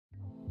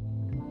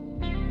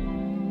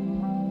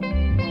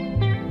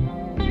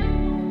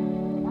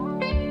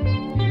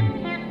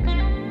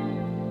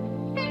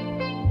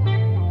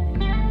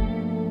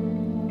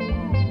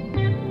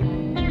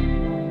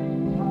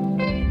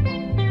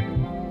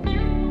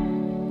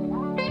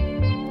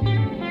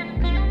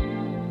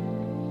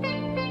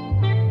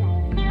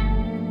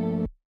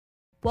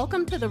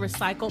Welcome to the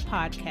Recycle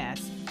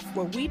Podcast,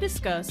 where we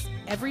discuss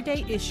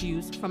everyday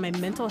issues from a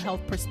mental health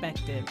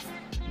perspective.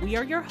 We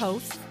are your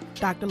hosts,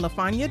 Dr.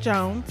 LaFonya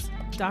Jones,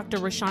 Dr.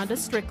 Rashonda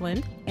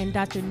Strickland, and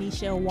Dr.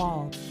 Nichelle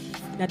Wall.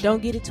 Now,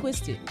 don't get it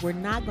twisted. We're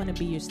not going to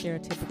be your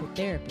stereotypical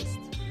therapist.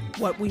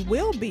 What we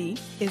will be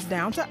is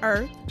down to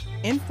earth,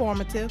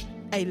 informative,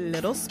 a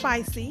little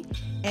spicy,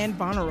 and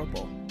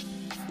vulnerable.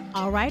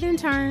 All right,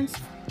 interns,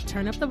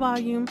 turn up the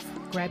volume,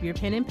 grab your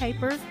pen and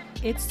paper.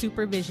 It's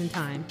supervision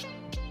time.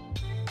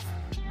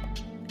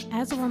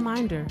 As a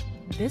reminder,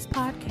 this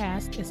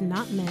podcast is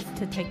not meant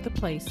to take the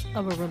place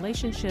of a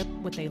relationship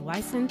with a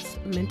licensed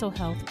mental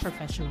health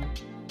professional.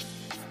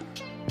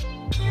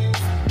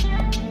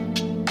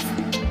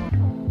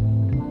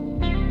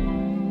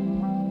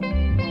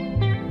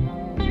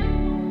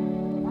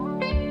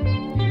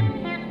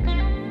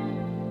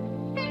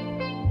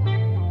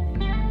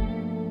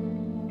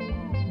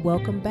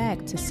 Welcome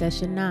back to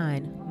Session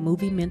 9,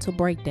 Movie Mental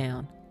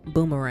Breakdown,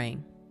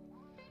 Boomerang.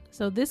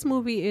 So this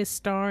movie is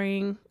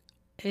starring,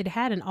 it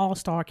had an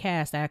all-star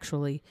cast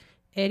actually.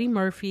 Eddie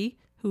Murphy,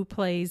 who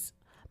plays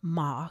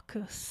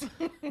Marcus.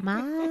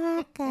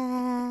 Marcus.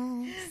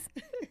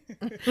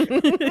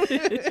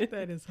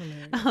 That is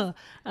hilarious.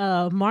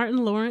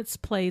 Martin Lawrence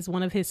plays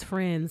one of his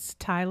friends,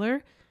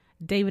 Tyler.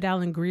 David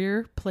Allen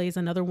Greer plays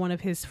another one of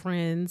his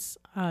friends,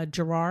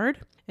 Gerard.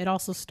 It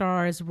also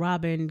stars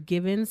Robin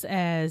Givens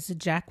as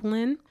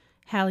Jacqueline,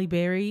 Halle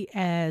Berry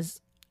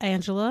as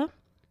Angela.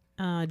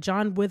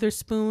 John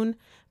Witherspoon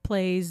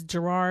plays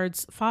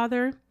Gerard's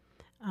father.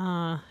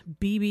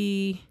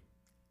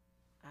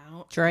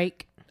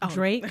 Drake.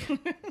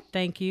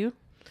 Thank you.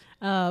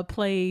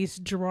 Plays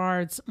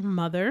Gerard's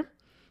mother.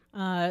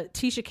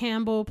 Tisha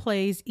Campbell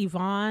plays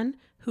Yvonne,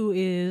 who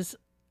is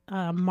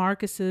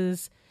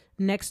Marcus's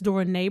next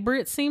door neighbor,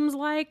 it seems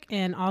like,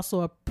 and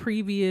also a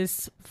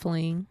previous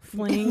Fling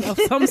of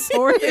some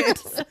sort.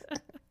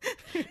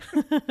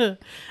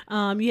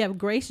 You have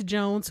Grace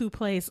Jones, who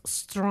plays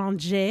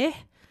Strange,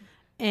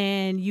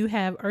 and you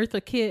have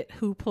Eartha Kitt,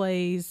 who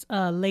plays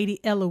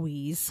Lady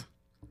Eloise.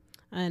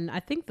 And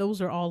I think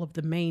those are all of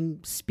the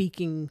main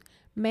speaking.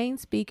 I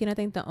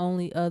think the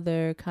only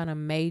other kind of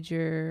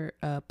major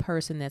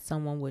person that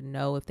someone would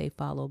know if they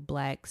follow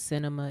Black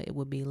cinema, it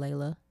would be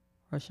Layla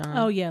Rashawn.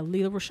 Oh yeah,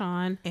 Layla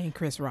Rashawn And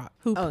Chris Rock,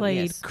 who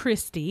played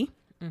Christy.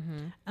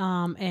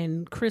 Mm-hmm.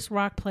 And Chris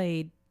Rock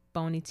played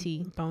Boney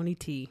T.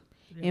 Yeah.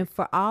 And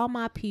for all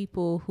my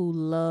people who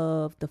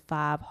love the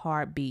 5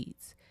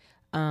 Heartbeats,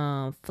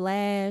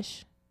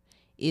 Flash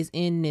is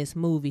in this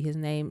movie.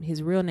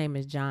 His real name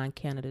is John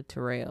Canada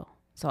Terrell.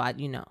 So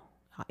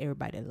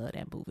everybody that love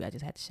that movie, I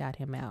just had to shout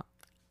him out.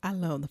 I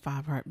love the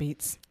 5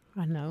 Heartbeats.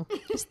 I know.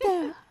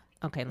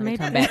 Okay, let me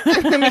come back.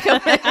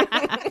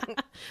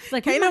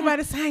 Like, Can't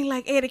nobody sing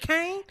like Eddie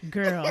Kane.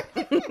 Girl,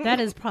 that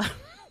is probably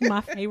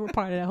my favorite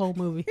part of that whole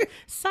movie.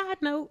 Side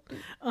note,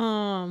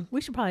 we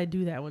should probably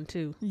do that one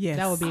too. Yes.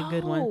 That would be a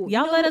good one. Oh,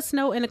 Y'all let us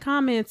know in the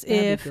comments That'd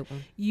be a if good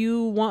one.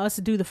 you want us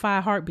to do the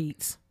 5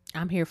 Heartbeats.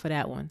 I'm here for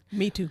that one.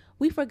 Me too.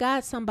 We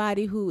forgot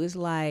somebody who is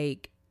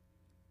like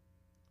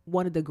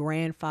one of the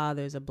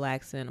grandfathers of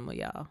Black cinema,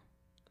 y'all.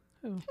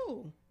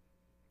 Ooh.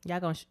 Y'all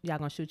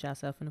gonna shoot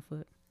yourself in the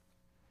foot.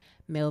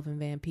 Melvin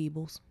Van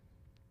Peebles.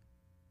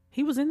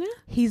 He was in there?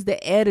 He's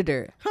the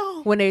editor. Oh.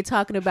 When they're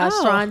talking about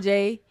Strange,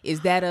 yeah.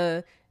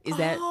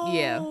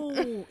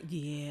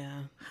 Yeah.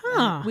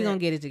 Huh. We're gonna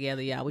get it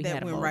together, y'all. We That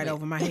had a went moment. right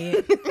over my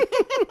head.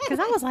 Because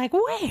I was like,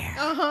 where?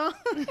 Uh-huh.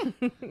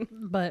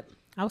 But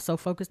I was so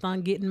focused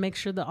on make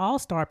sure the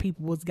all-star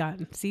people was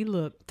gotten. See,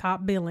 look,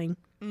 top billing.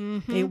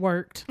 Mm-hmm. It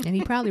worked. And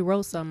he probably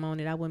wrote something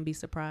on it. I wouldn't be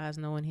surprised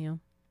knowing him.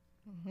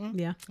 Mm-hmm.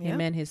 Yeah. Him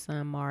and his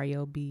son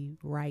Mario be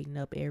writing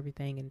up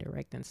everything and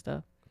directing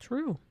stuff.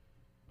 True.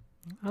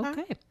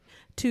 Okay.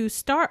 To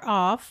start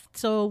off,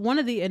 so one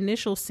of the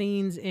initial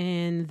scenes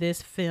in this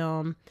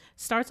film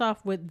starts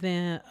off with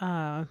the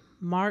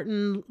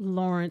Martin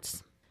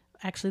Lawrence.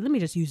 Actually, let me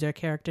just use their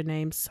character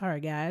names.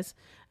 Sorry, guys.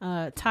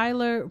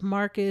 Tyler,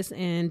 Marcus,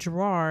 and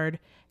Gerard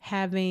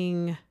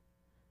having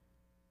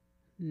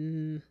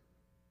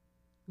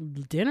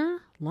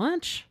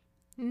lunch.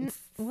 Was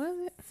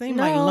it? Seemed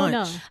like lunch.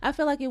 No. I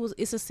feel like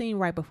it's a scene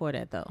right before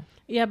that though.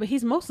 Yeah, but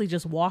he's mostly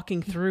just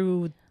walking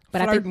through.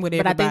 But I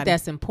think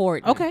that's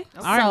important. Okay.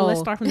 All right. Well, let's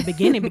start from the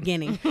beginning.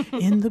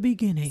 In the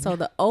beginning. So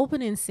the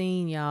opening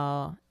scene,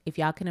 y'all, if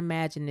y'all can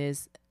imagine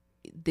this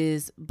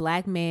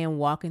Black man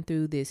walking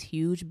through this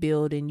huge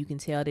building. You can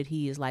tell that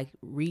he is like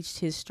reached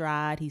his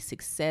stride. He's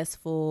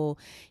successful.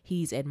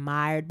 He's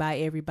admired by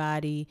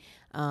everybody.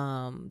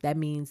 That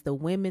means the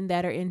women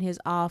that are in his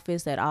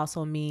office. That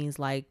also means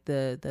like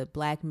the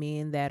Black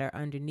men that are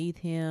underneath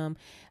him.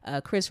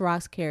 Chris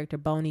Rock's character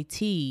Boney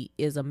T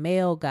is a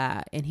male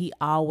guy, and he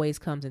always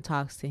comes and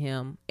talks to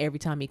him every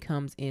time he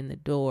comes in the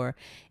door.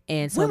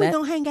 And so when we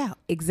gonna hang out?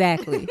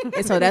 Exactly.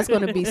 And so that's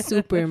going to be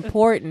super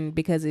important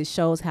because it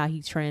shows how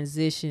he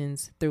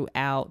transitions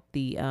throughout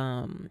the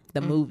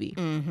movie.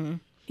 Mm-hmm.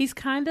 He's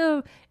kind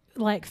of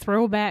like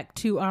throwback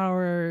to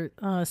our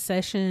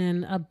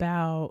session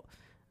about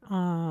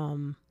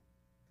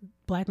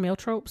black male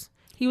tropes.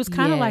 He was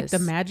kind of like the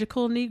Yes.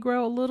 magical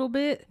Negro a little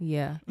bit.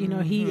 Yeah. You know,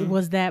 he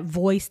was that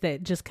voice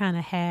that just kind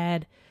of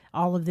had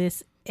all of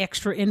this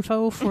extra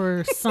info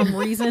for some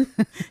reason.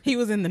 He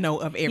was in the know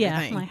of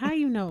everything. Yeah, like how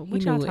you know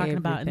what He y'all knew talking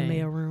about in the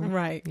everything. mailroom?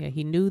 Right. Yeah,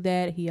 he knew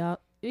that.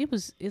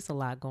 It's a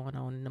lot going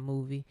on in the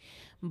movie.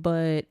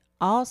 But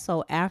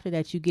also after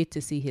that, you get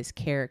to see his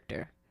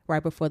character.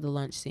 Right before the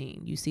lunch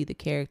scene, you see the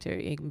character,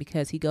 and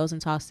because he goes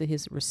and talks to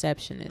his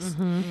receptionist,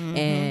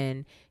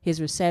 and his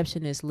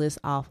receptionist lists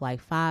off like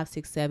 5,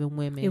 6, 7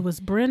 women. It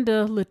was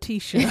Brenda,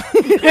 Letitia.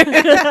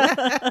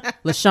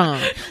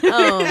 LaShawn.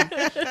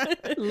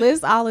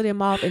 Lists all of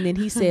them off, and then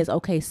he says,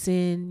 okay,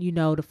 send,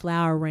 the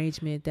flower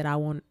arrangement that I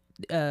want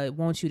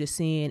you to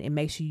send, and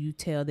make sure you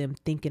tell them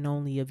thinking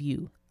only of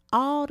you.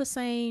 All the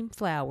same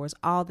flowers,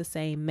 all the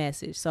same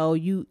message. So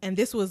And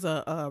this was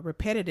a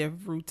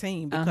repetitive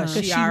routine because Because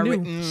she she already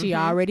knew. she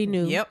already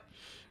knew. Yep.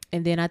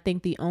 And then I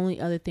think the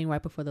only other thing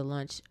right before the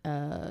lunch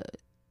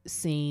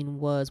scene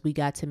was we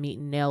got to meet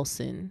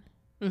Nelson.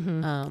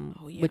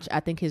 Which I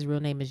think his real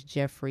name is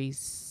Jeffrey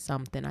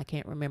something. I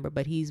can't remember,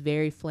 but he's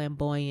very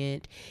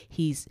flamboyant.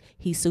 He's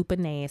super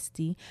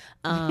nasty,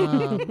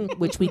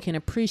 which we can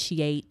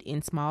appreciate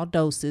in small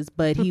doses,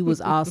 but he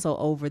was also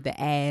over the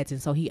ads. And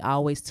so he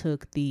always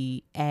took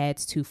the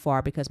ads too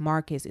far because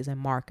Marcus is a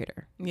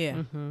marketer.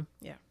 Yeah.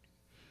 Yeah.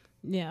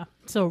 Yeah.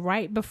 So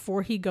right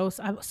before he goes,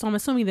 so I'm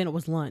assuming then it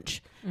was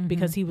lunch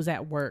because he was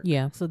at work.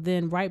 Yeah. So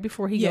then right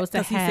before he goes to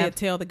because he have, said,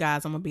 tell the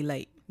guys I'm going to be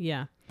late.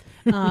 yeah.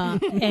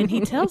 And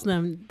he tells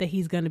them that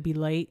he's going to be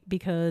late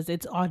because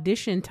it's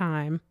audition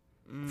time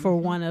for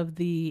one of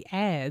the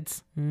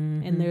ads.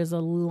 And there's a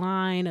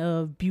line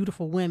of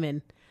beautiful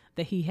women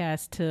that he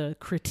has to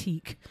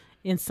critique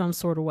in some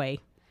sort of way.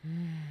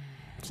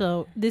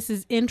 So this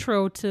is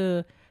intro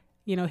to,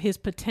 his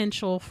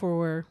potential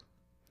for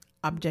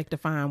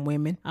Objectifying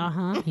women.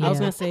 I was Yeah.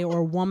 gonna say,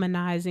 or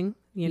womanizing,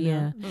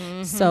 Yeah.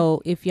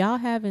 So if y'all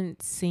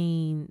haven't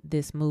seen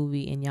this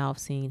movie and y'all have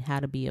seen How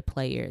to Be a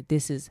Player,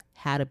 this is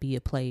How to Be a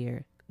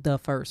Player, the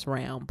first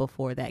round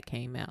before that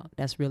came out.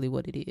 That's really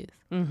what it is.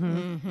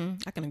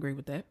 I can agree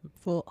with that.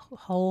 full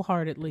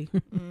wholeheartedly.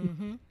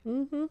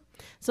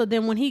 So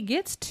then when he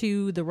gets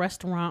to the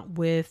restaurant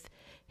with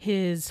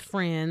his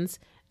friends,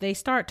 they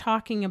start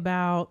talking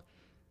about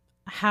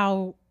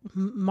how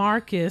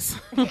Marcus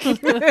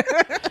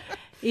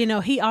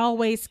he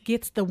always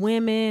gets the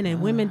women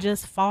and women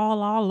just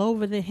fall all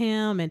over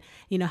him. And,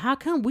 how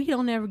come we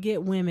don't ever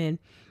get women?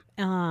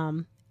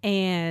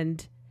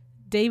 And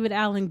David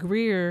Allen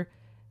Greer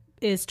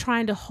is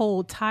trying to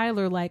hold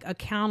Tyler like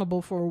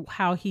accountable for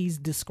how he's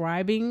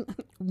describing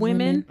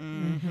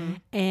women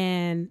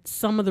and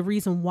some of the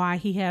reason why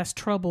he has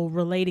trouble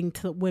relating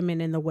to women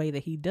in the way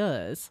that he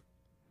does.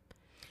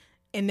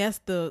 And that's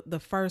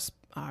the first,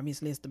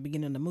 obviously it's the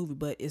beginning of the movie,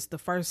 but it's the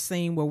first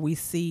scene where we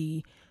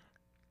see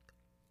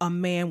a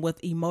man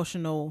with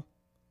emotional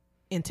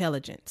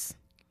intelligence.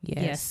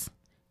 Yes.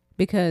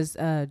 Because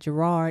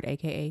Gerard,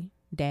 a.k.a.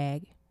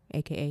 Dag,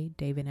 a.k.a.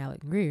 David Allen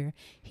Greer,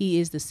 he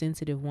is the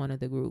sensitive one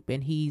of the group,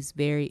 and he's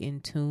very in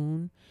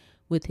tune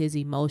with his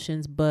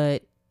emotions,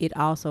 but it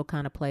also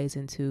kind of plays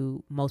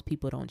into most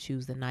people don't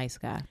choose the nice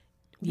guy.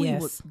 We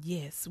were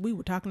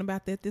talking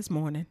about that this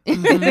morning.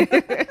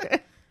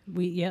 And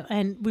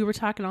we were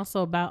talking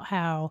also about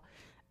how,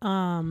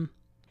 how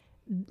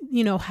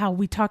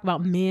we talk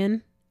about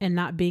men and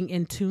not being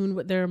in tune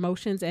with their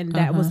emotions. And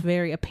that was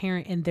very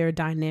apparent in their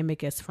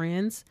dynamic as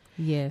friends.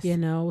 Yes.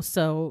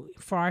 So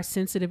for our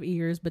sensitive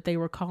ears, but they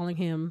were calling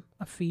him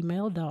a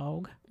female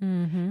dog,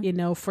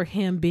 for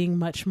him being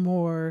much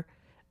more,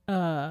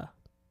 and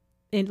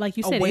like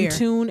you said, aware. in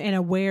tune and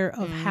aware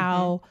of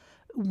how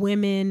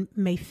women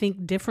may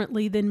think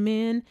differently than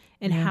men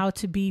and how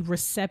to be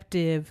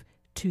receptive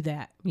to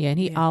that. Yeah, and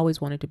he always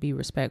wanted to be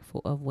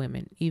respectful of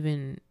women.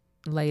 Even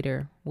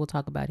later, we'll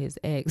talk about his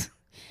ex.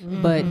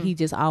 But he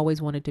just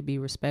always wanted to be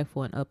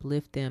respectful and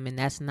uplift them. And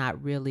that's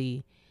not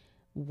really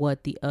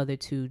what the other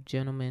two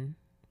gentlemen,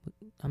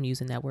 I'm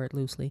using that word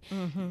loosely,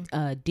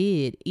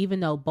 did, even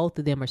though both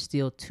of them are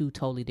still two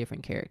totally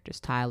different characters,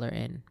 Tyler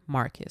and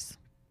Marcus.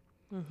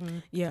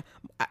 Yeah.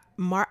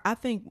 I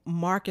think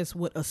Marcus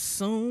would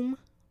assume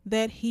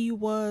that he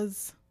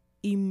was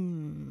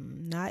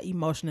not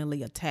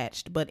emotionally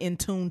attached, but in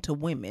tune to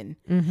women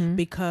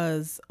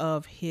because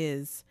of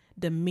his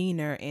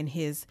demeanor and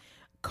his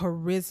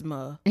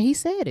charisma. And he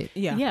said it.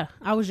 Yeah.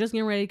 I was just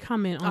getting ready to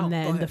comment on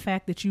that. go And the ahead.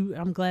 fact that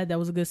I'm glad that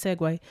was a good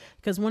segue,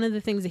 because one of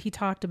the things that he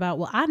talked about,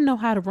 well, I know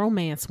how to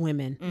romance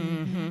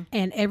women,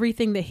 and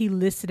everything that he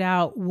listed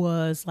out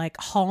was like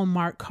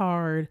Hallmark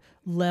card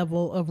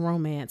level of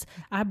romance.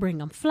 I bring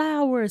them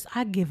flowers,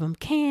 I give them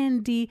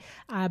candy,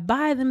 I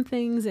buy them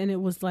things. And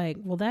it was like,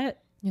 well,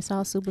 It's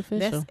all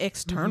superficial. That's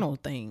external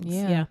things.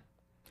 Yeah.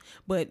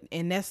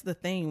 And that's the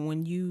thing,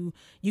 when you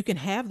can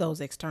have those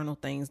external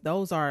things,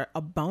 those are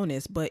a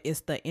bonus, but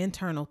it's the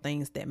internal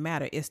things that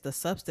matter. It's the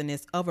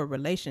substance of a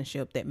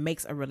relationship that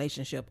makes a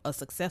relationship a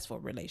successful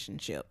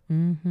relationship.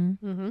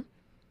 And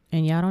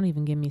y'all don't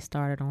even get me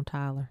started on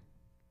Tyler.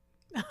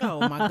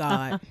 Oh my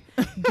God.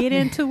 Get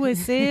into it,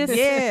 sis.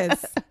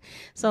 Yes.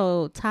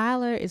 So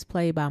Tyler is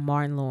played by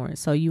Martin Lawrence.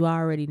 So you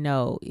already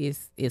know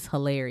it's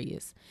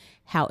hilarious.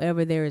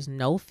 However, there is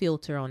no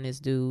filter on this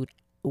dude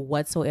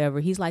whatsoever.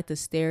 He's like the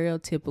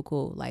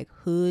stereotypical like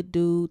hood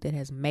dude that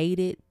has made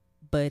it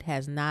but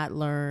has not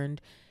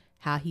learned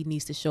how he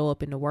needs to show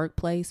up in the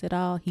workplace at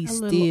all. He's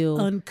still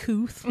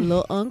uncouth. a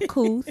little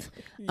uncouth.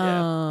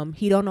 Yeah.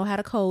 He don't know how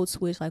to code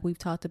switch like we've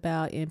talked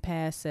about in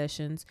past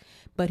sessions,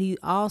 but he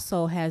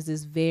also has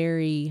this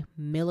very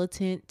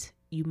militant,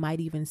 you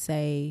might even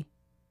say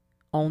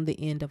on the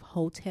end of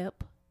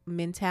Hotep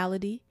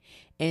mentality.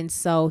 And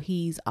so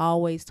he's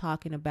always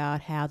talking about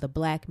how the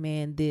black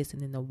man this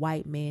and then the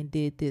white man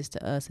did this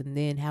to us and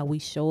then how we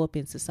show up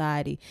in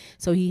society.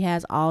 So he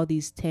has all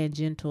these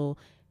tangential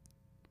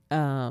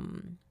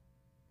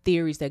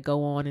theories that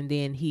go on, and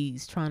then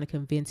he's trying to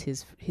convince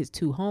his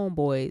two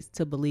homeboys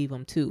to believe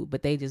him too,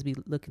 but they just be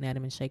looking at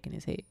him and shaking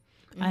his head.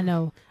 I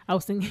know. I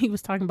was thinking he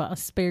was talking about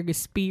asparagus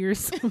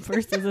spears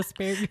versus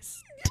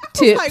asparagus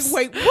tips.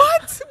 Like, wait,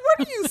 what?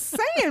 What are you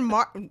saying,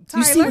 Martin?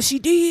 You see what she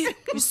did?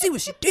 You see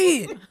what she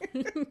did?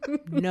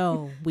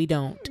 No, we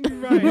don't.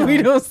 Right. We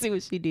don't see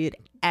what she did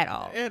at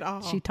all. At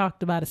all. She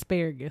talked about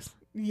asparagus.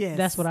 Yes.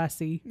 That's what I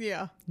see.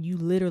 Yeah. You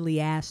literally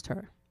asked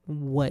her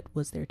what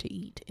was there to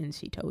eat, and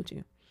she told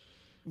you.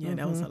 Yeah,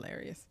 that was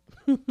hilarious.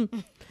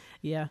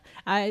 Yeah.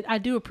 I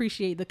do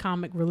appreciate the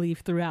comic relief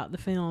throughout the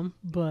film,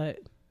 but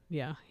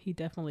yeah, he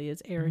definitely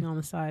is erring on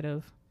the side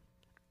of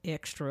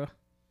extra.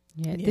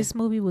 Yeah, this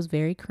movie was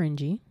very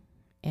cringy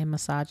and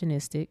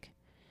misogynistic.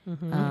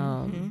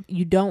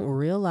 You don't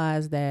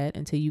realize that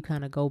until you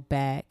kind of go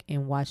back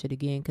and watch it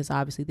again, because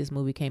obviously this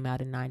movie came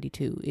out in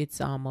 92. It's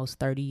almost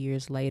 30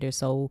 years later,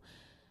 so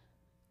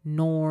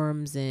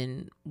norms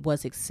and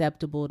what's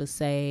acceptable to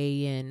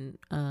say and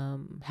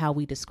how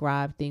we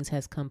describe things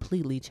has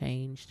completely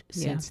changed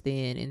since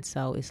then. And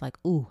so it's like,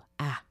 ooh.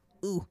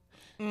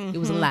 It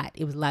was a lot.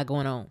 It was a lot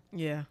going on.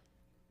 Yeah.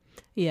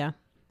 Yeah.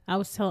 I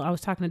was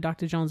talking to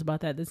Dr. Jones about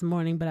that this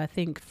morning, but I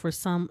think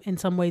in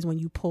some ways when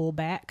you pull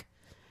back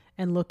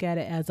and look at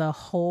it as a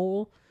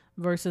whole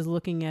versus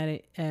looking at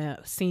it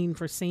scene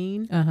for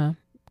scene,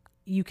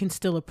 you can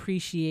still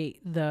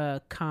appreciate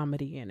the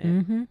comedy in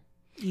it.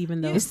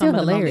 Even though it's some still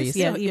of the hilarious.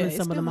 Moments,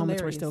 some of the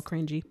moments were still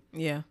cringy.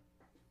 Yeah.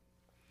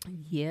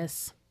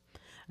 Yes.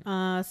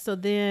 So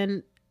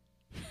then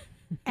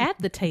at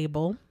the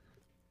table,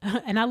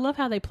 and I love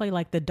how they play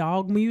like the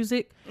dog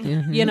music,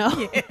 you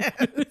know?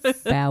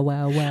 Bow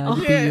wow wow.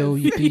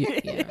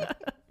 Yeah.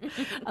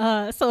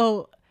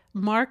 So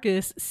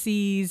Marcus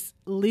sees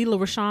Leela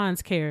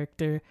Rashawn's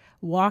character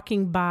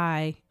walking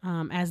by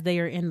as they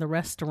are in the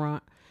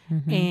restaurant.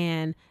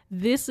 And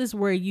this is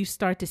where you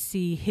start to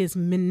see his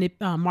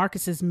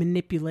Marcus's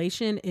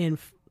manipulation in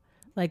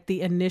like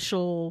the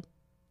initial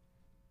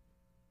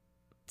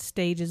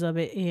stages of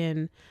it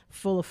in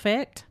full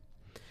effect.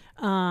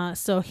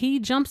 So he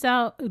jumps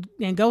out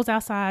and goes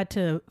outside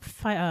to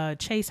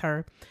chase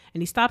her,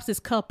 and he stops this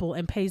couple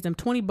and pays them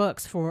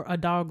 $20 for a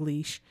dog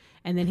leash.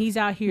 And then he's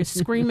out here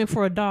screaming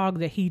for a dog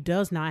that he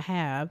does not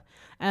have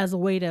as a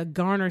way to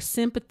garner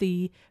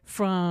sympathy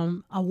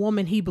from a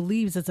woman he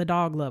believes is a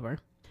dog lover.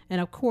 And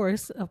of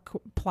course,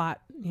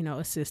 plot,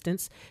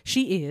 assistance.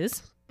 She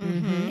is.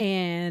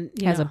 And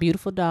has a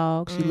beautiful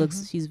dog.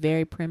 She's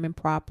very prim and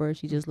proper.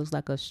 She just looks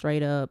like a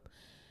straight up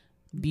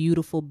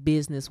beautiful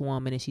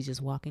businesswoman, and she's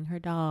just walking her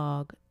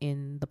dog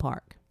in the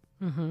park.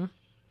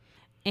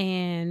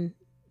 And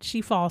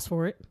she falls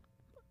for it,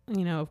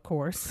 of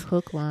course.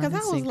 Hook, line, and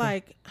Because I was sinker.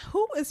 like,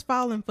 who is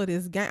falling for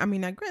this game? I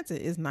mean, now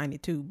granted, it's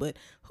 92, but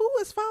who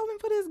is falling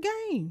for this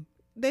game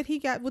that he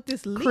got with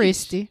this leash?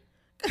 Christy.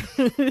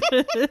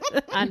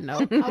 I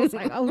know. I was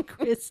like, oh,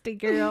 Christy,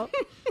 girl.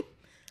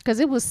 Because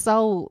it was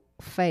so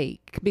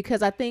fake.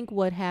 Because I think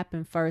what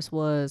happened first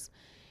was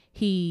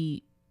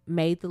he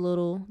made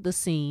the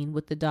scene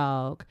with the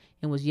dog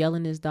and was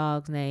yelling his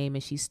dog's name,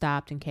 and she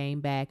stopped and came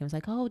back and was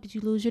like, oh, did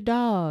you lose your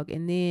dog?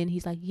 And then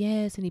he's like,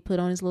 yes. And he put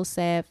on his little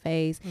sad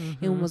face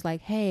and was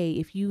like,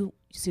 hey,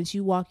 since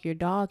you walk your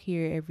dog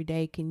here every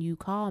day, can you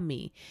call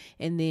me?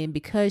 And then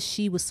because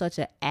she was such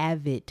an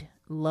avid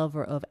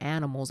lover of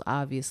animals,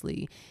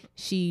 obviously,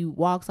 she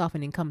walks off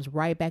and then comes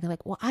right back and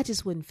like, well, I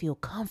just wouldn't feel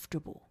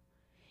comfortable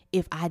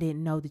if I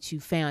didn't know that you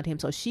found him.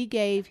 So she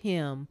gave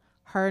him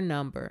her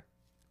number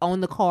on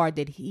the card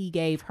that he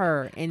gave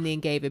her and then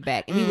gave it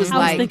back. And he was I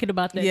like, was thinking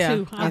about that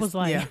too. I was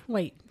like, yeah.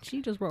 wait,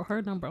 she just wrote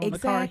her number on the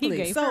card he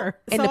gave So her.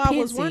 And the I pin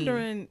was scene.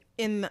 wondering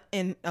in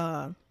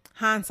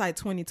hindsight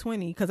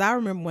 2020, because I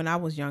remember when I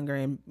was younger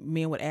and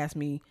men would ask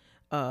me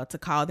to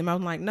call them. I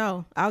was like,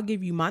 no, I'll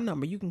give you my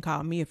number. You can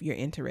call me if you're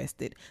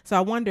interested. So I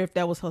wonder if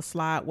that was her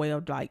slide way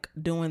of like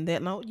doing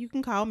that. No, you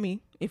can call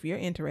me if you're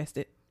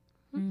interested.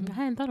 I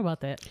hadn't thought about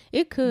that.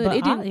 it could. But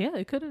It didn't.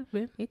 it could have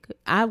been. It could.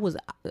 I was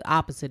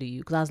opposite of you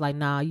because I was like,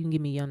 nah, you can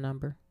give me your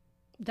number.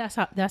 That's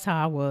how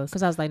I was.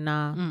 Because I was like,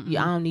 nah,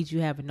 I don't need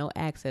you having no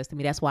access to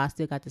me. That's why I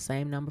still got the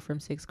same number from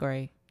 6th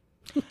grade.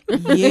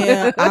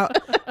 Yeah.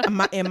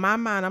 In my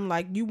mind, I'm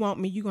like, you want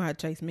me, you gonna have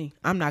to chase me.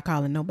 I'm not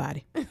calling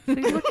nobody. See,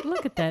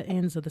 look at that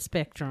ends of the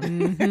spectrum.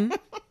 Mm-hmm.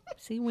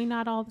 See, we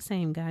not all the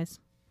same, guys.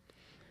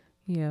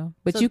 Yeah,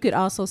 but you could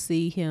also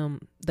see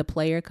him, the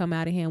player, come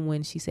out of him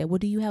when she said, "Well,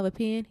 do you have a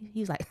pen?"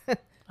 He's like,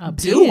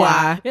 Do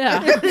I?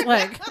 Yeah,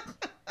 like,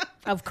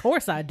 of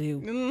course I do.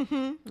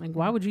 Mm-hmm. Like,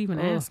 why would you even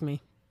ask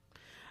me?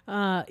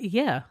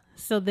 Yeah.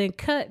 So then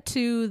cut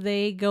to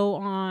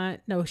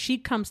she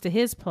comes to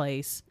his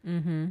place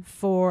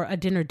for a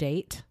dinner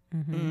date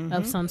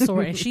of some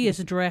sort, and she is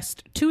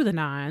dressed to the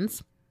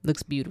nines.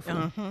 looks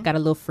beautiful. Got a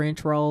little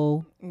French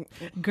roll.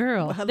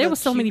 Girl, Her there little was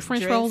so many cute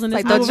French dress. rolls in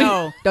this Like,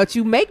 movie. Don't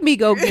you make me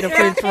go get a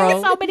French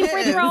roll. So many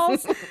French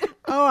rolls.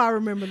 Oh, I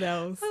remember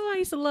those. Oh, I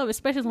used to love it,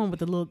 especially the one with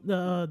the little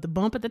the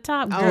bump at the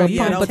top. Oh, Girl,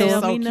 yeah, don't those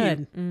tell were so me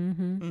cute.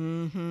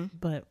 nothing.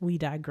 But we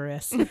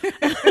digress.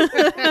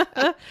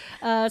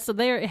 So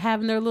they're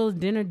having their little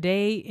dinner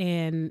date,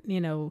 and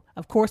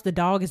of course, the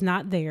dog is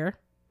not there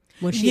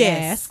when she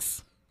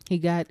asks. He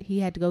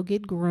had to go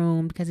get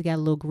groomed because he got a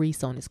little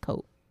grease on his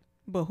coat.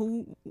 But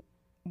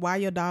why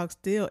your dog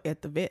still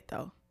at the vet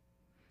though?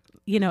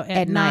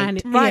 At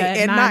night. 9, Right, at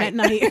at 9 at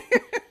night.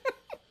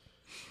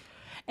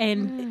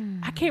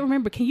 And I can't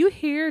remember. Can you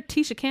hear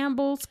Tisha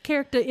Campbell's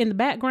character in the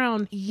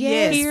background?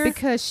 Yes, here?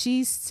 because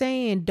she's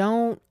saying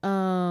don't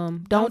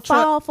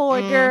fall for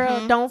it,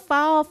 girl. Don't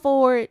fall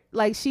for it.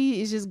 Like,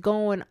 she is just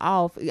going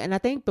off. And I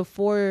think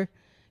before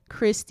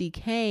Christy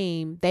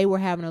came, they were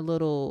having a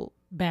little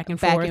back and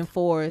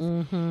forth.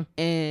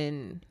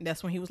 And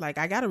That's when he was like,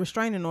 "I got a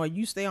restraining order.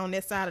 You stay on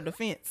that side of the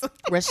fence."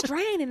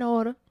 restraining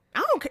order.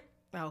 I don't care.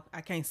 No,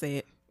 I can't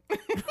say it.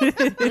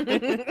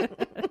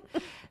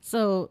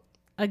 So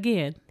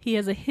again, he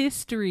has a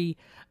history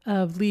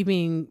of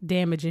leaving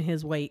damage in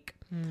his wake.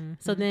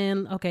 So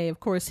then, okay, of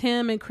course,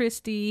 him and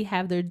Christy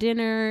have their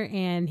dinner,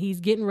 and he's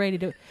getting ready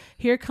to.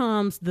 Here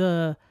comes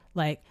the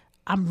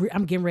I'm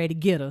getting ready to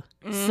get her.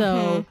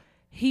 So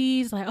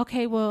he's like,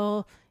 okay,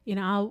 well,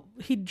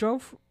 he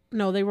drove.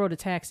 No, they rode a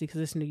taxi because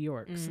it's New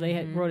York. So they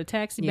had rode a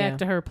taxi back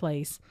to her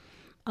place.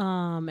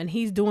 And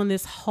he's doing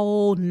this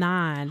whole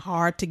 9.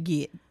 Hard to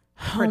get.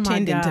 Oh my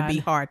Pretending to God, be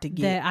hard to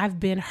get. that I've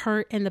been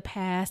hurt in the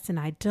past, and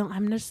I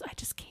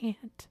just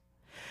can't.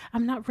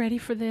 I'm not ready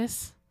for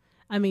this.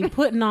 I mean,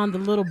 putting on the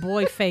little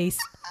boy face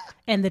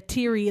and the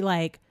teary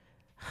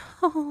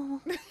oh.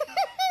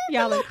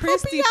 Y'all, and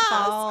Christy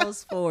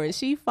falls for it.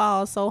 She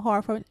falls so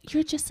hard for it.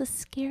 You're just a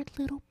scared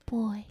little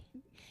boy.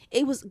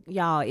 It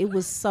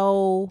was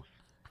so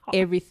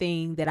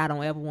everything that I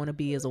don't ever want to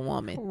be as a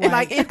woman.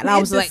 Right. And I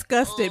was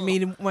disgusted me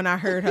when I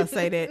heard her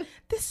say that.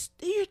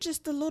 You're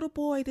just a little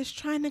boy that's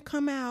trying to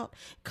come out.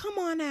 Come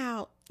on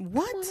out.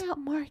 What? Come on out,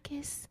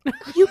 Marcus.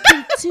 You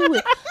can do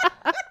it.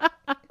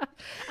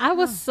 I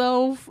was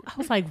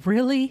like,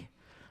 really?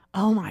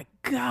 Oh my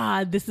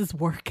God, this is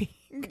working.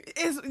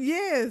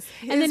 Yes.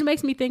 And then it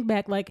makes me think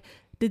back,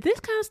 did this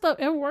kind of stuff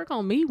ever work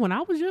on me when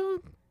I was young?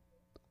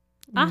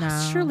 No.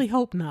 I surely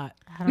hope not.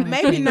 I don't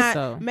maybe think not.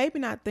 so. Maybe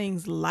not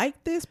things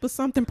like this, but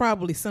something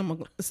probably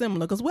similar.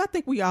 Because I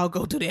think we all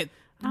go to that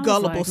I was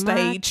gullible like,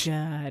 stage. My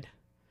God.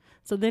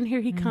 So then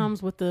here he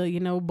comes with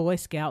the Boy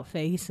Scout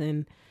face,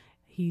 and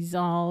he's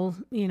all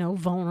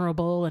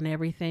vulnerable and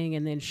everything.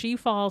 And then she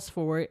falls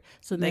for it.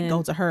 So They then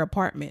go to her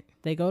apartment.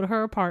 They go to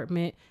her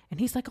apartment, and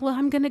he's like, "Well,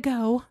 I'm gonna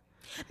go."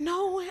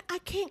 No, I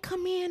can't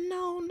come in.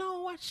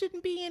 No, I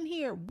shouldn't be in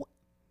here.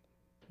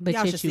 But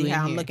Y'all yet should you see in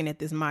how I'm here. looking at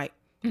this mic.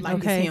 Like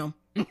Okay. it's him.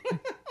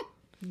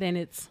 Then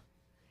it's,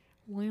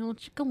 well,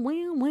 chicka,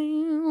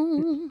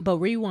 wow. But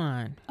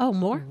rewind. Oh,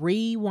 more?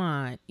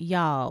 Rewind.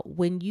 Y'all,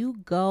 when you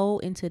go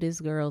into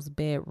this girl's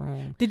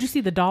bedroom, Did you see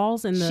the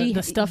dolls and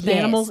the stuffed yes.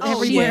 animals Oh,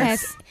 everywhere?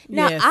 yes.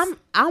 Now Yes.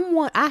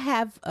 I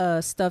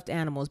have stuffed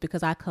animals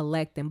because I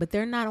collect them, but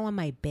they're not on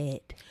my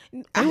bed.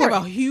 I have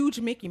a huge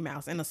Mickey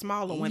Mouse and a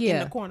smaller one in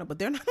Yeah. the corner, but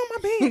they're not on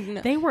my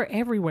bed. They were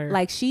everywhere.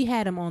 Like, she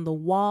had them on the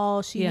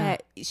wall. She Yeah.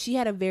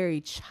 had a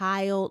very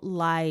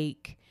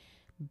childlike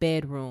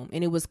bedroom,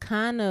 and it was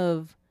kind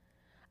of,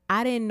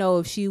 I didn't know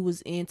if she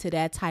was into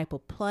that type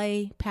of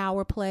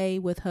power play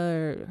with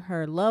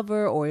her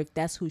lover, or if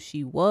that's who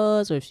she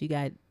was, or if she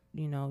got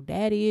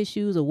daddy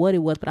issues, or what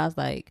it was. But I was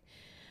like,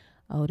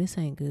 oh, this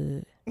ain't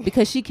good,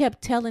 because she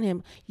kept telling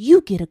him,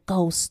 "You get a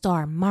gold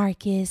star,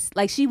 Marcus."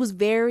 Like, she was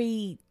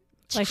very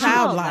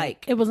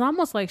childlike. It was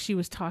almost like she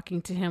was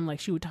talking to him like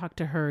she would talk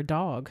to her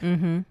dog.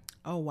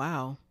 Oh,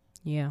 wow.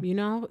 Yeah.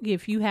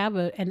 If you have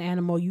an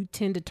animal, you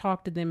tend to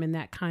talk to them in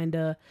that kind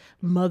of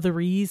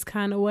motherese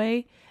kind of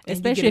way. And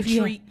Especially you get a if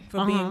you treat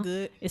for being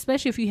good.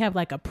 Especially if you have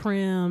like a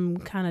prim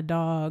kind of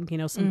dog,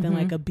 something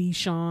like a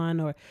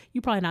Bichon, or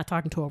you're probably not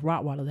talking to a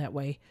Rottweiler that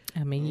way.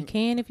 I mean, you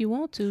can if you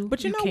want to.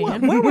 But you know can.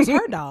 what? Where was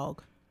her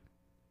dog?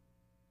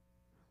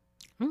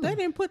 They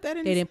didn't put that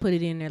in. They didn't put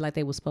it in there like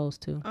they were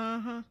supposed to.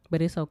 Uh-huh.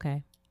 But it's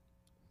okay.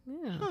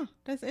 Yeah. Huh.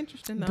 That's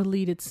interesting, though.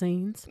 Deleted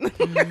scenes.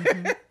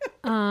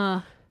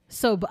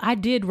 So but I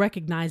did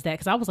recognize that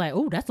because I was like,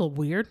 oh, that's a little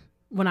weird.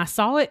 When I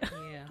saw it,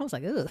 I was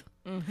like, ugh,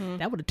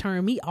 that would have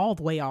turned me all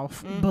the way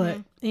off. But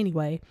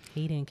anyway.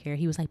 He didn't care.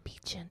 He was like, be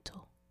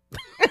gentle.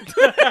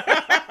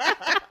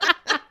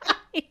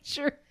 He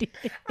sure did.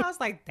 I was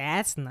like,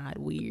 that's not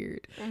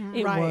weird.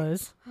 It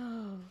was.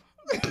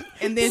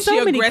 And then So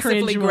she many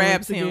aggressively cringe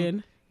grabs moments him.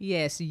 again.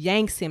 Yes,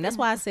 yanks him. That's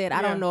why I said I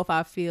Yeah. don't know if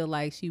I feel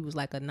like she was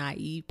like a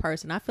naive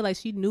person. I feel like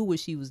she knew what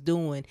she was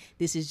doing.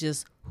 This is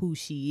just who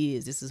she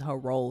is. This is her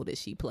role that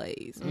she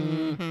plays.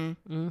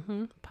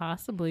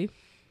 Possibly.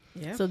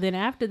 Yeah. So then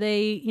after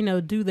they,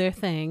 do their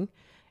thing,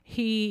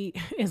 he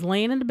is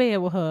laying in the bed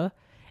with her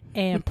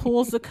and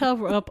pulls the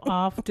cover up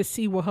off to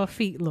see what her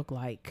feet look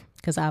like.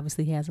 Because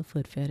obviously he has a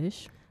foot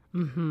fetish.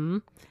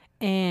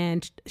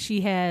 And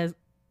she has,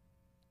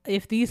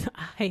 if these,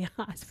 I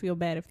feel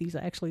bad if these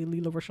are actually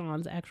Leela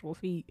Rashawn's actual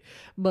feet,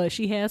 but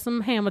she has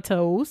some hammer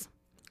toes.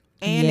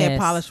 And Yes. that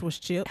polish was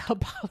chipped. Her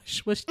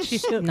polish was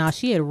chipped. No,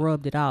 she had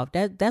rubbed it off.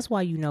 That's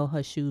why you know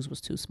her shoes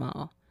was too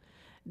small.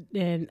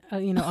 And,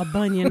 a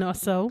bunion or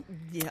so.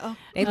 Yeah.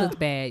 They looked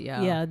bad,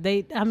 y'all. Yeah,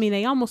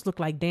 they almost look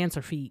like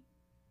dancer feet.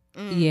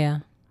 Yeah.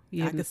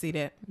 Yeah, I could see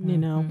that.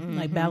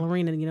 like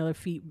ballerina, their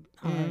feet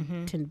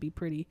tend to be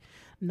pretty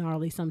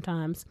gnarly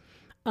sometimes.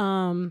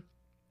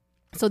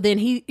 So then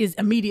he is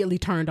immediately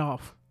turned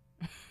off.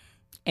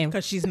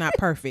 Because she's not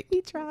perfect.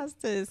 He tries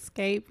to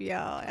escape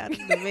y'all out of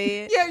the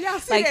bed. Yeah, y'all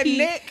see Like that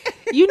neck?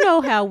 You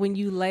know how when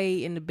you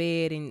lay in the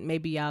bed and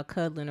maybe y'all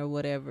cuddling or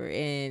whatever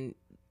and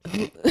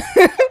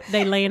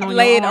They laying on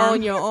lay your it arm.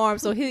 on your arm.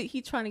 So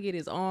he trying to get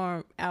his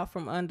arm out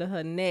from under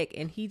her neck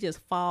and he just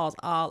falls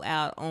all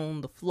out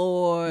on the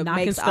floor.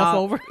 Knocking makes stuff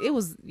all, over. It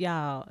was,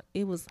 y'all,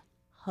 it was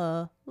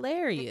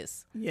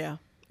hilarious. Yeah.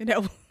 And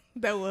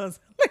that was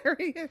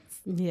hilarious.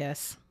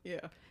 Yes.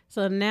 Yeah.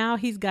 So now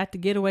he's got to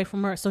get away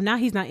from her. So now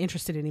he's not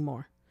interested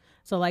anymore.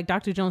 So like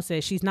Dr. Jones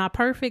said, she's not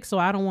perfect, so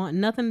I don't want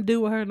nothing to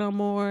do with her no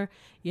more.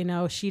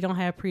 She don't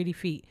have pretty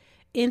feet.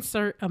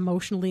 Insert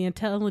emotionally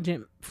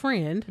intelligent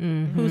friend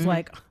who's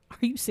like,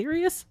 are you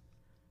serious?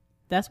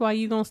 That's why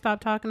you gonna stop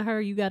talking to her?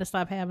 You got to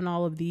stop having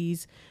all of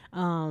these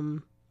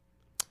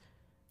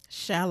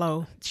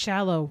Shallow,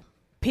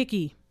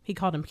 picky. He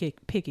called him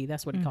picky.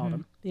 That's what he called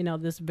him.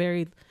 This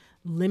very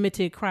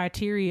limited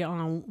criteria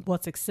on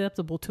what's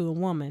acceptable to a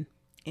woman.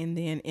 and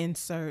then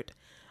insert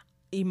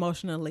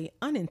emotionally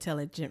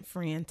unintelligent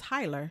friend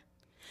Tyler.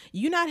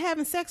 You not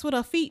having sex with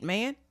her feet,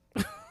 man.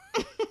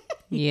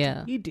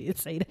 Yeah. He did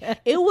say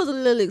that. It was a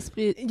little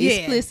explicit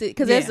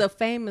because there's Yeah. a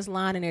famous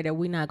line in there that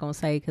we're not going to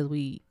say because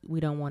we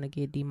don't want to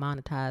get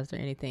demonetized or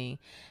anything.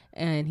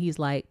 And he's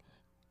like,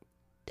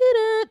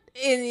 "Doo-doo,"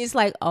 and it's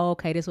like, oh,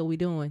 okay, that's what we're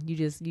doing. You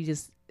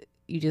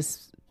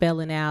just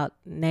spelling out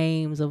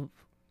names of,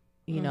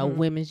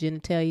 women's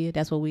genitalia.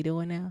 That's what we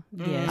doing now.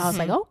 Yes. I was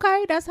like,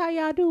 okay, that's how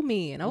y'all do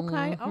men.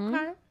 Okay.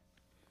 Okay.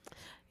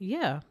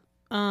 Yeah.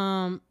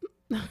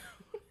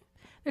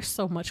 There's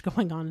so much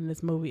going on in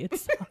this movie.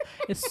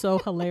 It's so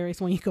hilarious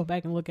when you go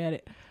back and look at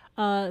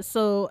it.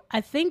 So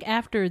I think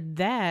after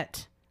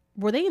that,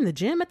 were they in the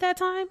gym at that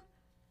time?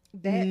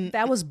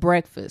 That was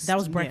breakfast. That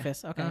was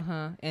breakfast. Okay.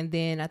 And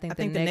then I think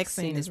the next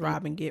scene is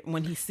Robin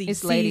when he sees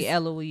it's Lady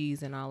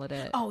Eloise and all of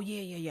that. Oh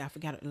yeah. I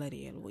forgot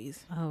Lady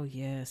Eloise. Oh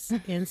yes.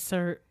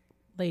 Insert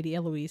Lady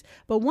Eloise.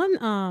 But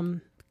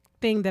one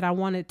thing that I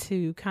wanted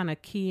to kind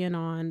of key in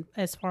on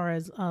as far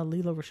as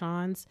Leela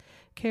Rashawn's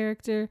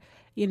character,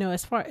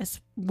 as far as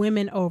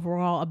women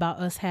overall, about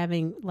us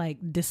having like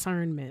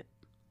discernment,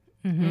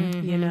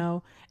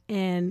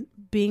 and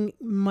being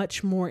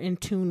much more in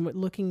tune with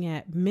looking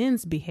at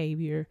men's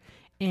behavior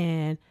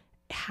and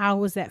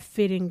how is that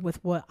fitting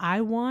with what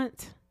I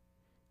want?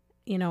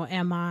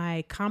 Am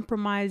I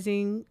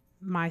compromising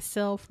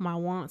myself, my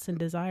wants and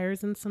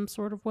desires in some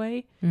sort of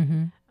way,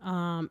 in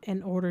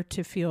order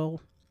to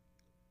feel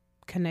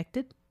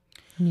connected?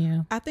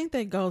 Yeah. I think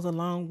that goes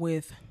along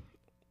with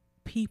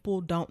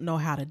people don't know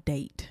how to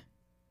date.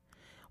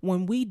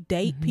 When we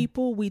date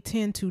people, we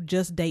tend to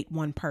just date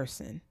one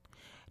person.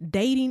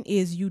 Dating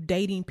is you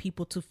dating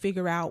people to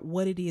figure out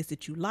what it is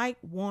that you like,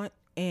 want,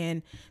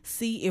 and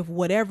see if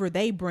whatever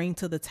they bring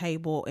to the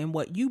table and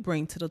what you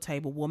bring to the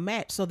table will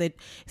match so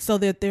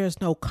that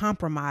there's no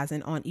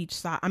compromising on each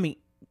side. I mean,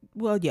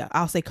 well, yeah,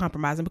 I'll say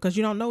compromising because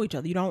you don't know each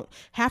other. You don't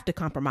have to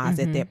compromise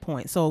at that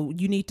point. So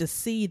you need to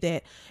see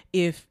that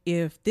if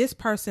this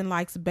person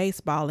likes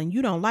baseball and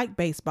you don't like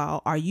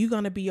baseball, are you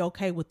going to be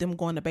okay with them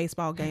going to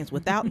baseball games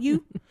without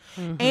you?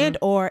 And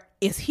or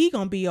is he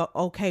going to be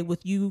okay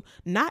with you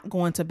not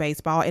going to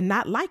baseball and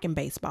not liking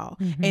baseball?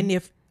 And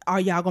are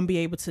y'all going to be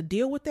able to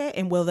deal with that?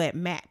 And will that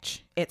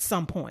match at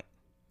some point?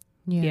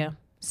 Yeah.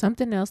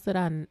 Something else that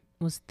I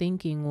was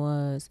thinking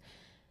was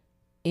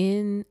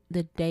in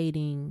the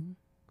dating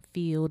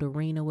field,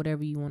 arena,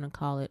 whatever you want to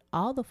call it,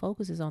 all the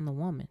focus is on the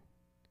woman.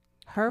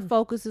 Her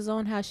focus is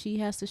on how she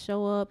has to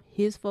show up.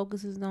 His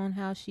focus is on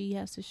how she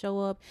has to show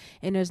up.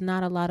 And there's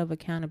not a lot of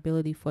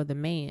accountability for the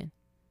man.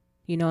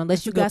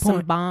 Unless you got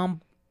some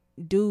bomb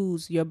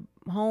dudes, your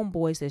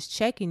homeboys that's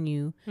checking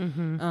you,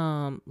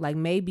 like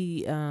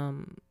maybe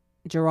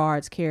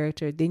Gerard's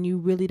character, then you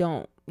really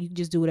don't, you can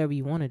just do whatever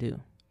you want to do.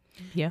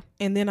 Yeah.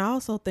 And then I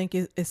also think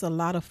it's a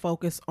lot of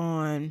focus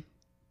on,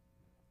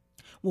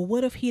 well,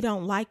 what if he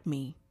don't like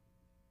me?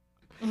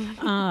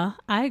 I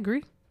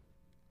agree.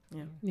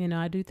 Yeah. You know,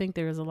 I do think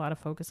there is a lot of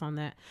focus on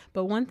that.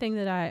 But one thing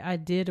that I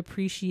did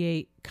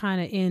appreciate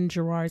kind of in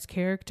Gerard's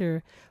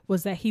character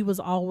was that he was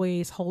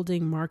always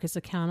holding Marcus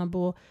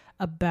accountable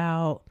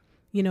about,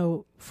 you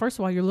know, first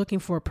of all, you're looking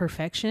for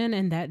perfection,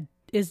 and that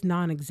is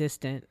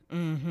non-existent.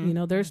 Mm-hmm. You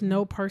know, there's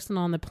no person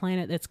on the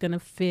planet that's going to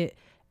fit,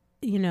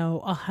 you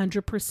know,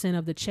 100%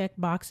 of the check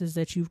boxes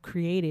that you've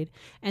created.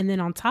 And then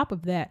on top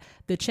of that,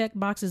 the check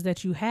boxes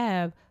that you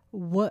have,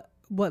 what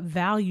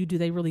value do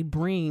they really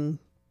bring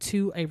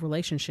to a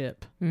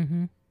relationship?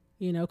 Mm-hmm.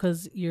 You know,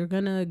 because you're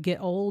gonna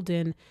get old,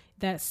 and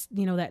that's,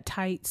 you know, that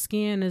tight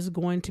skin is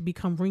going to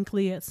become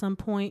wrinkly at some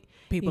point.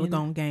 People are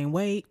gonna gain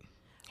weight.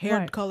 Hair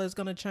Right. color is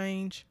gonna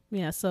change.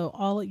 Yeah, so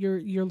all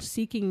you're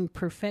seeking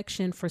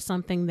perfection for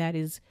something that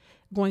is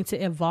going to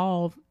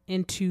evolve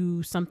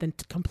into something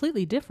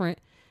completely different,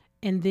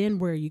 and then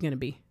where are you going to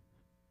be?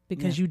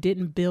 Because you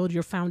didn't build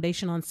your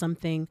foundation on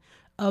something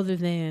other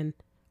than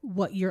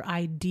what your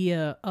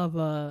idea of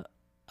a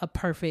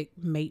perfect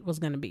mate was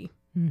going to be.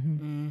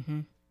 Mm-hmm. Mm-hmm.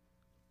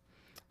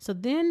 So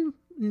then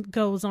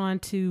goes on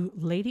to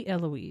Lady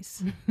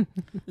Eloise.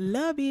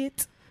 Love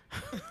it.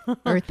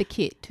 Eartha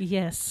Kitt.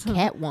 Yes.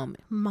 Catwoman.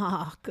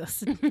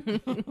 Marcus.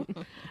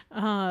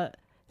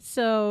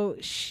 So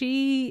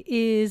she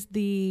is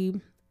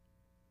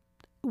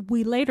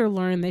we later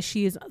learn that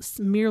she is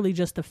merely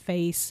just a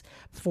face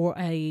for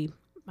a,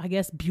 I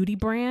guess, beauty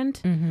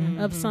brand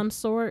of some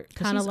sort.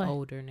 Kind of like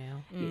older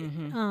now.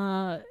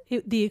 Mm-hmm.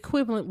 the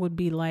equivalent would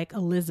be like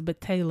Elizabeth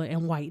Taylor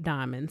and White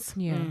Diamonds.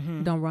 Yeah.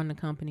 Don't run the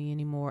company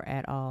anymore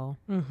at all.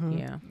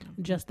 Yeah.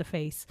 Just the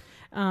face.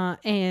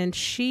 And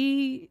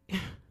she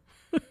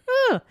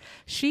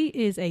she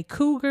is a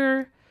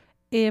cougar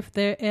if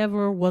there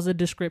ever was a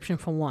description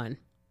for one.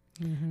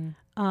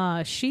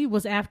 She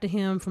was after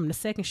him from the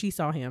second she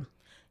saw him.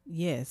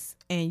 Yes,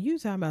 and you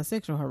talking about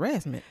sexual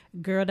harassment,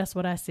 girl? That's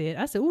what I said.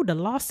 I said, "Ooh, the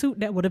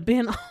lawsuit that would have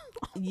been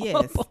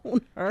yes,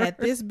 on her." had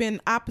this been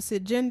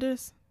opposite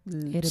genders,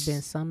 It'd have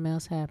been something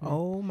else happening.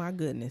 oh my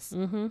goodness.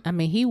 I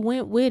mean, he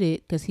went with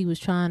it because he was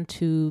trying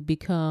to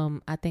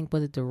become, I think,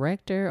 was a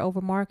director over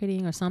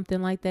marketing or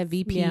something like that,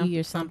 VP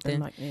or something.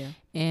 Like, yeah.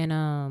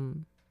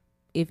 And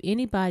if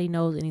anybody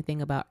knows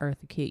anything about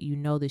Eartha Kitt, you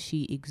know that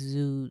she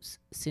exudes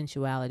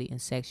sensuality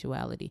and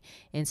sexuality.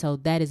 And so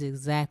that is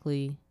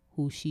exactly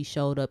who she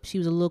showed up. She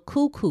was a little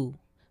cuckoo,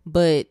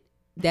 but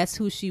that's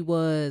who she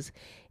was.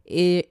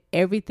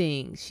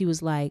 Everything. She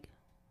was like,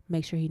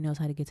 make sure he knows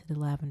how to get to the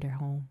lavender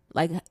home.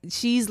 Like,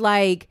 she's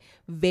like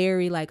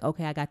very like,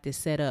 okay, I got this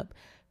set up.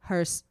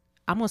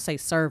 I'm gonna say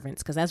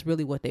servants, because that's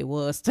really what they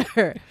was to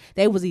her.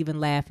 They was even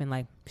laughing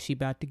like, she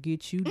about to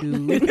get you,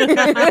 dude.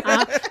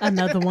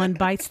 Another one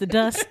bites the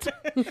dust.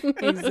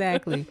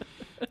 Exactly.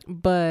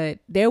 But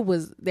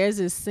there's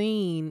a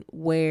scene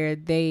where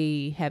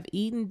they have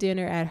eaten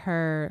dinner at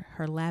her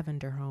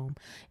lavender home,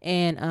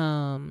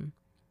 and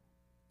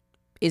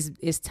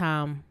it's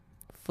time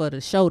for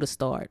the show to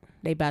start.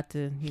 They about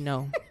to, you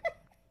know,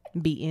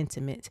 be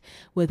intimate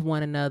with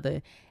one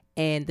another.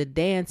 And the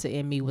dancer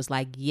in me was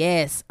like,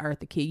 yes,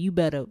 Eartha Kitt, you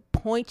better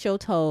point your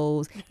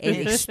toes and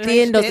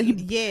extend those.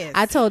 Yes.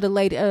 I told the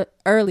lady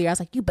earlier, I was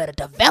like, you better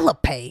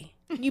develop pay.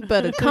 You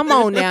better come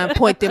on now and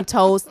point them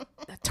toes.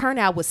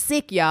 Turnout was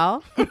sick,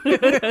 y'all.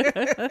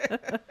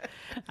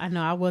 I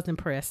know, I was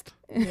impressed.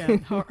 Yeah,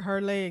 her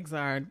legs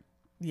are,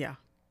 yeah,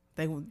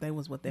 they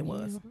was what they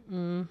was.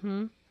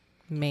 Mm-hmm.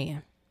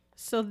 Man.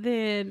 So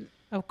then,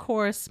 of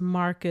course,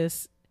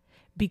 Marcus,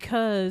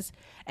 because,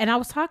 and I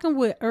was talking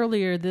with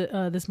earlier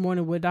this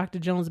morning with Dr.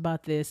 Jones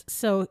about this.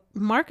 So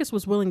Marcus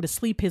was willing to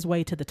sleep his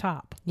way to the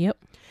top. Yep.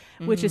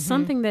 Which is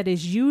something that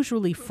is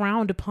usually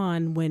frowned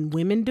upon when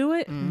women do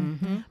it.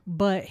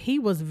 But he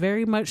was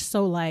very much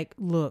so like,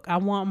 look, I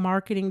want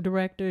marketing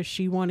director.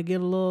 She want to get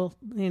a little,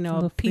 you know,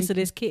 a piece of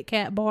this Kit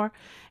Kat bar.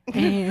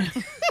 And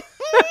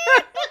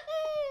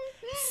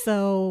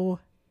so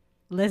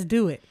let's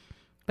do it.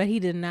 But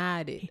he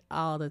denied it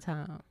all the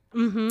time.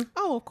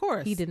 Oh, of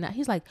course. He did not.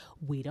 He's like,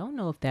 we don't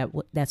know if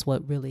that's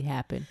what really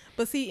happened.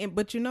 But see,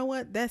 but you know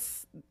what?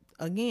 That's,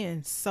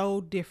 again,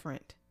 so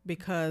different,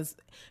 because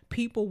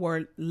people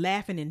were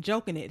laughing and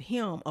joking at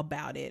him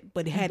about it.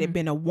 But had it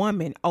been a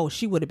woman,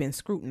 she would have been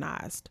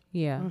scrutinized.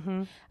 Yeah.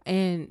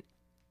 And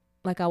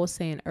like I was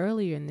saying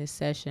earlier in this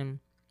session,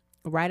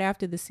 right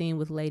after the scene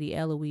with Lady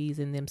Eloise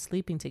and them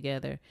sleeping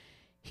together,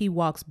 he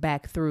walks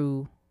back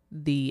through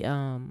the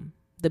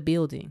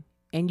building.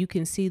 And you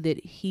can see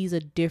that he's a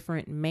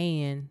different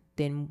man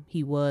than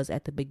he was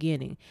at the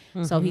beginning.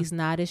 So he's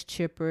not as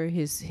chipper.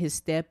 His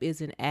step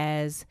isn't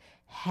as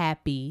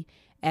happy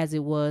as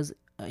it was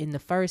in the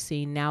first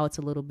scene. Now it's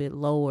a little bit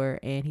lower,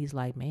 and he's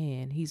like,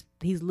 man, he's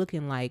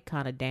looking like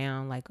kind of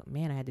down, like,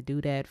 man, I had to do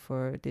that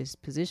for this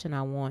position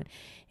I want.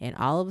 And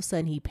all of a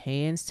sudden he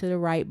pans to the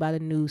right by the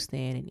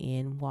newsstand, and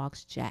in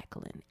walks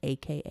Jacqueline,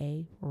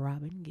 aka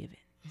Robin Givens.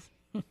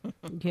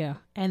 Yeah.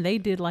 And they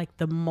did like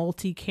the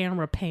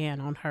multi-camera pan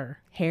on her.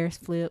 Hair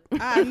flip.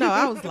 I know.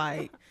 I was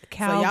like,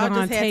 Cal, so y'all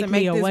gonna just had take to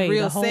make me this away,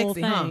 real the whole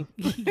sexy, thing.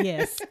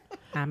 Yes,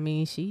 I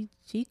mean, she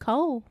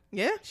cold,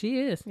 Yeah. she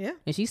is. Yeah.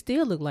 and she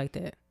still look like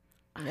that.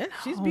 Yeah,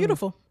 she's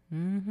beautiful.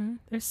 Mm-hmm.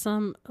 There's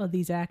some of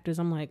these actors,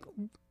 I'm like,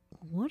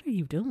 what are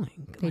you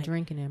doing? They Like,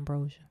 drinking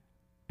ambrosia.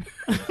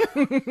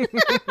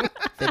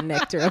 The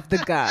nectar of the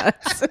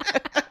gods.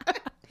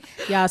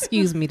 Y'all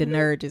excuse me, the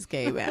nerd just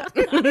came out.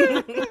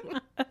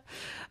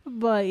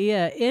 but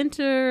yeah,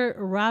 enter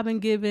Robin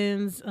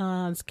Gibbons'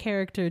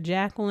 character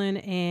Jacqueline,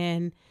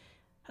 and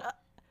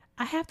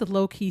I have to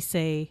low key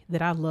say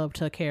that I loved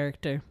her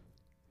character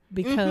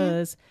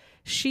because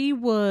she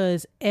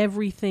was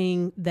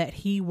everything that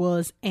he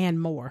was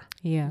and more.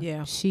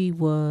 Yeah. She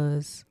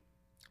was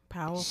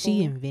Powerful.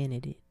 She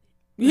invented it.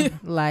 Yeah.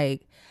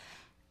 Like,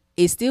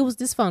 it still was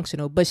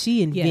dysfunctional, but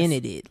she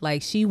invented it.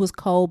 Like, she was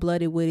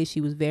cold-blooded with it.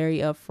 She was very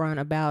upfront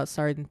about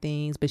certain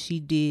things, but she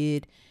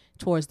did,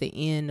 towards the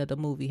end of the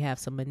movie, have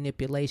some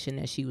manipulation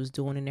that she was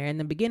doing in there. In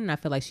the beginning, I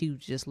feel like she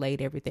just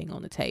laid everything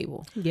on the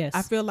table. Yes.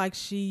 I feel like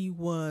she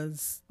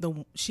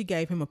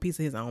gave him a piece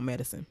of his own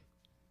medicine.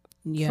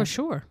 Yeah. For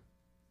sure.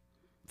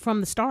 From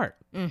the start,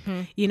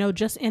 you know,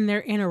 just in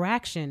their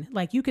interaction,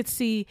 like you could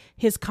see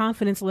his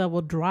confidence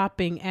level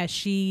dropping as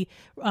she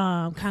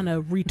kind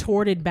of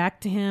retorted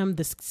back to him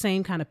the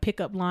same kind of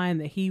pickup line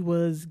that he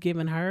was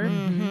giving her,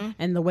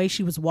 and the way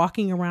she was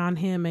walking around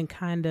him and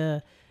kind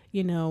of,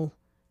 you know,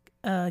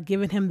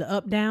 giving him the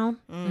up down.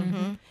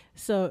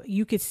 So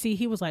you could see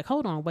he was like,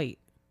 hold on, wait.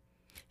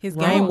 His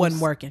game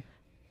wasn't working.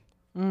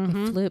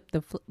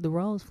 The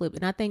roles flipped.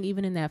 And I think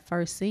even in that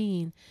first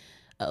scene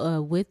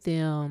with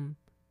them,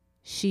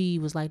 she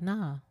was like,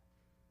 nah,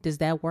 does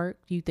that work?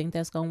 Do you think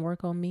that's going to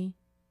work on me?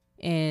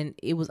 And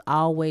it was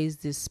always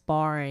this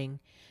sparring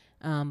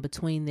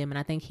between them. And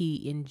I think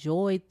he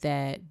enjoyed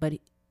that, but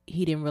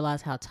he didn't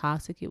realize how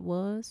toxic it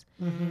was.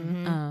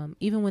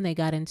 Even when they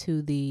got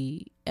into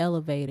the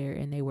elevator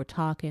and they were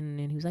talking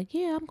and he was like,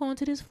 yeah, I'm going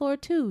to this floor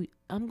too.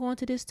 I'm going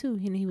to this too.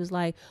 And he was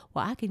like,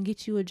 well, I can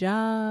get you a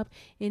job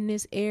in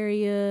this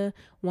area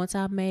once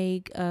I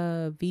make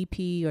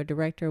VP or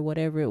director or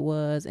whatever it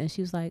was. And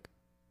she was like,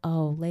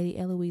 oh, Lady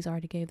Eloise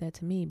already gave that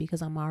to me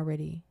because I'm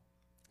already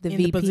the in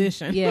VP the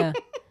position. Yeah.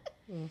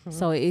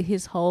 So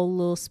his whole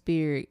little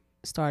spirit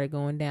started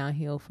going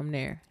downhill from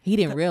there. He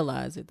didn't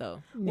realize it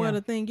though. Well,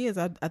 the thing is,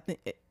 I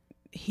think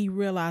he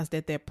realized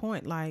at that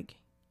point, like,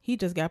 he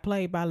just got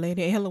played by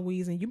Lady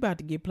Eloise and you about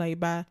to get played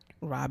by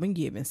Robin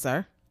Gibbons,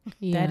 sir.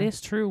 Yeah. That is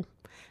true.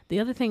 The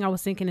other thing I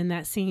was thinking in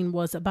that scene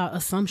was about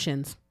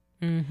assumptions.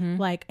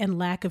 Like, and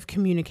lack of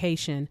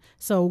communication.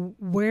 So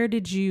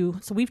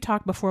so we've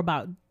talked before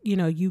about, you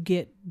know, you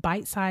get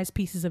bite-sized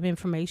pieces of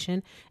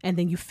information and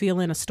then you fill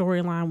in a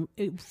storyline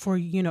for,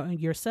 you know,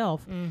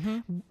 yourself.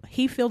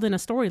 He filled in a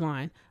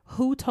storyline.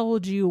 Who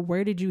told you,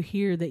 where did you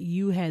hear that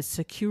you had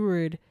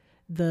secured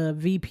the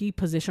VP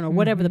position or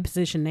whatever the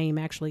position name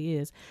actually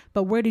is?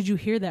 But where did you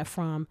hear that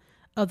from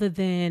other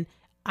than,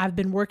 I've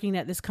been working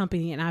at this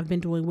company and I've been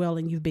doing well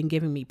and you've been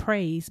giving me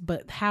praise,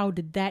 but how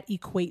did that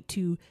equate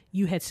to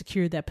you had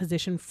secured that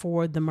position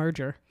for the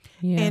merger?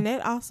 Yeah. And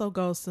that also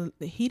goes to,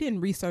 he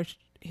didn't research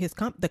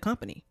the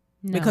company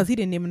because he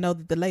didn't even know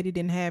that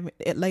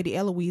Lady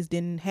Eloise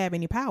didn't have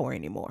any power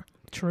anymore.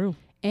 True.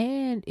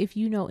 And if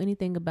you know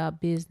anything about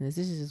business,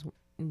 this is,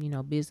 you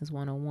know, business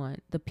 101,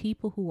 the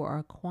people who are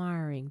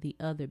acquiring the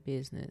other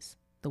business,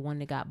 the one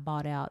that got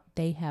bought out,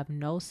 they have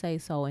no say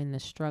so in the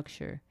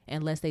structure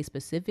unless they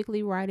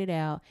specifically write it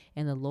out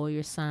and the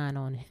lawyers sign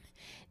on it.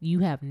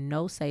 You have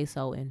no say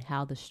so in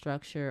how the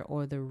structure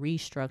or the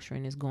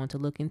restructuring is going to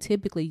look. And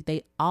typically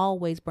they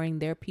always bring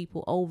their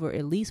people over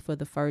at least for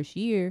the first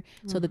year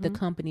so that the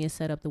company is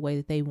set up the way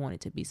that they want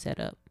it to be set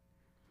up.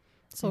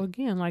 So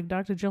again, like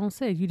Dr. Jones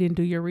said, you didn't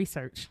do your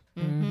research.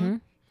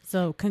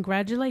 So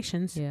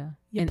congratulations. Yeah.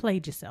 You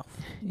played yourself.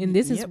 And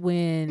this is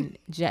when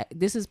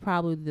this is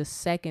probably the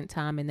second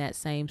time in that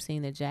same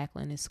scene that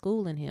Jacqueline is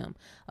schooling him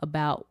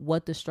about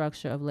what the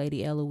structure of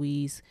Lady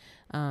Eloise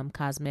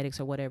Cosmetics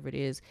or whatever it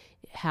is,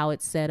 how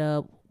it's set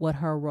up, what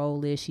her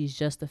role is. She's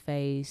just a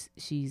face.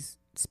 She's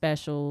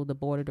special. The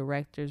board of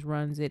directors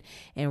runs it.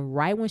 And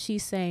right when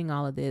she's saying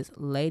all of this,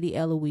 Lady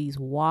Eloise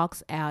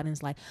walks out and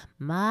is like,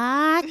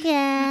 Marcus.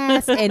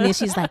 And then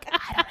she's like,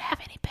 I don't have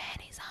any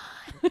panties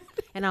on.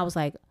 And I was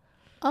like,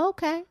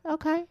 okay.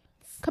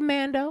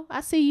 Commando,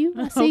 I see you.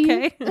 I see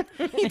you.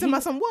 He talking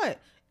about some what?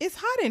 It's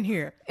hot in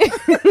here.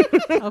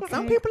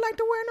 Some people like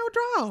to wear no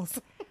drawers.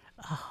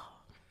 Oh,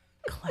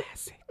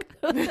 classic.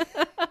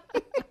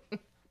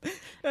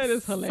 That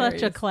is hilarious.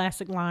 Such a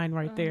classic line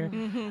right there.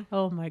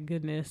 Oh my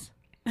goodness.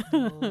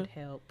 Lord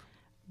help.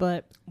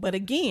 But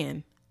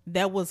again,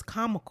 that was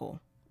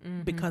comical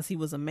because he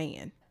was a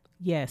man.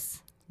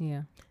 yes.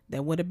 Yeah.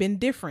 That would have been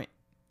different.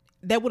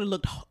 That would have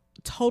looked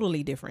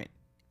totally different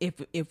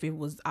if it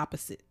was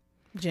opposite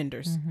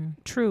genders.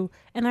 True.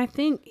 And I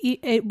think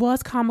it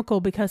was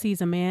comical because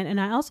he's a man. And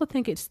I also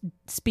think it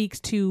speaks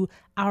to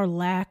our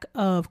lack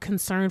of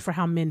concern for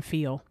how men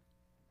feel.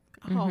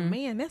 Oh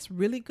man, that's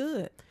really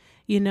good.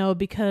 You know,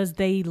 because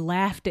they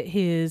laughed at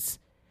his,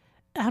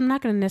 I'm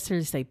not going to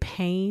necessarily say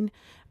pain,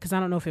 because I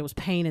don't know if it was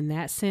pain in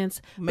that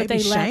sense. Maybe but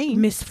they laughed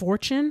shame.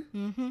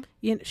 misfortune,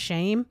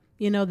 shame.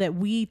 that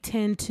we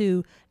tend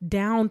to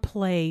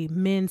downplay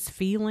men's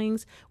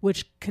feelings,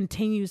 which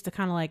continues to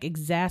kind of like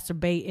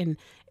exacerbate and,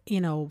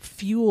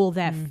 fuel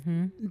that,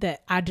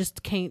 that I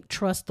just can't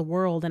trust the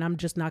world and I'm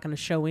just not going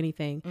to show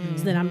anything.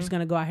 So then I'm just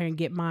going to go out here and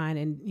get mine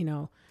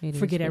and,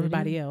 forget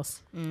everybody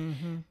else.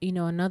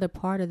 Another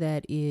part of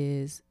that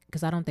is,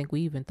 because I don't think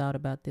we even thought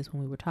about this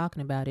when we were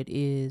talking about it,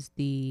 is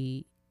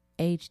the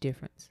age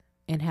difference.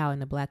 And how in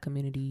the Black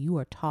community you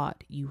are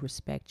taught you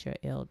respect your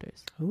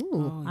elders.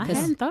 Ooh, I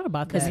hadn't thought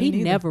about that. Because he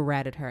never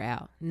ratted her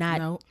out.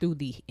 Not through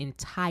the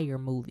entire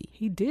movie.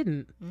 He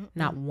didn't.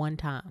 Not one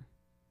time.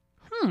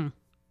 You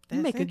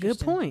make a good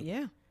point.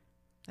 Yeah.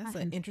 That's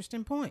an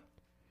interesting point.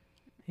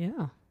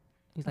 Yeah.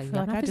 He's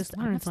like, I just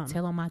learned something.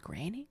 Tell on my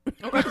granny?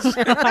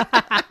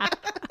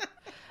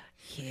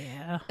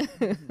 Yeah.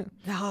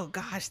 Oh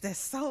gosh, that's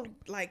so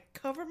like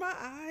cover my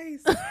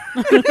eyes.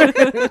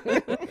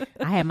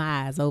 I had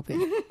my eyes open.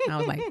 I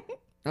was like,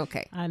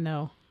 okay. I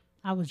know.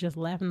 I was just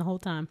laughing the whole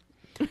time.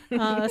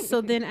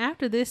 So then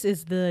after this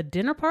is the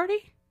dinner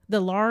party, the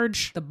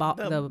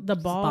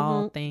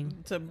ball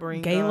thing to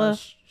bring gala.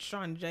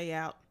 Sean J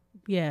out.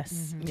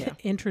 Yes, to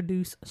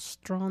introduce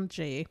Strong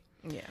J.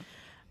 Yeah.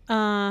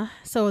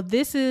 So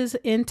this is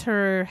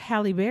enter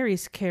Halle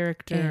Berry's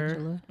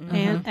character,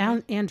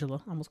 Angela.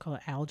 Angela. I almost call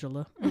it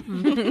Algela.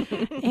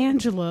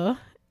 Angela.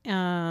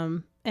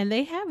 And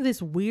they have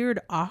this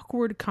weird,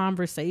 awkward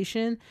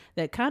conversation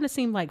that kind of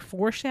seemed like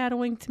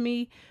foreshadowing to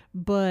me.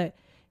 But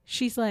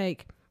she's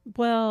like,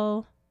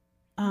 well,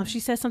 she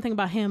says something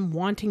about him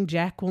wanting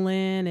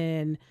Jacqueline,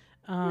 and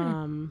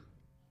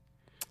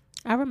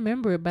I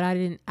remember it, but I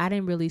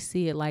didn't really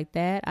see it like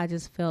that. I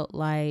just felt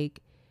like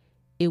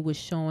it was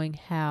showing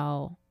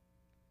how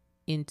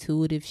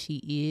intuitive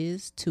she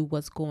is to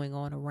what's going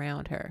on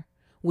around her,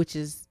 which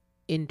is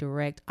in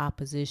direct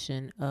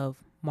opposition of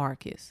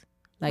Marcus.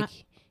 Like,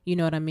 you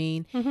know what I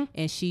mean?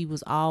 And she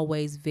was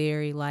always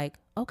very like,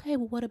 okay,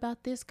 well, what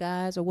about this,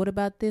 guys? Or what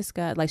about this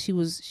guy? Like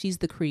she's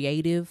the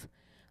creative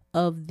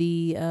of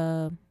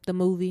the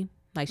movie.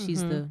 Like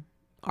she's the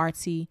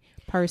artsy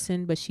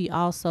person, but she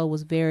also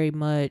was very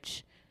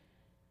much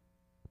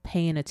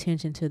paying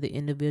attention to the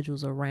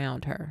individuals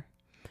around her.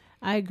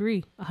 I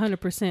agree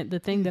 100%. The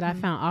thing that I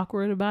found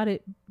awkward about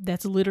it,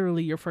 that's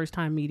literally your first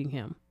time meeting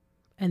him.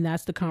 And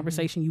that's the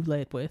conversation you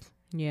led with.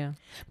 Yeah.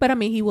 But I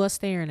mean, he was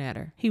staring at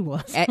her. He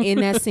was. In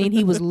that scene,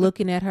 he was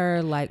looking at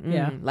her like,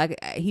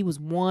 like he was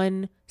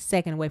 1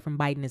 second away from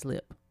biting his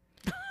lip.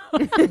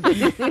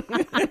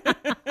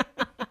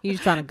 He was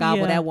trying to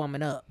gobble that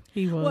woman up.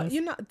 He was.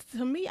 Well,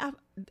 to me,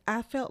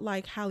 I felt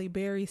like Halle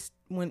Berry,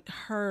 when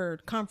her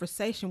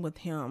conversation with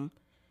him,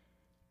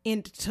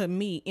 to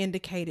me,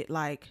 indicated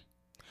like,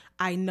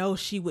 I know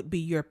she would be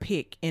your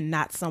pick and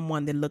not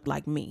someone that looked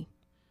like me.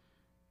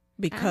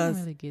 Because I don't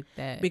really get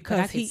that. Because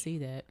I could see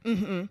that.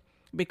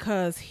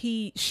 Because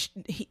he,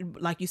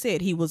 like you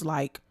said, he was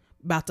like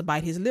about to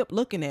bite his lip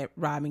looking at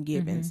Robin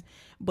Gibbons.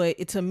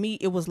 But to me,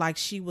 it was like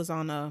she was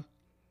on a.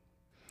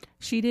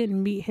 She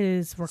didn't meet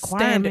his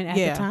requirement at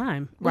the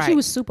time. Well, she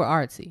was super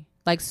artsy.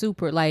 Like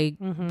super, like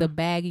the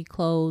baggy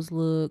clothes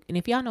look. And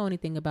if y'all know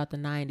anything about the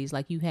 90s,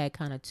 like you had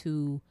kind of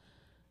two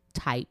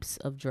types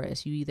of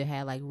dress. You either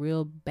had like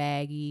real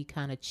baggy,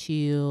 kind of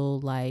chill,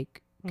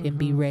 like can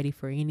be ready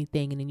for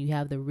anything. And then you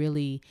have the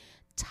really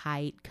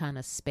tight kind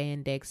of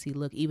spandexy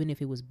look. Even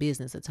if it was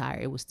business attire,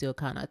 it was still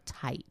kind of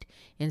tight.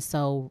 And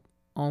so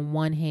on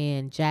one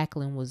hand,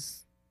 Jacqueline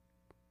was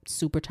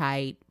super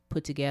tight,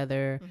 put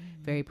together,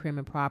 very prim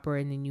and proper.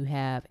 And then you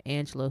have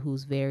Angela,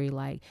 who's very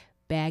like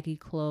baggy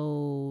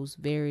clothes,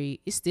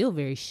 it's still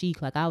very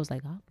chic. Like I was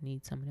like, I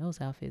need some of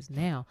those outfits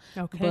now.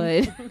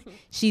 Okay. But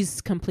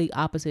she's complete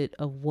opposite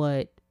of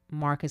what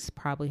Marcus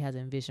probably has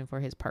envisioned for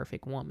his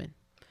perfect woman.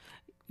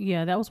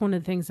 Yeah, that was one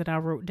of the things that I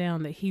wrote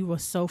down, that he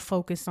was so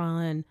focused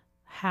on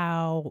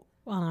how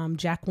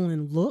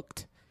Jacqueline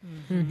looked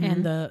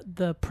and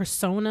the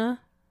persona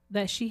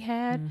that she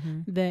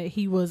had, that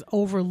he was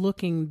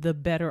overlooking the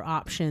better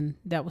option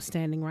that was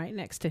standing right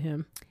next to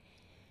him.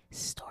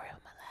 Story of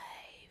my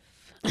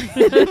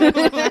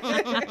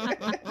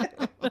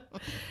life.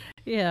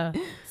 Yeah.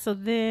 So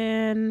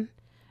then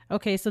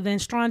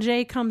Strong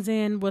J comes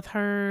in with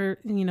her,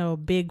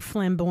 big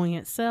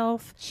flamboyant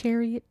self.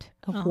 Chariot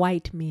of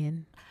white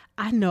men.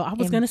 I know. I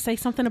was going to say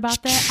something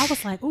about that. I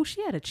was like, oh,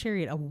 she had a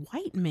chariot of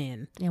white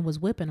men. And was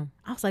whipping them.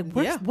 I was like,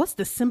 what's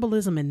the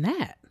symbolism in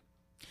that?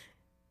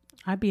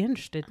 I'd be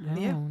interested. I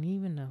don't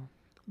even know.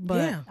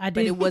 But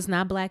but it was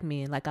not black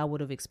men like I would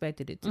have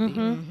expected it to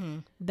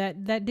be.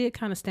 That did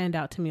kind of stand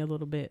out to me a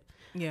little bit.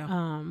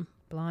 Yeah.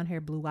 Blonde hair,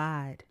 blue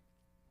eyed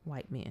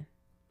white men.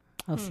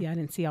 Oh, see, I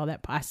didn't see all that.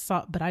 I just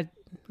saw the skin.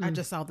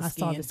 I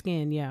saw the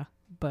skin. Yeah,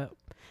 but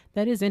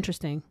that is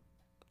interesting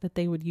that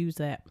they would use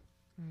that.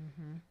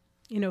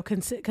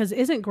 Because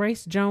isn't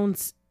Grace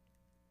Jones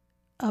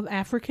of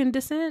African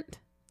descent?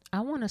 I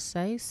want to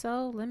say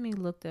so. Let me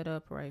look that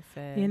up right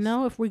fast.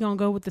 If we're gonna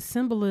go with the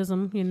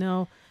symbolism,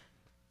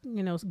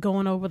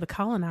 going over the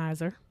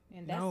colonizer.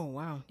 Oh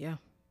wow, yeah.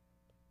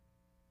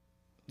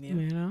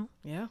 Yeah.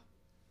 Yeah.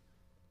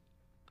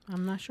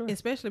 I'm not sure.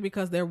 Especially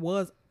because there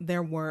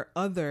were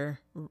other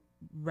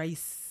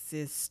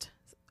racist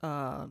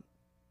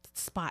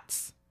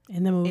spots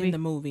In the movie. in the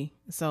movie.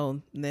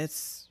 So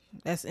that's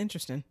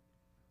interesting.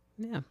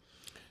 Yeah.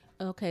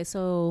 Okay,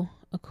 so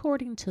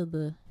according to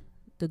the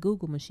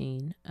Google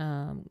machine,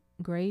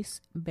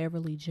 Grace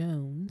Beverly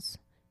Jones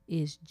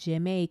is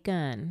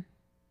Jamaican.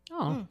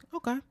 Oh,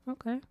 Okay.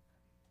 okay.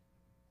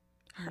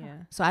 Yeah.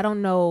 So I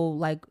don't know,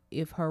 like,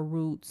 if her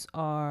roots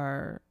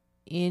are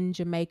in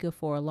Jamaica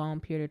for a long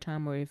period of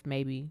time, or if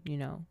maybe, you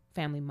know,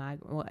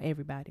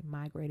 everybody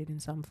migrated in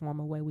some form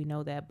or way. We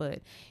know that,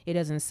 but it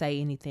doesn't say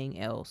anything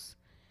else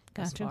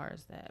as Gotcha. far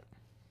as that.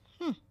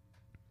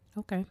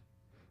 Okay.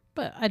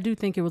 But I do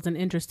think it was an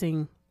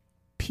interesting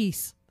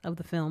piece of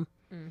the film.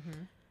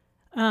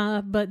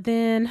 But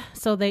then,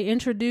 so they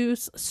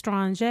introduce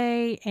Strange,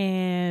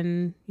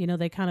 and, you know,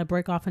 they kind of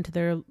break off into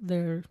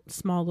their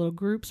small little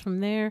groups from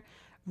there.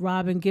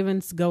 Robin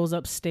Givens goes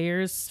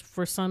upstairs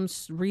for some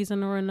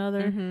reason or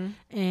another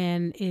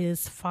and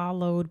is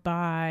followed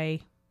by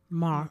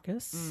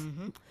Marcus.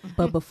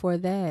 But before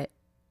that,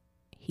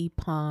 he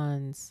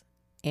pawns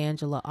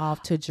Angela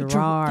off to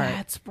Gerard.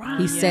 That's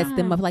right. He sets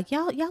them up like,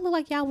 y'all look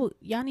like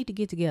y'all need to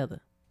get together.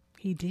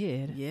 He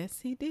did. Yes,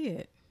 he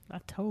did. I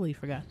totally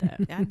forgot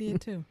that. I did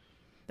too.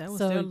 That was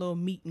So- their little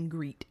meet and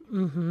greet.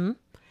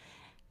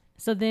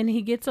 So then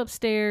he gets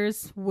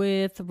upstairs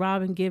with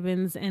Robin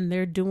Givens, and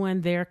they're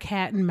doing their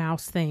cat and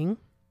mouse thing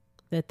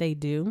that they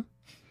do.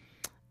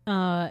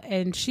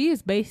 And she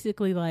is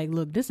basically like,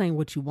 look, this ain't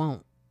what you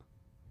want.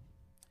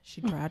 She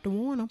tried to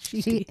warn him.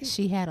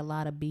 She had a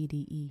lot of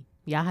BDE.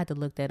 Y'all had to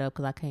look that up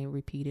because I can't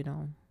repeat it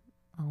on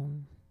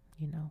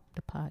you know,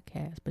 the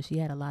podcast. But she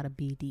had a lot of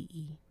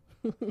BDE.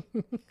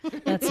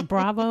 That's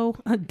Bravo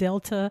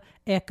Delta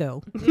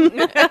Echo.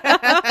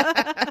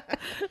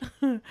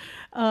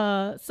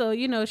 So,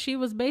 you know, she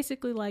was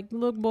basically like,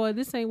 look, boy,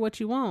 this ain't what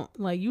you want.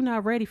 Like, you're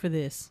not ready for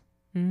this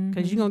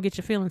because you're going to get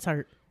your feelings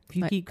hurt if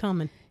you keep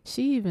coming.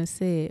 She even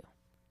said,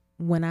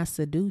 when I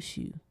seduce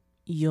you,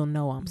 you'll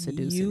know I'm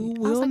seducing You I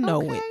was will like,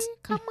 know okay, it.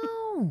 Come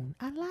on.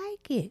 I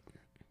like it.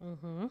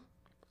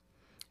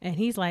 And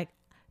he's like,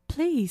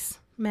 please,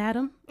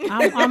 madam,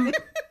 I'm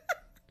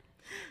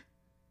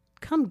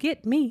come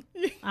get me.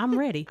 I'm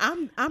ready.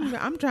 I'm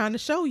trying to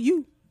show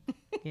you.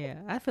 Yeah,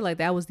 I feel like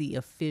that was the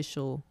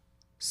official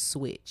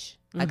switch.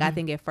 Like, I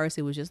think at first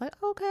it was just like,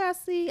 okay, I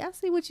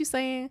see what you're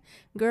saying,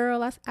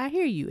 girl. I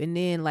hear you. And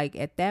then, like,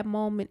 at that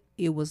moment,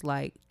 it was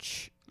like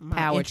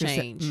power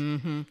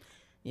change.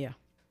 Yeah.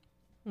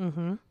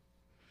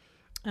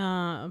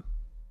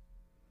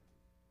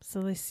 So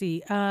let's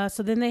see.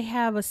 So then they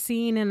have a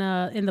scene in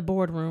the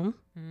boardroom,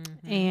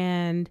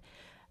 and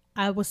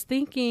I was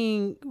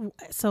thinking,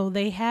 so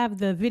they have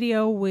the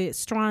video with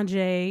Strange,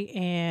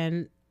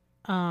 and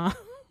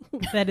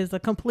that is a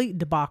complete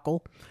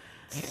debacle.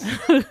 That's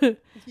the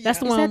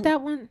Is one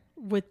that one?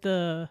 with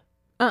the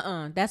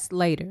That's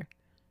later.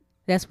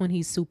 That's when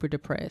he's super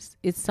depressed.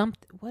 It's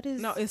something. What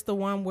is? No, it's the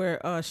one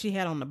where she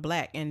had on the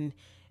black and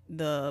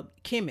the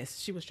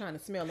chemist. She was trying to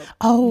smell it.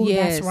 Oh,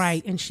 Yes. that's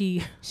right. And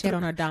she had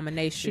on her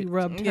domination. she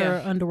rubbed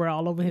her underwear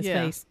all over his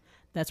Yeah. face.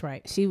 That's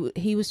right.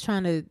 He was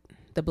trying to.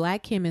 The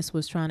black chemist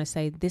was trying to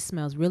say, this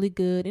smells really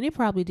good. And it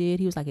probably did.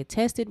 He was like, it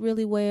tested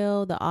really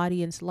well. The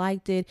audience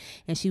liked it.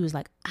 And she was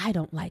like, I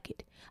don't like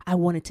it. I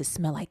want it to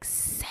smell like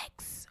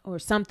sex or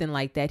something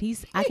like that.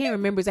 I can't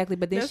remember exactly.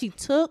 But then she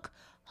took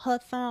her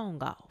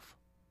thong off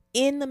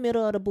in the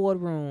middle of the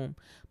boardroom,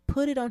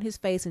 put it on his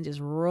face, and just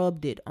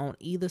rubbed it on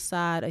either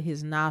side of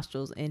his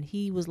nostrils. And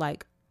he was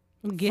like,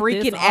 Get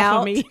freaking this off out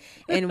of me.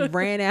 and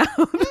ran out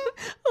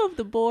of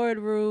the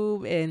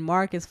boardroom, and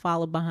Marcus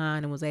followed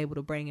behind and was able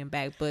to bring him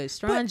back. But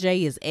Strange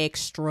is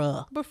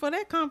extra. But for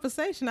that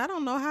conversation, I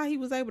don't know how he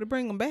was able to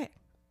bring him back.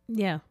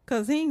 Yeah.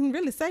 Because he didn't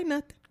really say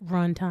nothing.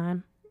 Run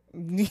time.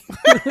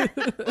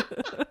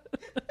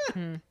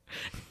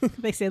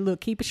 They said,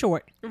 look, keep it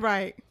short.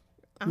 Right.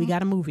 We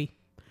got a movie.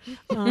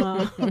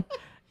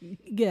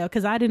 Yeah,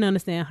 because I didn't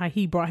understand how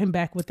he brought him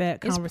back with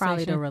that It's conversation.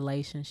 probably the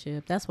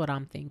relationship. That's what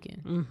I'm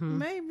thinking.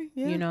 Maybe.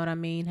 Yeah. You know what I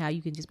mean? How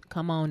you can just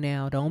come on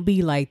now. Don't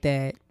be like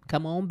that.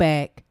 Come on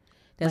back.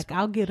 That's Like,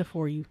 I'll get it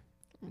for you.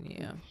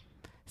 yeah.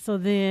 So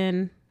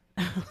then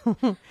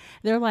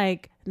they're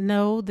like,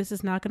 no, this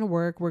is not going to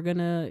work. We're going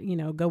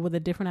to, go with a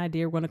different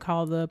idea. We're going to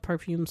call the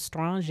perfume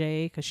Strange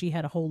because she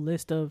had a whole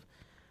list of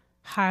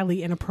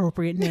highly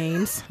inappropriate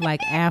names.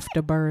 Like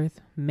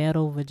afterbirth,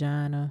 metal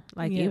vagina.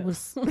 Like Yeah. it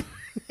was.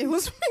 It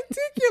was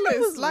ridiculous. It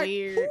was like,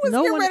 weird. who was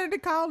No getting one- ready to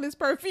call this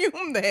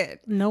perfume that?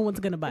 No one's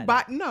going to buy that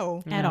But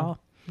no. at all.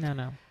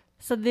 No.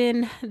 So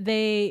then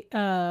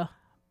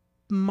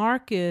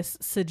Marcus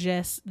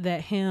suggests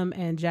that him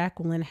and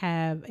Jacqueline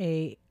have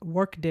a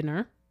work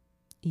dinner.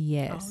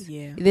 Yes. Oh,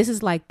 yeah. This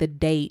is like the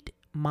date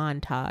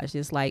montage.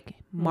 It's like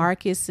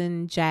Marcus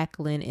and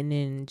Jacqueline, and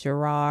then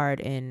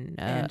Gerard and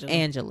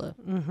Angela.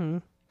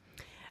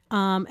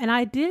 And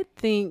I did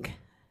think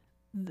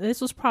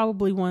this was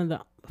probably one of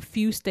the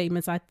few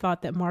statements I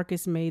thought that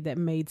Marcus made that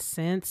made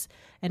sense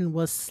and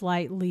was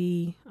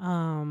slightly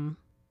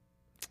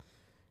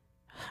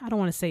I don't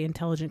want to say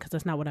intelligent because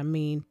that's not what I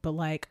mean, but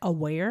like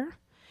aware.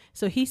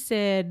 So he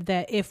said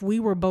that if we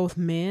were both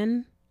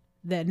men,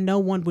 that no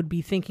one would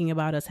be thinking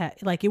about us.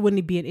 Like it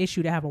wouldn't be an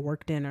issue to have a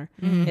work dinner.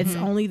 Mm-hmm. It's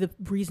only the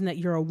reason that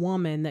you're a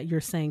woman that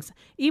you're saying,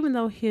 even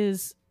though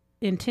his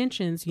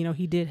intentions, you know,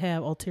 he did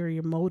have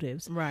ulterior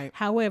motives. Right.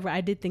 However,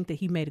 I did think that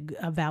he made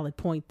a valid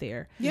point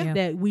there. Yeah.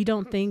 That we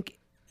don't think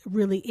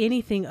really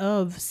anything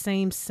of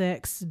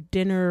same-sex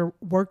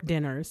work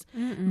dinners.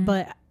 Mm-mm.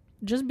 But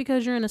just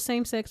because you're in a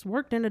same-sex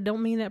work dinner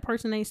don't mean that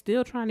person ain't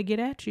still trying to get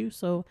at you.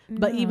 So,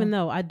 but even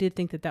though I did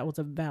think that was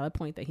a valid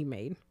point that he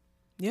made.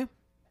 Yeah,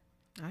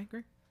 I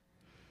agree.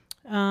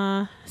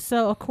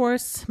 So of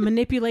course,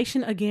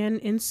 manipulation again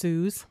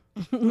ensues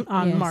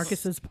on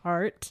Marcus's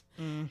part.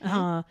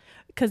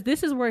 Because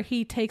this is where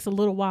he takes a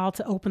little while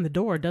to open the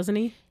door, doesn't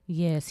he?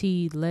 Yes,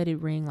 he let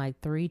it ring like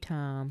 3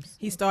 times.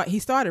 He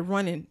started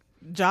running,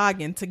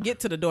 jogging to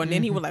get to the door, and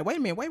then he was like, "Wait a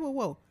minute,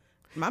 whoa.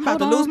 I'm about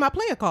to lose my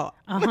player card."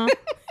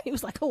 He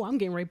was like, "Oh, I'm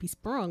getting ready to be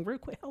sprung real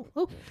quick.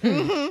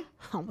 I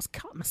almost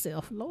caught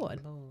myself,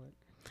 Lord."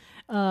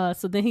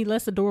 So then he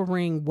lets the door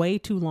ring way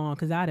too long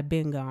because I'd have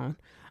been gone.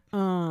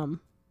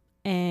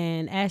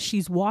 And as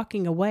she's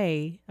walking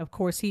away, of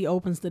course, he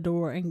opens the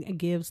door and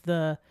gives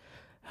the,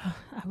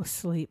 I was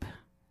asleep.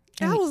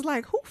 I was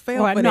like, who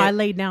fell for that? No, I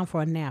laid down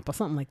for a nap or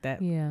something like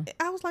that. Yeah.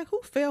 I was like,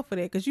 who fell for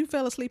that? Because you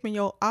fell asleep in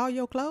all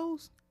your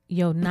clothes?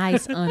 Your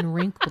nice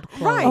unwrinkled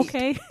clothes. Right.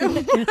 Okay.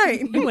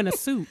 Right. You in a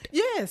suit.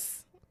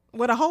 Yes.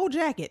 With a whole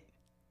jacket.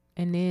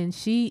 And then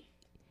he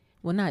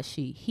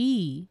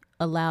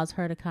allows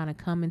her to kind of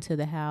come into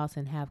the house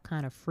and have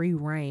kind of free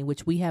reign,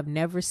 which we have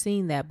never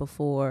seen that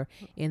before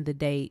in the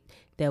date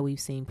that we've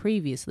seen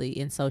previously.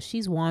 And so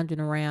she's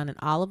wandering around, and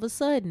all of a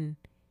sudden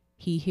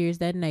he hears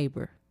that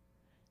neighbor,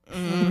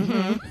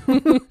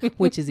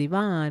 which is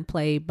Yvonne,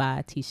 played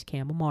by Tisha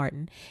Campbell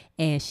Martin.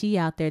 And she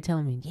out there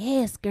telling me,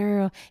 "Yes,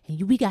 girl,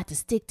 and we got to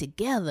stick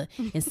together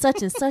and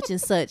such and such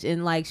and such."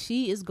 And like,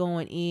 she is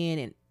going in,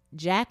 and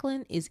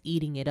Jacqueline is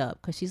eating it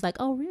up because she's like,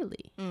 "Oh,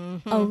 really?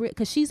 Oh,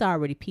 because she's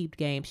already peeped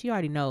game. She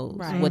already knows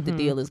what the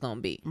deal is going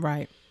to be."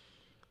 Right.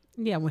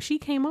 Yeah, when she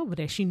came over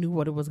there, she knew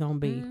what it was going to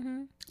be.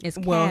 It's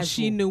well, casual.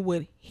 she knew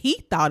what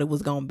he thought it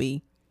was going to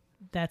be.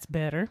 That's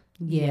better.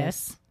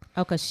 Yes.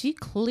 Oh, because she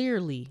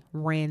clearly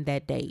ran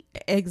that date.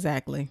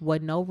 Exactly.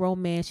 With no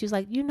romance. She was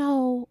like,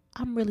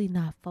 I'm really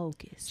not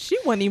focused. She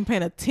wasn't even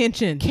paying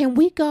attention. Can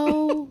we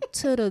go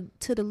to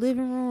the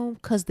living room?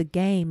 Because the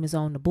game is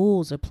on. The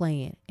Bulls are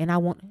playing. And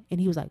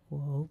he was like,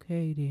 "Well,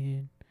 okay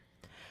then."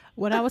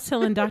 What I was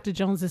telling Dr.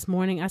 Jones this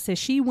morning, I said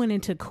she went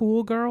into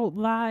cool girl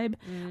vibe,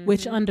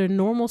 which under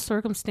normal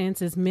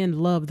circumstances, men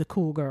love the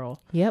cool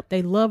girl. Yep.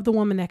 They love the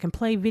woman that can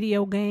play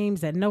video games,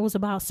 that knows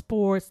about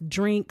sports,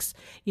 drinks,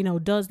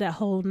 does that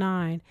whole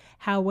 9.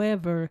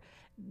 However,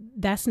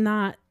 that's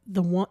not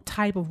the one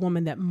type of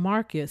woman that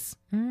Marcus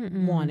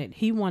wanted.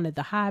 He wanted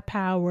the high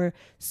power,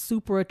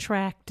 super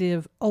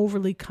attractive,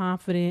 overly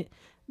confident,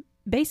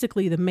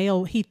 basically the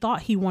male. He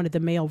thought he wanted the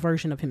male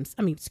version of him.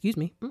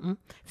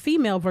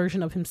 Female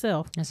version of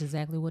himself. That's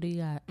exactly what he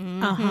got.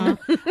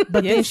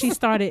 But then she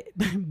started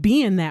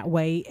being that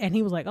way, and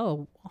he was like,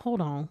 "Oh,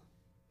 hold on,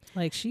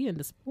 like she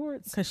into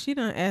sports?" Because she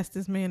done asked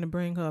this man to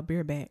bring her a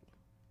beer back.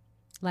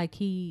 Like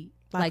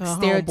Like a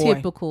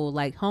stereotypical,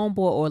 like homeboy,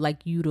 or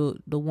like you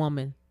the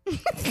woman.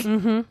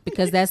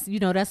 Because that's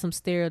some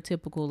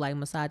stereotypical like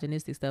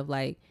misogynistic stuff.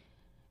 Like,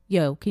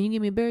 "Yo, can you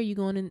give me a beer? You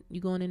going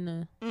in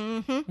the?"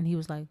 And he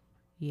was like,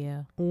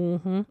 "Yeah."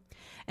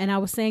 And I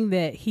was saying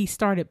that he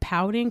started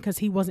pouting because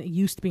he wasn't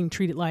used to being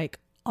treated like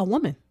a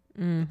woman.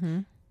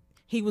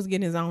 He was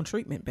getting his own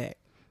treatment back.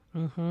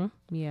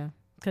 Yeah.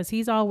 Because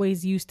he's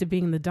always used to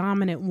being the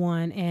dominant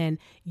one, and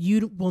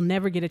you will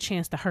never get a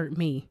chance to hurt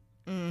me.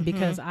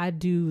 Because I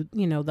do,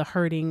 the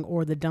hurting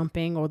or the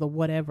dumping or the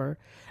whatever.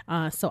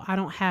 So I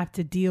don't have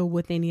to deal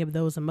with any of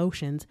those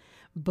emotions.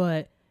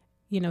 But,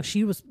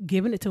 she was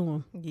giving it to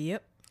him.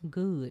 Yep.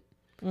 Good.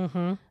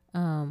 But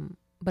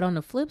on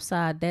the flip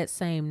side, that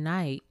same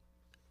night,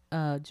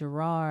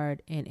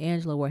 Gerard and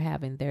Angela were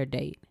having their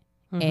date.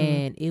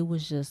 And it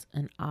was just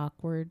an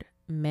awkward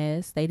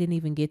mess. They didn't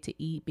even get to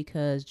eat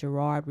because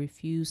Gerard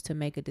refused to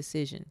make a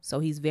decision. So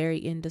he's very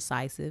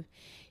indecisive.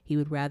 He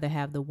would rather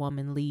have the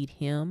woman lead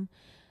him.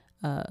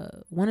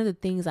 One of the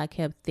things I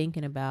kept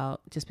thinking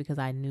about, just because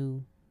I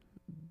knew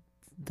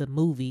the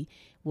movie,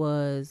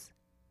 was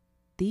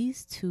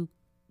these 2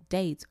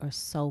 dates are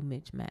so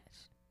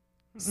mismatched.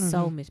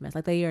 So mismatched.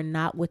 Like, they are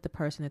not with the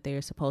person that they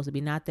are supposed to be.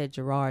 Not that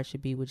Gerard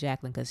should be with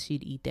Jacqueline, because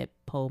she'd eat that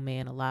poor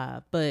man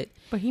alive. But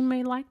he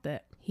may like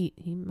that. He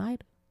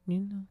might,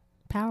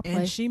 power play.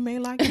 And she may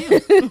like him.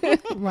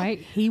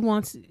 Right. She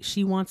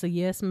wants a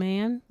yes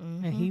man,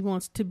 and he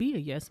wants to be a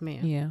yes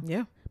man.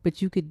 Yeah.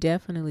 But you could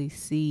definitely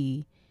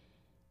see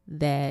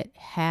that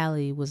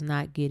Hallie was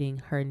not getting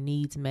her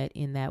needs met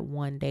in that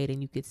one date,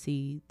 and you could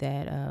see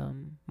that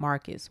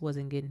Marcus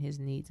wasn't getting his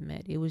needs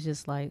met. It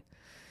was like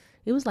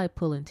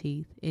pulling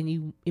teeth,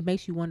 and it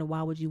makes you wonder,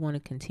 why would you want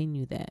to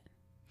continue that?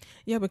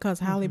 Yeah, because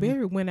Halle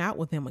Berry went out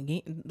with him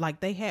again. Like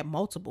they had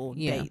multiple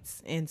Yeah.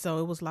 dates. And so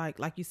it was like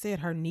you said,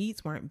 her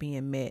needs weren't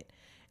being met.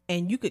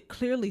 And you could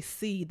clearly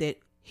see that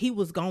he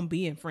was going to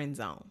be in friend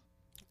zone.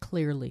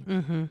 Clearly.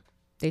 Mm-hmm.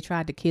 They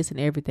tried to kiss and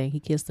everything. He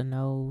kissed the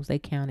nose. They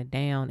counted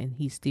down and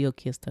he still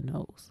kissed the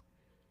nose.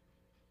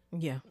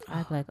 Yeah. I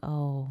was like,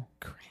 oh.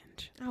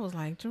 Cringe. I was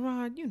like,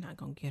 Gerard, you're not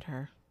going to get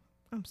her.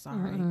 I'm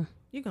sorry.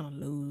 You're going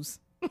to lose.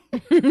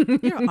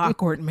 You're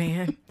awkward,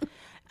 man.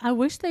 I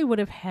wish they would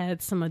have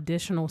had some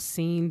additional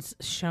scenes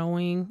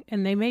showing,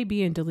 and they may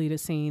be in deleted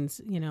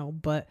scenes,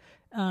 but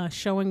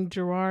showing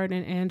Gerard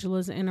and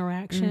Angela's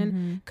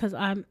interaction, because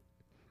I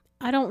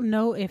don't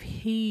know if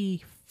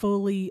he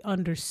fully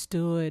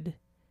understood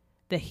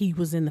that he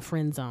was in the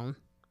friend zone,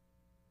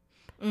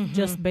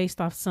 just based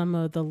off some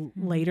of the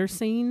later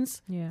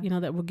scenes,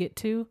 that we'll get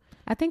to.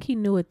 I think he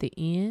knew at the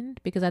end,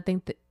 because I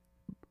think that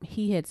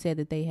he had said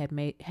that they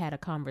had a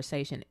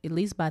conversation, at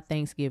least by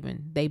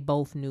Thanksgiving. They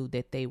both knew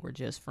that they were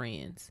just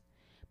friends,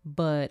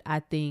 but I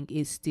think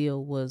it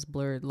still was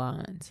blurred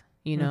lines,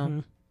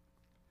 Yeah.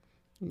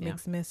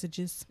 Mixed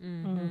messages.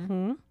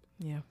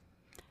 Yeah.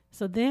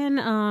 So then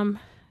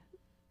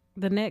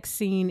the next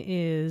scene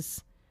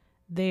is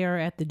they are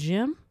at the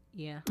gym.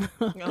 Yeah.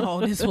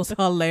 Oh, this was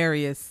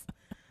hilarious.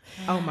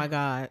 Oh my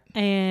God.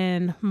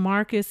 And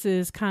Marcus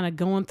is kind of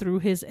going through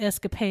his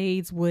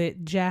escapades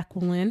with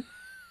Jacqueline.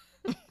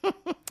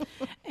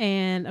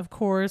 And of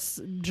course,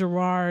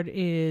 Gerard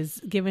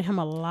is giving him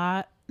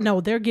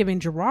they're giving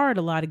Gerard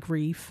a lot of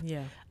grief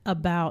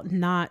about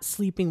not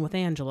sleeping with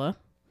Angela.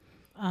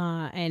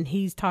 And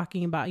he's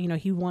talking about,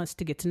 he wants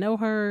to get to know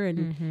her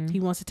and he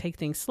wants to take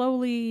things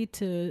slowly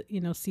to,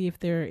 see if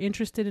they're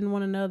interested in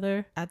one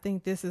another. I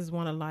think this is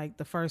one of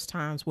the first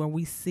times where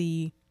we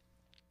see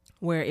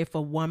where if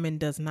a woman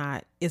is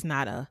not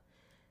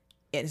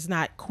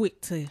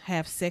quick to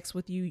have sex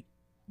with you,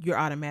 you're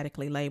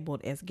automatically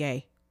labeled as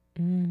gay.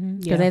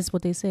 Because that's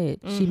what they said.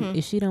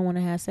 If she don't want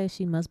to have sex,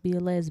 she must be a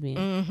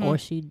lesbian, or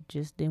she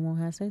just didn't want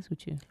to have sex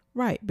with you.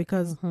 Right,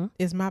 because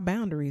it's my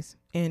boundaries,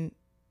 and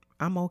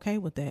I'm okay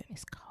with that.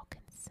 It's called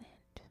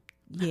consent.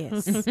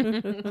 Yes.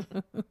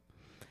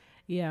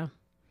 Yeah.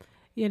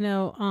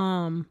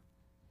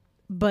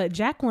 But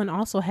Jacqueline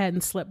also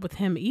hadn't slept with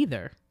him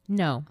either.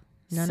 No.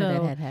 None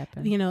of that had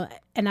happened.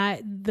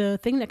 And the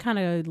thing that kind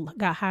of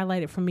got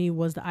highlighted for me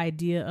was the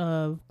idea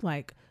of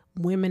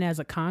women as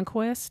a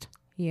conquest.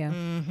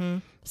 Yeah.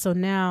 So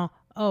now,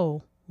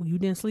 you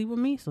didn't sleep with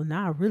me, so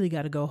now I really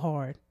got to go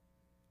hard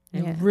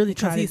and really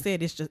try. Because he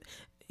said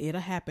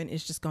it'll happen.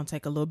 It's just gonna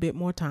take a little bit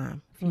more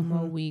time, a few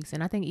more weeks.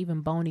 And I think even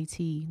Boney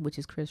T, which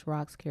is Chris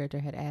Rock's character,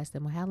 had asked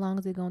him, "Well, how long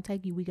is it gonna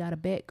take you? We got a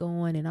bet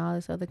going and all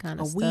this other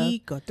kind of stuff. A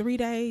week or 3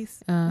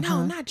 days?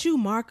 No, not you,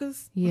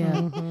 Marcus."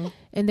 Yeah.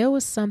 And there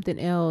was something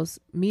else.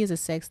 Me as a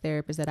sex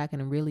therapist that I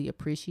can really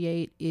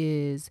appreciate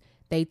is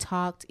they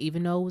talked,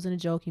 even though it was in a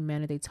joking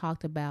manner, they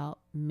talked about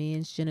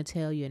men's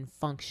genitalia and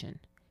function.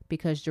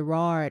 Because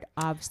Gerard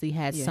obviously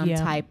had some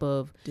type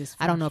of,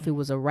 I don't know if it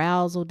was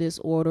arousal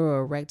disorder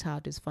or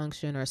erectile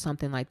dysfunction or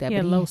something like that.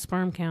 Yeah, but low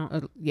sperm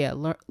count.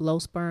 Low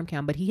sperm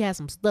count. But he had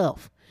some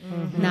stuff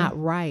not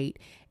right.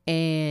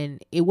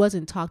 And it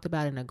wasn't talked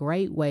about in a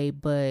great way,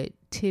 but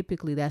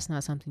typically that's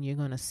not something you're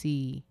going to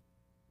see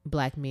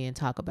black men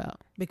talk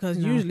about. Because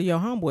usually your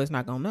homeboy's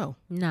not going to know.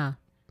 Nah.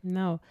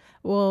 No.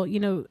 Well,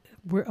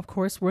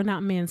 we're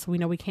not men, so we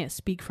know we can't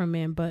speak for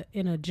men, but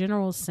in a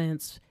general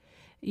sense,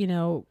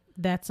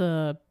 that's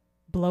a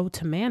blow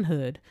to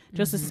manhood.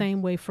 Just the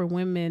same way for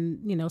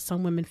women,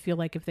 some women feel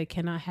like if they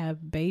cannot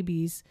have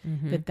babies,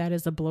 that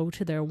is a blow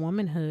to their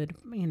womanhood.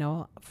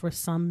 For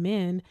some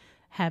men,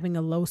 having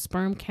a low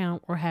sperm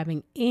count or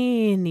having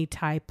any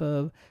type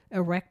of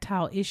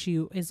erectile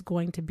issue is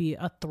going to be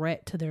a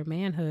threat to their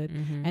manhood.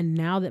 And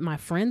now that my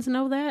friends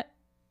know that,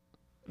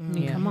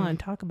 come on,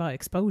 talk about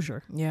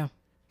exposure. Yeah.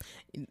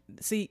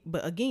 See,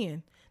 but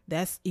again,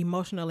 that's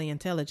emotionally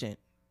intelligent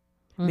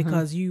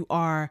because you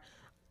are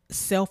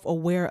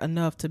self-aware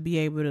enough to be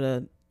able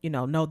to,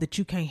 know that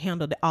you can't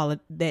handle all of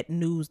that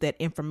news, that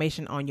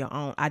information on your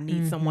own. I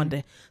need someone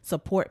to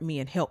support me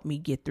and help me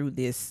get through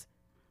this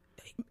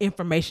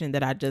information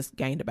that I just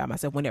gained about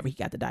myself whenever he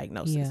got the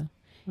diagnosis.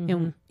 Yeah.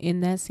 And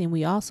in that scene,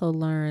 we also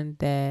learned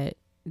that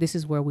this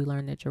is where we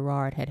learned that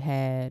Gerard had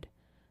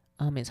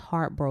his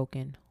heart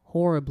broken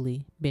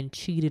horribly, been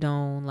cheated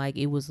on, like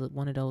it was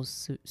one of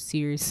those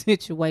serious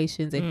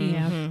situations,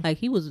 and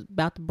he was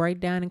about to break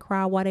down and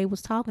cry while they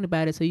was talking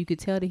about it, so you could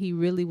tell that he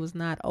really was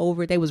not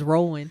over it. They was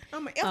rolling.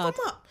 I'm gonna F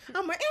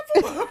him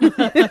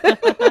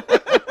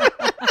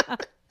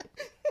up.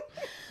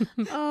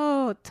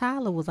 Oh,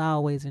 Tyler was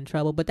always in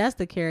trouble, but that's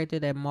the character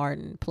that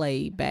Martin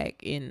played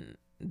back in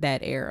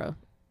that era.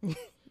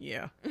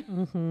 Yeah.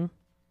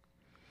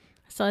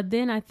 So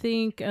then I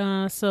think,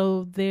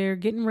 so they're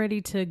getting ready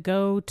to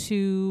go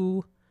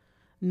to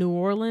New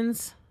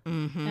Orleans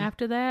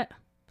after that.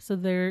 So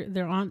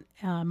they're on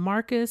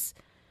Marcus,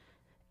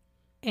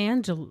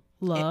 Angela,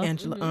 and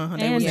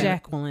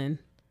Jacqueline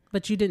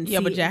But you didn't see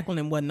but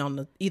Jacqueline wasn't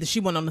on either she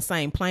wasn't on the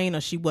same plane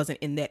or she wasn't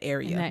in that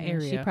area. in that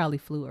area. She probably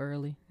flew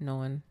early,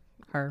 knowing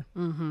her.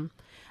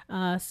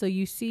 So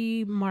you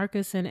see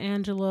Marcus and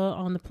Angela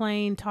on the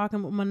plane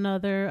talking with one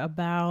another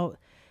about,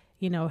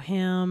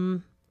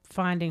 him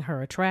finding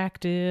her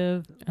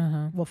attractive.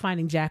 Well,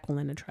 finding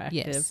Jacqueline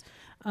attractive. Yes.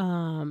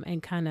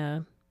 And kind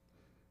of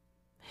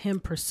him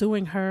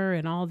pursuing her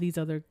and all these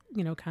other,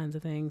 kinds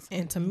of things.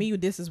 And to me,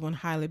 this is when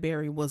Halle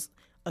Berry was,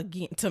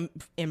 again,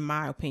 in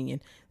my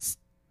opinion,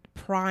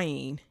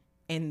 prying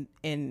and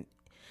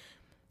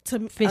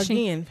to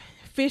fishing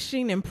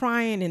and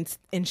prying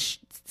and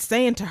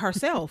saying to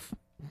herself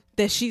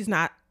that she's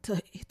not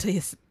to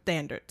his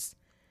standards.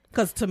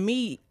 Because to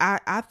me,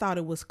 I thought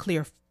it was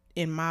clear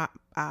in my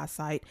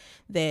eyesight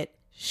that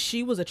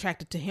she was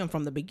attracted to him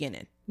from the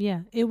beginning.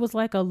 Yeah, it was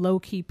like a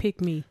low-key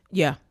pick-me.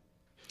 Yeah.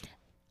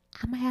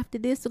 I'm gonna have to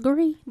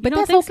disagree, but don't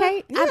that's think okay.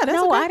 so? Yeah, that's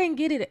no, okay. I didn't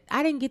get it.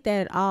 I didn't get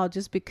that at all.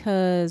 Just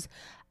because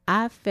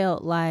I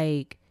felt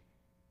like,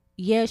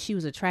 yeah, she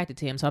was attracted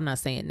to him. So I'm not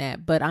saying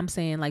that, but I'm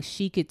saying like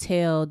she could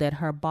tell that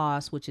her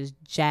boss, which is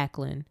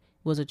Jacqueline,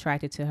 was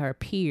attracted to her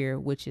peer,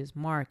 which is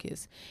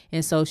Marcus,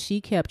 and so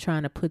she kept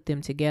trying to put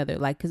them together.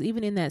 Like, because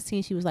even in that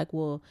scene, she was like,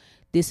 "Well,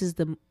 this is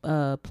the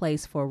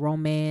place for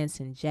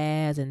romance and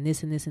jazz and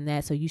this and this and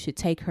that. So you should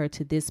take her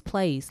to this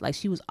place." Like,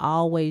 she was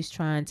always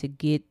trying to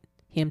get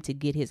him to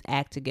get his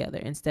act together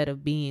instead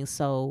of being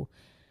so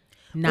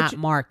not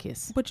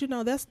Marcus. But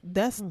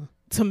that's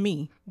to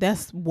me,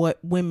 that's what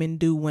women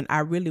do when I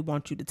really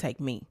want you to take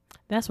me.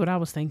 That's what I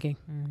was thinking.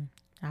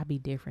 I'll be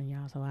different,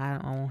 y'all. So I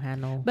don't have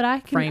no. But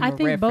I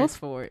think both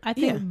for it. I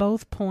think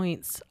both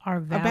points are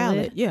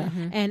valid. Yeah.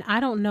 And I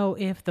don't know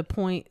if the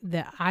point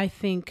that I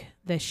think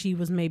that she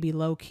was maybe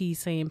low key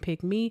saying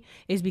pick me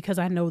is because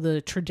I know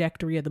the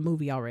trajectory of the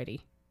movie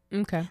already.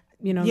 Okay.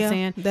 You know what I'm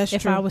saying? That's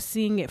if true. I was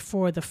seeing it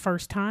for the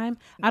first time,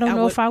 I don't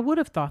know if I would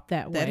have thought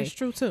that way. That is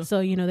true too.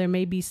 So, there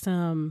may be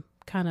some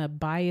kind of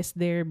bias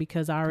there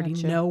because I already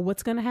know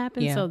what's going to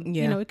happen. Yeah. So,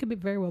 it could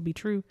very well be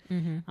true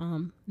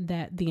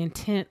that the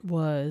intent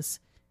was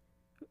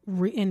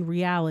in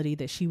reality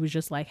that she was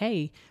just like,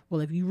 hey,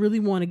 well, if you really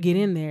want to get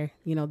in there,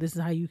 this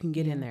is how you can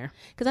get in there.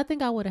 Because I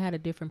think I would have had a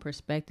different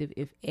perspective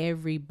if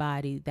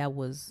everybody that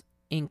was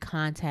in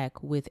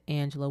contact with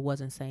Angela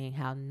wasn't saying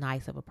how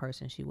nice of a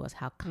person she was,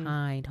 how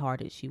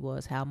kind-hearted she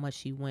was, how much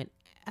she went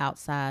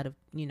outside of,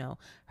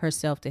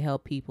 herself to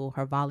help people,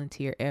 her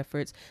volunteer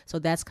efforts. So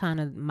that's kind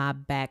of my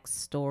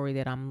backstory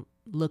that I'm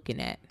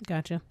looking at.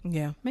 Gotcha.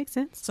 Yeah. Makes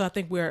sense. So I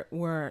think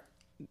we're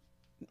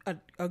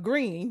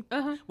agreeing,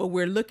 but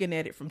we're looking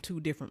at it from two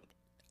different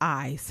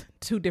eyes,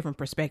 two different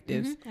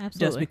perspectives. Absolutely.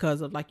 Just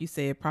because of, like you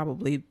said,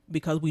 probably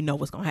because we know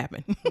what's going to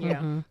happen.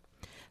 Yeah.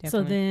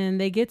 So then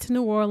they get to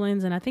New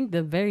Orleans, and I think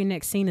the very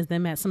next scene is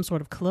them at some sort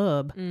of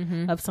club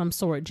of some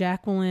sort.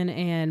 Jacqueline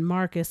and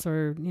Marcus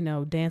are,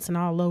 dancing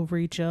all over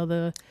each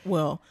other.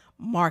 Well,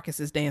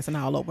 Marcus is dancing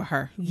all over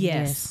her.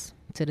 Yes.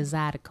 To the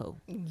Zydeco.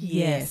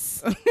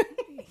 Yes.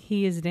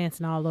 He is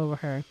dancing all over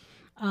her.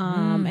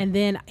 And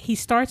then he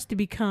starts to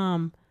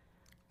become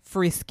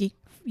frisky.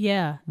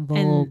 Yeah.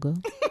 Vulgar.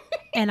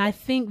 And I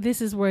think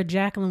this is where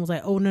Jacqueline was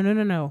like, oh,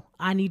 no.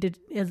 I need to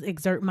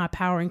exert my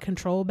power and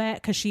control back,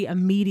 because she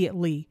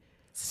immediately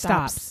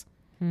stops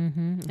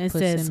and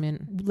says,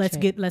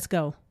 let's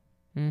go.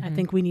 I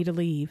think we need to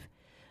leave.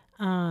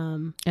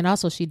 And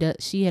also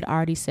she had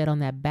already said on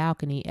that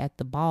balcony at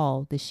the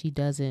ball that she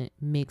doesn't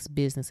mix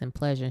business and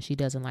pleasure, and she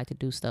doesn't like to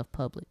do stuff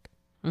public.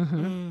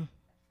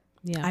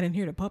 Yeah. I didn't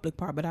hear the public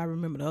part, but I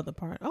remember the other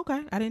part.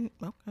 Okay.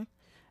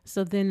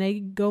 So then they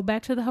go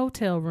back to the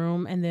hotel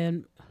room, and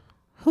then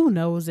who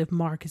knows if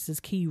Marcus's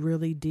key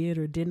really did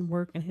or didn't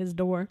work in his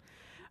door,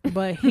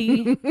 but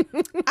he,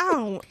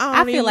 I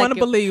don't even want to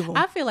believe him.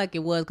 I feel like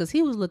it was, because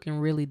he was looking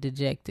really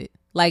dejected.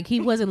 Like,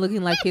 he wasn't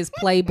looking like his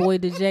Playboy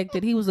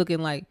dejected. He was looking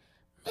like,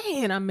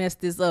 man, I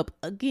messed this up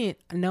again.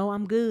 No,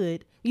 I'm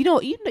good.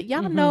 Y'all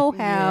know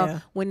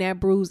how when that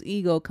bruised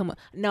ego come up.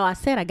 No, I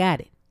said I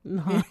got it.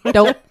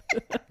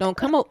 Don't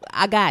come up.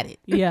 I got it.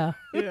 Yeah.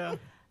 Yeah.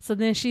 So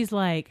then she's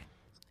like,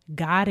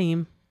 got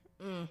him.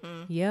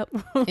 Yep.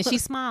 And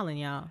she's smiling,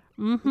 y'all.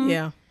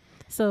 Yeah.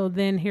 So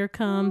then here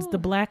comes the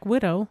Black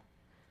Widow,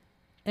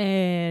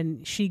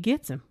 and she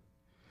gets him,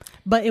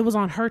 but it was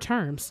on her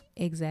terms.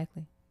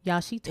 Exactly.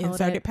 Y'all, she told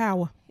inserted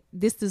power.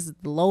 This is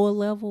the lower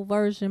level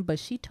version, but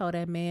she tore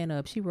that man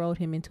up. She rode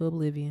him into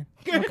oblivion.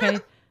 Okay.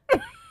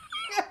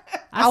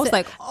 I was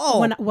like,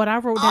 oh, what I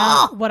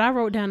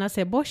wrote down, I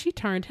said, boy, she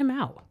turned him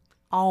out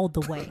all the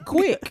way.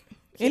 Quick.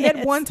 In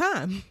that one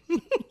time.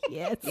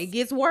 Yes. It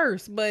gets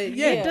worse, but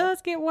It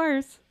does get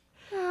worse.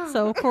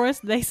 So of course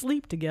they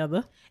sleep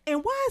together.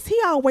 And why is he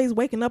always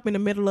waking up in the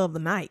middle of the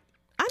night?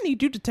 I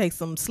need you to take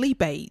some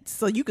sleep aids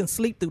so you can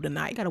sleep through the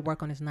night. Got to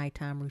work on his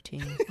nighttime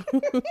routine.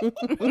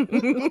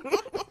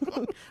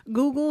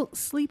 Google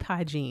sleep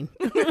hygiene.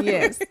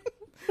 Yes.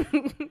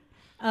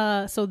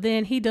 So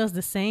then he does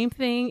the same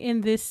thing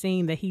in this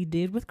scene that he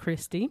did with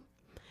Christy.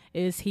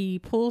 Is he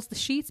pulls the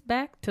sheets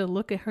back to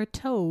look at her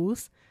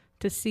toes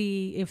to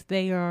see if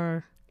they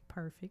are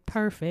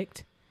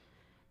perfect.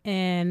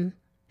 and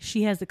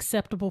she has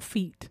acceptable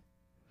feet.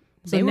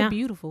 They were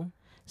beautiful.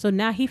 So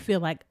now he feel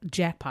like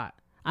jackpot.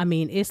 I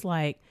mean, it's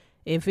like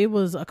if it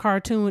was a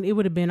cartoon, it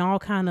would have been all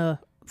kind of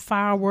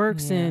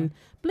fireworks and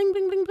bling,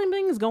 bling, bling, bling,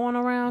 bling is going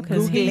around.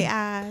 Googly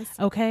eyes.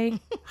 Okay.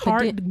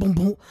 Heart, boom,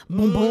 boom,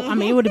 boom, boom. I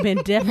mean, it would have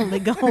been definitely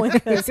going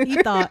because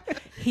he thought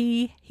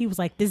he was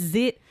like, this is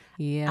it.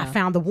 Yeah. I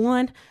found the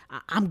one.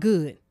 I'm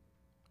good.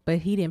 But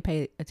he didn't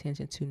pay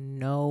attention to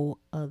no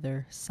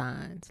other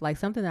signs. Like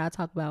something that I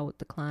talk about with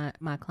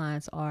my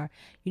clients are,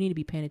 you need to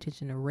be paying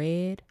attention to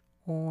red,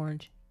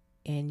 orange,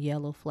 and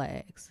yellow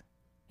flags.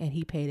 And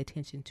he paid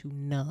attention to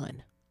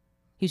none.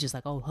 He's just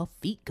like, oh, her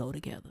feet go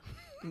together.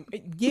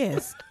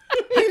 Yes.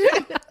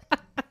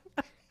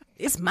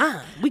 It's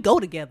mine. We go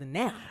together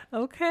now.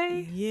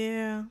 Okay.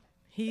 Yeah.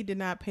 He did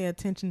not pay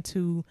attention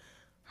to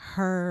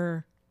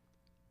her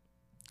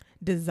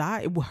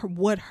desire,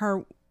 what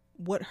her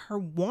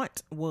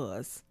want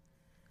was.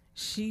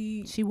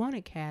 She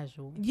wanted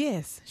casual.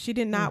 Yes, she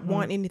did not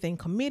want anything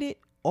committed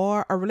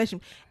or a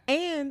relationship.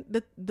 And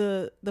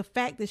the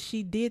fact that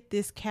she did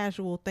this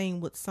casual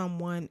thing with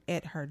someone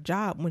at her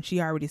job when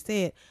she already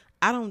said,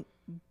 I don't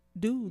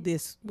do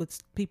this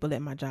with people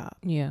at my job.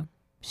 Yeah.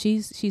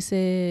 She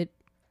said,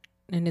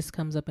 and this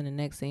comes up in the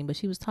next scene, but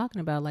she was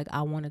talking about like,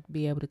 I want to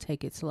be able to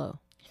take it slow.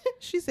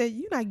 She said,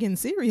 you're not getting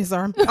serious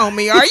on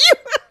me, are you?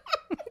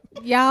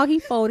 Y'all, he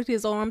folded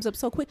his arms up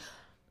so quick.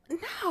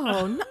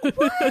 No,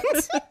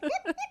 what?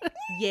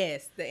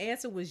 Yes, the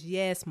answer was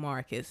yes,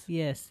 Marcus.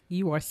 Yes,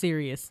 you are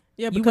serious.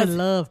 Yeah, you in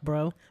love,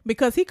 bro.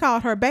 Because he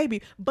called her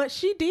baby, but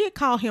she did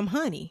call him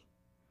honey.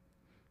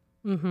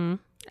 Mm-hmm.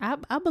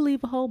 I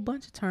believe a whole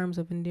bunch of terms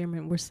of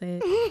endearment were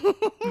said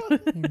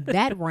in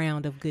that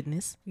round of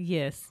goodness.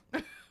 Yes.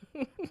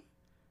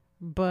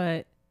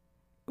 But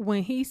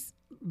when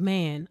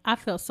I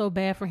felt so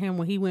bad for him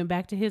when he went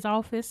back to his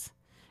office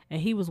and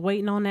he was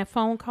waiting on that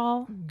phone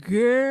call.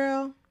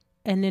 Girl.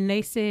 And then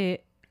they said,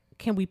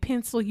 can we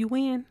pencil you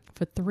in?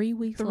 For 3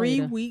 weeks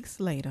 3 weeks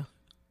later.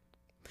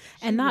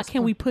 And not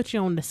can we put you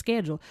on the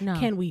schedule. No.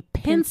 Can we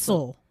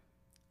pencil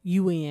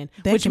you in?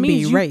 That which can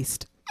means be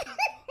erased.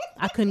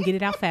 I couldn't get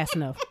it out fast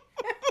enough.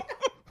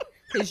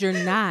 Because you're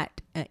not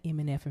an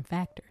M&F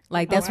factor.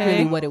 Like, that's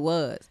really what it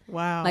was.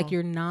 Wow. Like,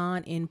 you're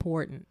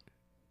non-important.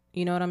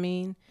 You know what I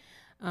mean?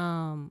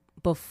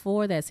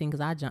 Before that scene,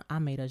 because I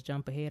made us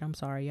jump ahead. I'm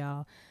sorry,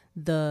 y'all.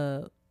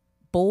 The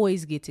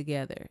boys get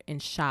together and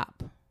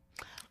shop.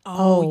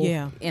 Oh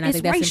yeah. And it's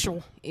I think that's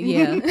racial.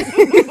 Yeah.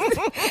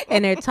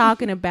 And they're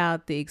talking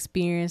about the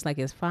experience, like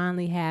it's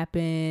finally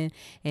happened.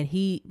 And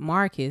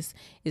Marcus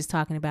is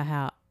talking about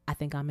how I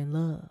think I'm in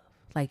love.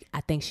 Like,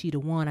 I think she the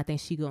one. I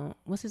think she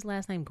what's his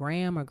last name?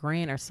 Graham or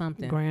Grant or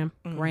something? Graham.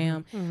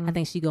 Mm-hmm. I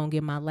think she gonna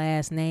get my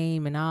last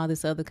name and all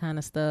this other kind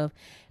of stuff.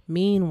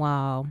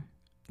 Meanwhile,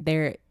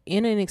 they're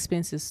in an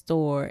expensive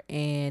store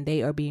and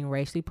they are being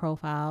racially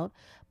profiled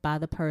by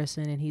the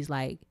person. And he's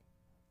like,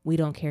 we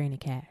don't carry any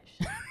cash.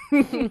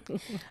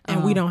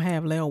 And we don't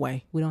have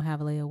layaway. We don't have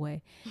a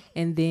layaway.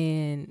 And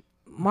then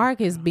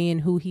Marcus, being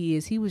who he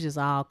is, he was just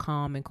all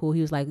calm and cool.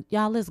 He was like,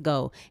 y'all, let's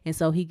go. And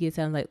so he gets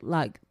out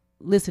like,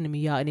 listen to me,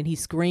 y'all. And then he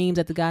screams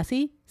at the guy,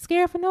 see,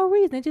 scared for no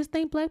reason. They just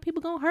think black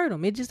people gonna hurt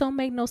him. It just don't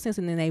make no sense.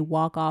 And then they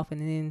walk off.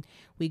 And then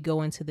we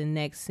go into the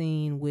next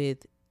scene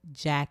with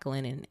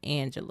Jacqueline and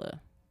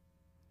Angela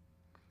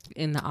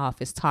in the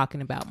office talking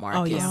about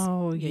Marcus.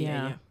 Oh,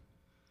 yeah.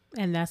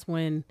 And that's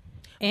when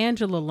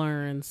Angela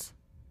learns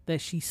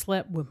that she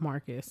slept with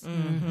Marcus.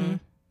 Mm-hmm.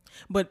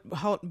 But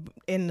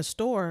in the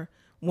store,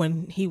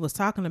 when he was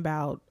talking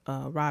about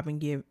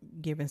robbing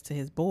givens to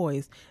his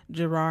boys,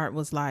 Gerard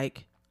was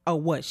like, oh,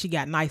 what? She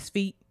got nice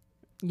feet?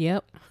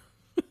 Yep.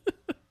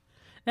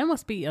 That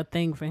must be a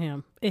thing for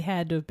him. It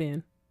had to have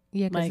been.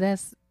 Yeah,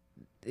 because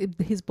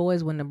his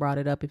boys wouldn't have brought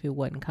it up if it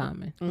wasn't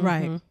common. Mm-hmm.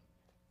 Right.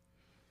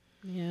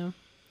 Yeah.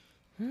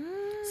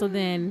 So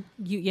then,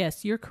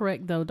 you're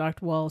correct though,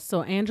 Dr. Walls.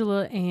 So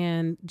Angela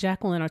and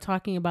Jacqueline are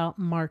talking about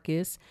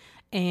Marcus,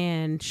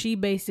 and she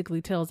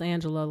basically tells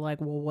Angela like,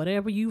 well,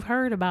 whatever you've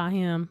heard about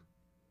him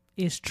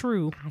is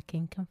true. I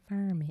can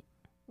confirm it.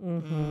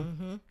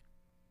 Mm-hmm.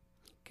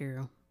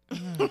 Girl.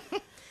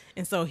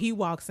 And so he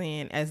walks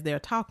in as they're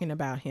talking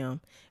about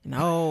him,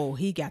 and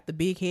he got the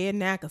big head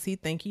now because he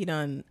think he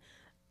done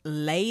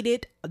laid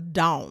it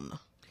down.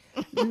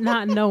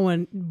 Not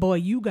knowing, boy,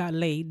 you got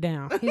laid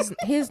down.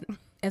 His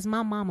as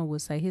my mama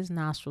would say, his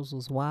nostrils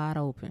was wide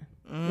open.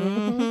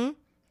 Mm-hmm.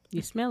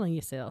 You're smelling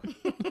yourself.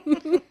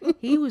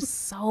 He was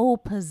so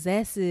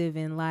possessive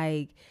and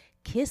like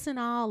kissing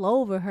all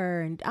over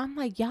her. And I'm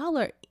like, y'all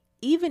are,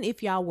 even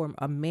if y'all were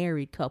a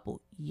married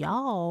couple,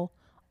 y'all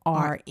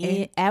are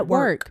at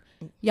work.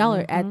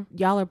 Y'all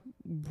are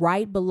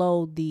right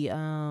below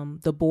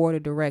the board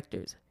of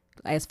directors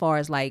as far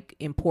as like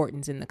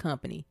importance in the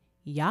company.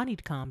 Y'all need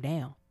to calm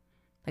down.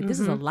 Like, this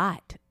is a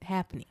lot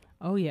happening.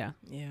 Oh, yeah.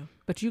 Yeah.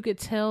 But you could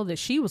tell that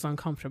she was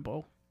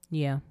uncomfortable.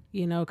 Yeah.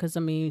 You know, because,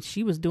 I mean,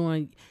 she was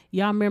doing,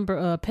 y'all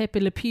remember Pepe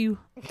Le Pew?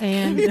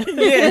 And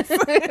Yes.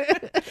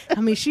 I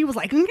mean, she was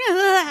like,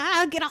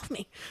 get off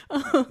me.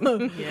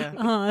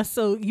 Yeah.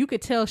 So you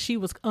could tell she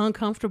was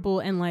uncomfortable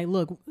and like,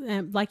 look,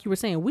 and like you were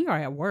saying, we are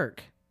at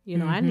work. You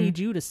know, I need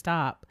you to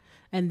stop.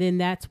 And then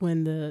that's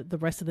when the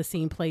rest of the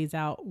scene plays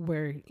out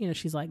where, you know,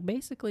 she's like,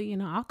 basically, you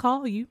know, I'll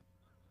call you.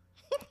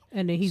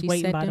 And then he's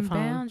waiting by the phone. She set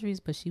them boundaries,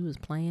 but she was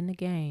playing the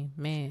game.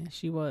 Man.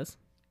 She was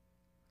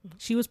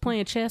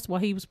playing chess while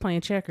he was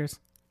playing checkers.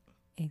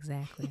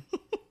 Exactly.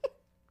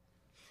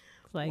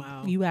 It's like,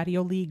 Wow. you out of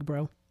your league,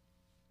 bro.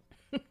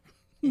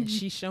 And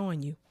she's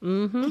showing you.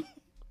 Mm-hmm.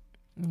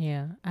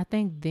 Yeah. I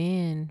think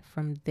then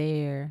from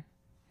there,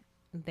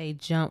 they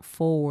jump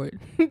forward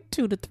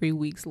 2 to 3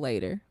 weeks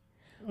later.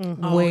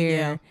 Oh, where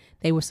yeah.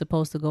 they were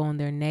supposed to go on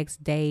their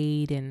next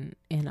date and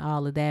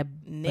all of that.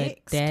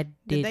 Next. But that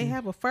Did they didn't.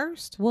 have a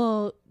first?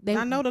 Well,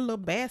 I know the little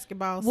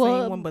basketball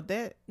Well, scene one, but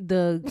that.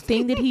 the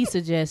thing that he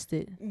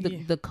suggested, Yeah.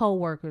 the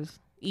co-workers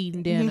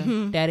eating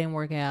dinner, that didn't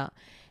work out.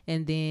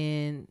 And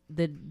then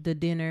the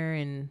dinner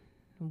and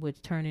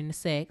which turned into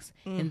sex.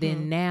 And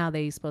then now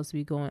they supposed to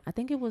be going, I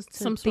think it was to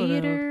Some sort of-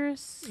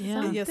 theaters.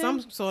 yeah.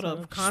 Some sort of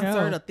Some concert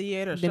show. or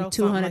theater Them show.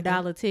 something like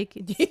 $200 that.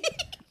 tickets.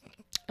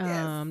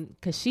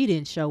 Because she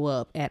didn't show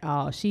up at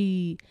all.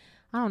 I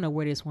don't know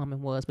where this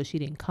woman was, but she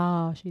didn't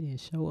call. She didn't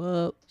show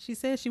up. She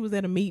said she was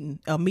at a meeting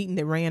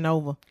that ran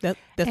over. That's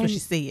what she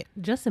said.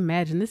 Just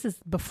imagine, this is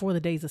before the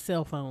days of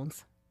cell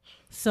phones.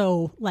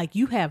 So, like,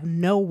 you have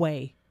no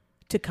way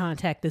to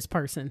contact this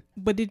person.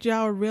 But did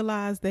y'all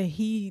realize that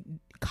he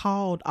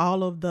called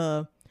all of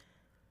the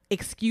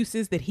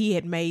excuses that he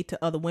had made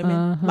to other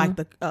women? Like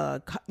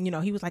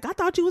he was like, I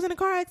thought you was in a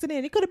car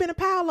accident. It could have been a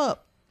pile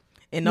up.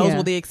 And those Yeah.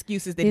 were the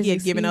excuses that His he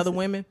had given other excuses.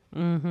 women.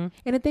 Mm-hmm.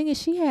 And the thing is,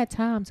 she had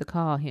time to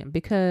call him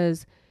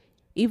because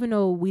even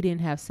though we didn't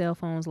have cell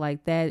phones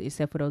like that,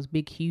 except for those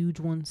big, huge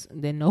ones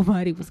that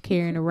nobody was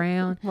carrying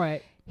around,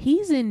 Right.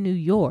 he's in New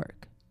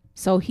York.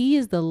 So he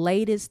is the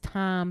latest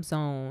time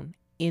zone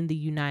in the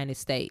United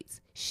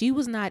States. She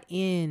was not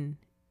in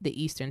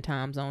the Eastern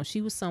time zone. She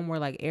was somewhere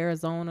like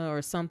Arizona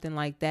or something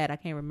like that. I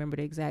can't remember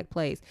the exact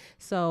place.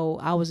 So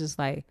I was just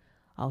like,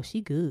 oh, she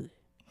good.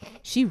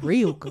 She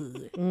real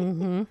good.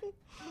 Mm-hmm.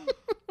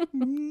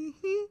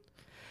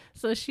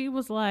 So she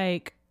was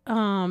like,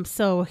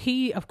 so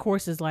he, of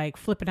course, is like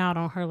flipping out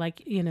on her,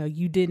 like, you know,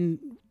 you're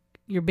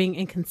being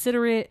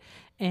inconsiderate.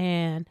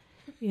 And,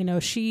 you know,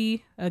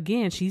 she's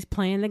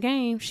playing the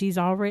game.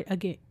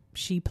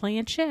 She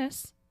playing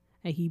chess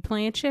and he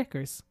playing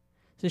checkers.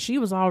 So she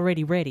was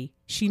already ready.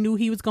 She knew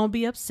he was going to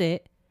be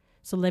upset.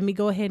 So let me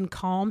go ahead and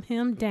calm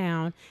him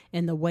down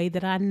in the way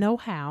that I know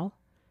how,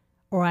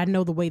 or I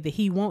know the way that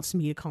he wants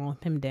me to calm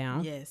him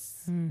down.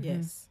 Yes. Mm-hmm.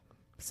 Yes.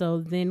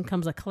 So then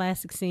comes a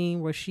classic scene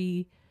where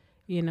she,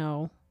 you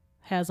know,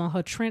 has on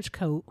her trench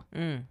coat.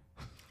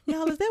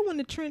 Y'all, is that when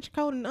the trench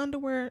coat and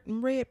underwear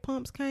and red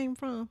pumps came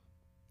from?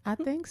 I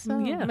think so.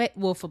 Yeah.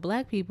 Well, for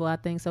black people, I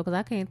think so because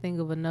I can't think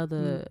of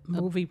another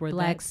Movie where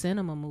black that's-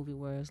 cinema movie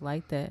where it's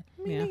like that.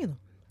 Me Yeah. neither.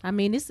 I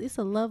mean, it's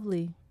a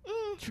lovely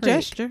trick.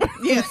 Gesture.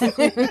 Yes.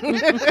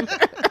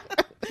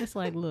 It's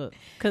like, look,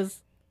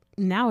 because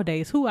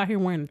nowadays, who out here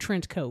wearing a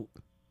trench coat?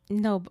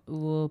 No,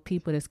 well,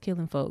 people that's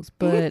killing folks,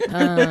 but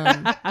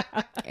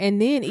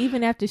and then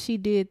even after she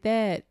did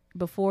that,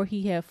 before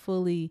he had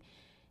fully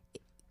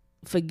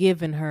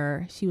forgiven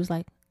her, she was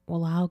like,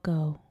 "Well, I'll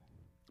go,"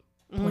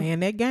 Playing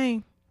that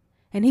game.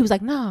 and he was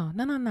like, "No."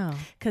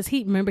 Because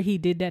he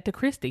did that to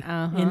Christy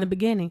in the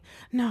beginning.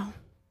 No,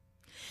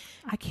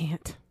 I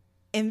can't.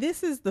 And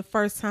this is the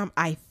first time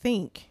I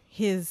think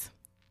his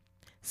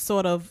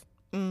sort of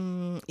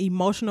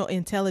emotional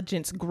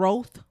intelligence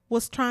growth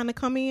was trying to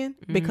come in,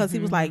 because he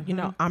was like, you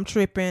know, I'm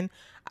tripping.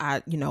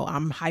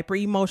 I'm hyper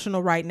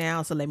emotional right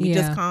now. So let me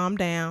just calm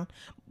down.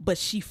 But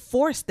she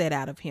forced that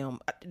out of him,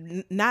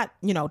 not,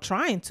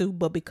 trying to,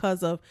 but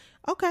because of,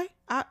 okay,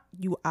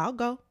 I'll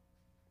go.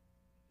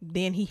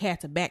 Then he had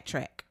to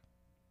backtrack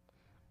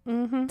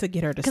to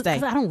get her to stay.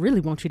 Because I don't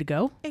really want you to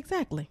go.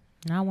 Exactly.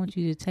 And I want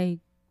you to take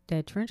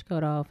that trench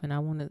coat off, and I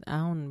don't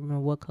remember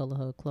what color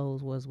her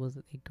clothes was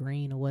it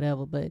green or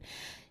whatever, but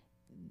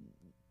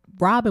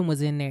Robin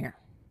was in there.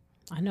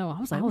 I know. I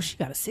was like, oh, she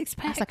got a six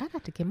I pack. was like, I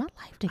got to get my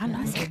life I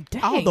together. said,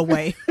 dang. All the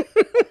way.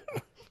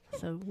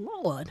 So,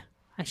 Lord.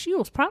 And she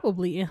was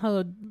probably in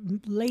her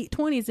late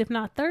 20s, if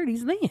not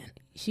 30s then.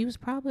 She was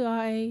probably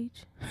our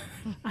age.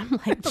 I'm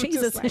like,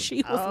 Jesus, like, and she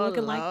was oh,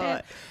 looking like Lord.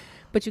 that.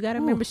 But you got to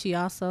remember, she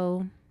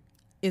also,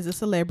 Is a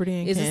celebrity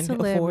and Is a can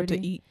afford to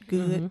celebrity. eat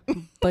good.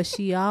 but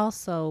she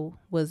also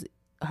was,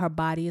 her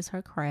body is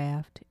her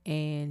craft,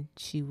 and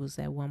she was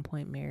at one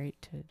point married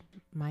to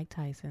Mike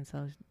Tyson,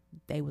 so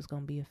they was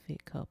going to be a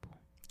fit couple.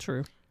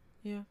 True.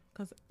 Yeah,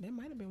 because that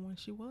might have been when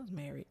she was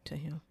married to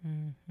him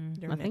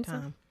during I that think so.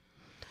 time.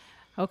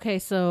 Okay,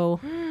 so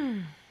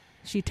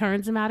she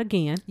turns him out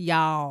again.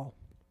 Y'all.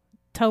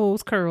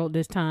 Toes curled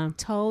this time.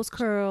 Toes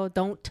curled,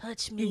 don't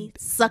touch me,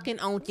 sucking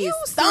on his You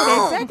said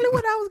thumb. exactly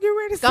what I was getting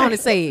ready to say. Go on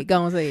and say it. Go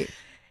on and say it.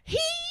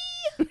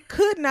 He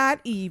could not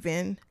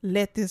even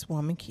let this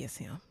woman kiss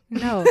him.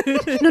 No.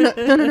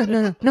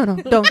 No.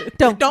 Don't.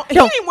 He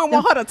didn't even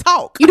want her to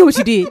talk. You know what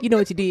you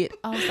did.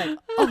 I was like,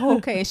 oh,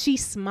 okay. And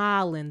she's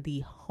smiling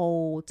the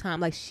whole time.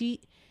 Like she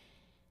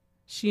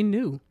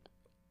knew.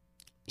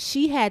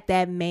 She had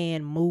that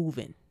man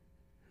moving.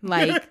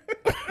 Like,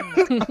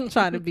 I'm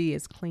trying to be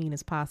as clean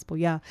as possible.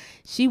 Yeah.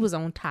 She was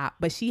on top,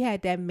 but she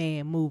had that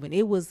man moving.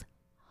 It was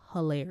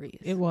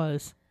hilarious. It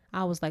was.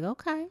 I was like,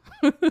 okay.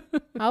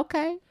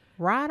 Okay.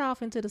 Ride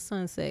off into the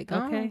sunset. Go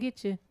on,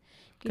 get you.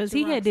 Because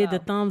he had did the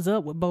thumbs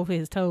up with both of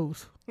his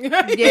toes.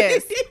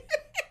 Yes.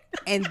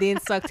 And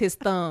then sucked his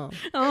thumb.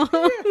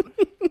 Uh-huh.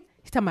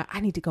 He's talking about, I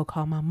need to go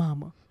call my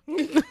mama.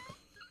 This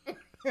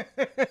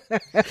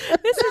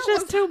is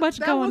just too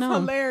much going on. That was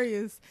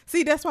hilarious.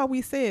 See, that's why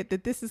we said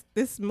that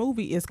this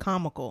movie is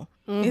comical.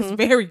 Mm-hmm. It's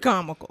very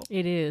comical.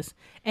 It is.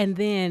 And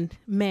then,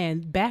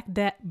 man,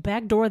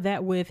 backdoor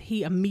that with,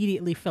 he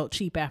immediately felt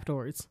cheap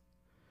afterwards.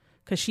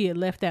 Because she had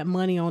left that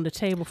money on the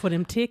table for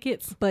them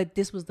tickets. But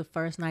this was the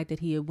first night that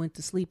he had went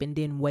to sleep and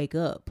didn't wake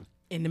up.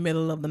 In the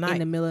middle of the night.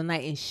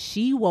 And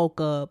she woke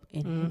up.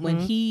 And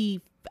when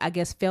he, I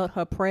guess, felt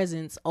her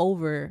presence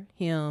over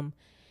him,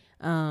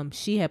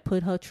 she had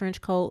put her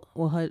trench coat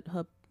or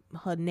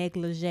her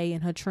negligee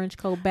and her trench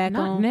coat back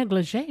on. Not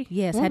negligee.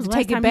 Yes, when had was to the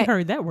take last it time back. You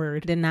heard that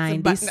word. The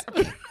 90s.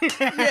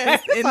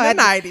 Yes, in the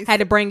 90s. Had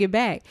to bring it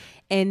back.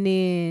 And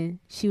then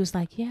she was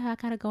like, yeah, I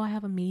gotta go. I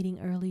have a meeting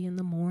early in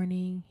the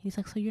morning. He's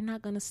like, so you're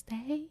not gonna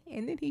stay?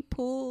 And then he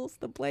pulls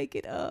the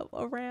blanket up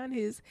around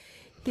his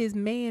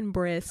man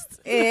breasts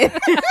and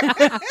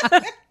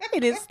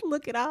it's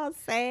looking all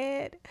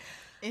sad.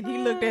 And he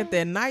looked at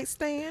that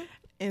nightstand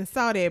and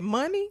saw that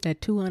money.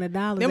 That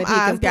 $200. Them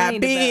eyes got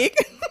big.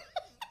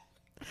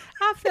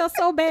 I felt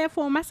so bad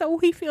for him. I said, oh,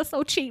 he feels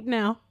so cheap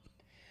now.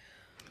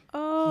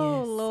 Oh,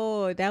 yes.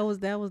 Lord. That was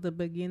the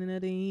beginning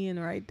of the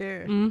end right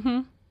there.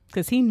 Mm-hmm.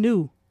 Because he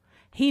knew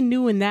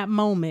in that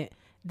moment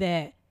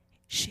that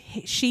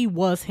she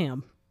was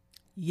him.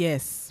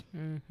 Yes.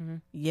 Mm-hmm.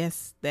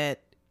 Yes,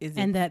 that is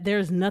and that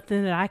there's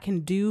nothing that I can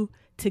do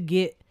to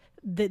get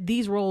that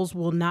these roles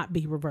will not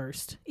be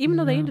reversed. Even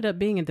though they ended up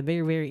being at the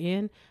very, very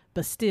end,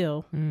 but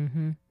still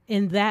in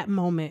that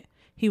moment,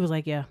 he was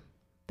like, yeah,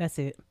 that's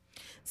it.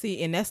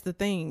 See, and that's the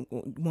thing.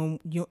 When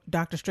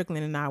Dr.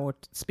 Strickland and I were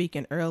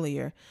speaking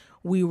earlier,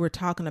 we were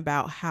talking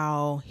about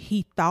how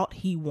he thought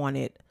he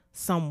wanted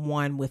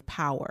someone with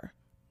power.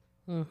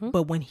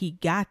 But when he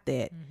got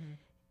that,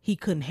 he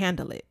couldn't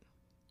handle it.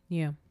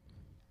 Yeah.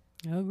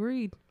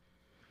 Agreed.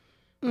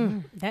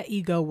 That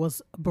ego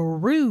was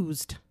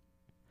bruised.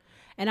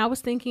 And I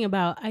was thinking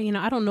about,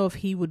 I don't know if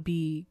he would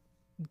be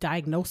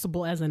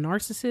diagnosable as a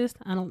narcissist.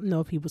 I don't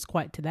know if he was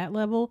quite to that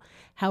level.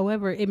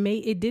 However,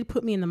 it did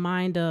put me in the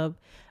mind of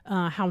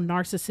how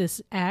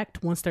narcissists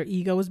act once their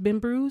ego has been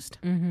bruised.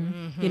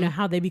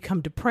 How they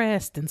become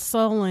depressed and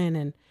sullen,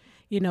 and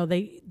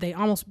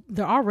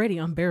they're already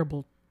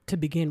unbearable to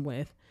begin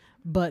with,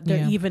 but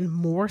they're even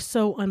more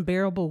so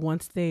unbearable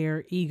once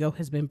their ego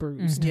has been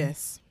bruised.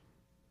 Yes.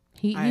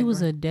 He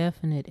was a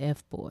definite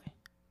F boy.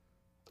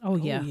 Oh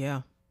yeah.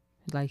 Yeah.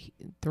 Like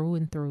through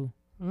and through.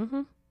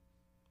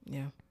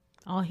 Yeah.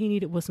 All he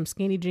needed was some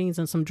skinny jeans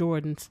and some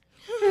Jordans.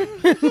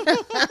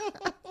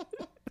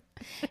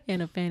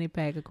 And a fanny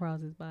pack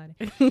across his body.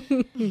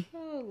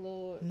 Oh,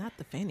 Lord. Not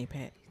the fanny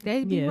pack.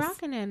 They be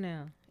rocking that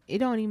now. It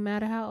don't even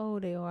matter how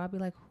old they are. I'll be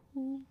like,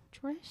 who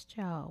dressed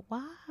y'all?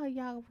 Why are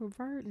y'all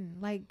reverting?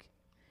 Like,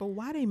 but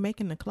why they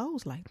making the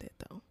clothes like that,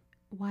 though?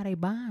 Why they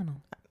buying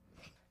them?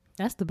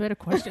 That's the better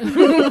question.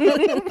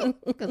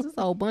 Because there's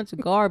a whole bunch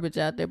of garbage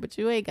out there, but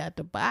you ain't got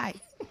to buy.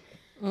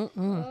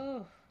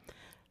 Oh.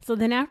 So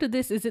then after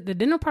this, is it the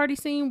dinner party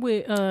scene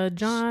with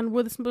John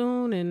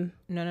Witherspoon and...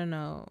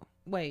 No.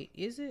 Wait,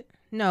 is it?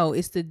 No,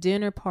 it's the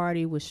dinner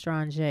party with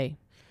Strange.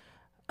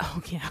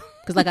 Oh, yeah.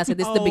 Because like I said,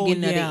 this is the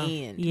beginning of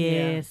the end.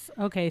 Yes.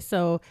 Yeah. Okay,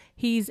 so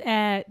he's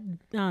at...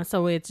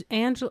 so it's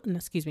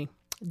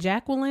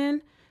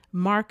Jacqueline,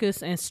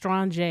 Marcus, and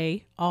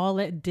Strange all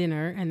at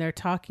dinner, and they're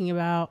talking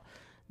about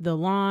the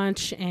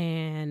launch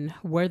and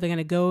where they're going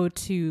to go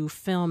to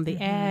film the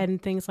ad and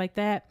things like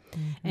that.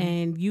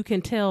 And you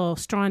can tell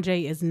Strange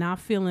is not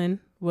feeling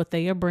what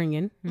they are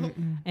bringing.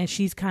 And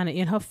she's kind of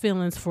in her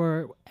feelings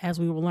for, as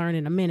we will learn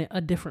in a minute,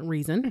 a different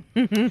reason.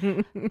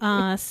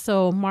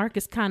 So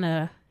Marcus kind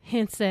of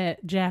hints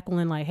at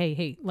Jacqueline like,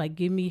 hey, like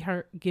give me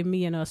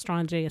and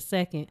Strange a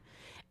second.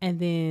 And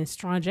then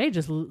Strange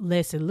just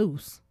lets it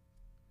loose.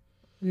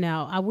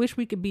 Now, I wish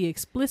we could be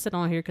explicit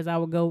on here because I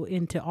would go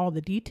into all the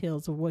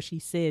details of what she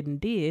said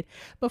and did.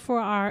 But for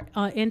our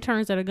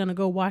interns that are going to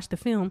go watch the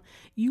film,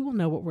 you will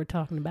know what we're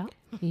talking about.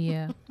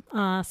 Yeah.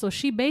 So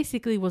she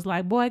basically was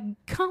like, boy,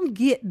 come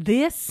get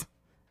this.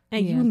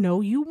 And you know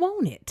you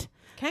want it.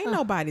 Can't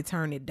nobody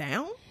turn it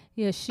down.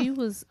 Yeah, she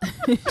was.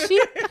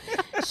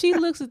 she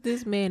looks at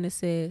this man and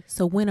said,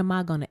 so when am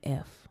I going to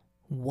F?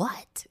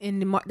 What?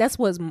 And that's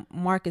what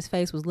Marcus'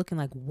 face was looking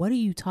like. What are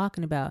you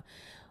talking about?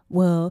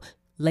 Well,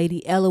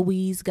 Lady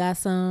Eloise got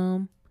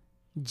some.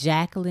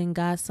 Jacqueline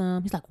got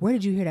some. He's like, where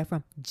did you hear that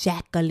from?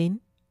 Jacqueline.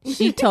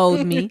 She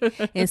told me.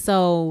 And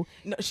so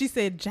No, she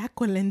said,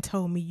 Jacqueline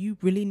told me you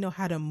really know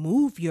how to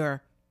move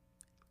your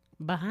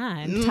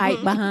behind.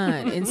 tight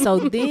behind. And so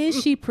then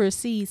she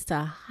proceeds to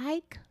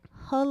hike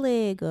her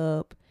leg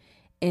up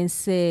and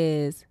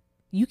says,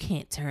 you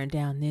can't turn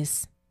down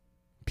this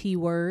P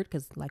word.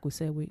 Because like we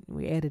said,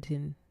 we're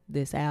editing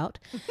this out.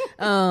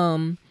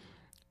 And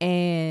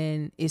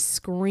is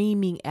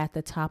screaming at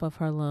the top of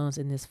her lungs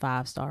in this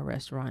 5-star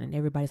restaurant. And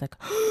everybody's like,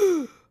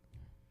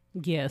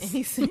 Yes. And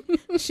he said,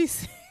 she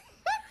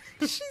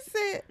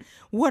said,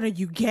 what, are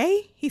you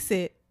gay? He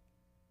said,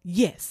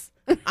 yes,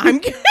 I'm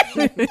gay.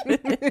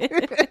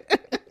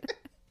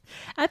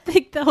 I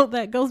think though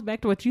that goes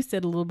back to what you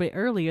said a little bit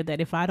earlier, that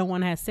if I don't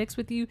want to have sex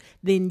with you,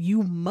 then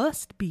you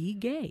must be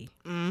gay.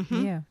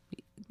 Mm-hmm. yeah.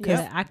 Because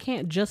Yep. I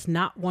can't just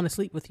not want to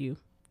sleep with you,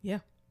 Yeah.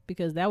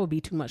 because that would be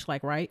too much,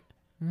 like, right?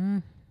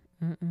 That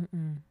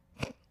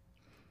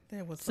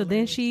was So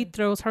then she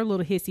throws her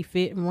little hissy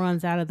fit and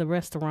runs out of the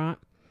restaurant,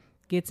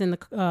 gets in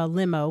the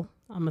limo.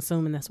 I'm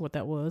assuming that's what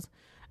that was.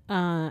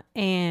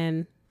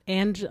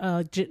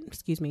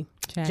 Excuse me,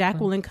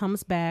 Jacqueline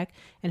comes back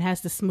and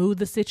has to smooth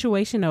the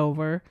situation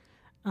over.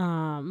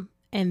 And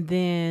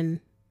then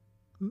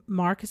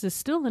Marcus is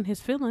still in his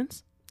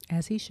feelings.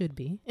 As he should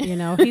be. You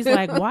know, he's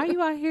like, why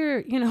you out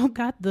here,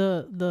 got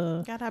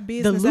the got our the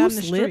business out in the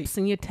loose street. lips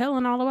and you're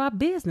telling all of our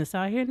business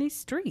out here in these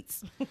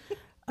streets.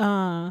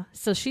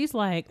 So she's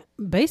like,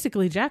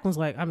 basically Jacqueline's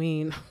like, I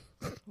mean,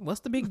 What's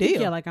the big deal?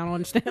 yeah, like, I don't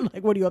understand.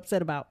 Like, what are you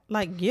upset about?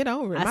 Like, get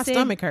over it. I My said-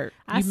 stomach hurt.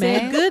 I You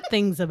said mad? good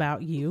things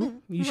about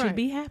you. You should Right.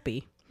 be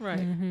happy. Right.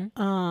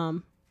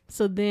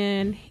 So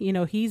then,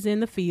 he's in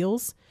the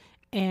fields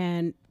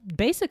and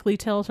basically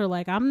tells her,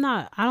 like, I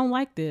don't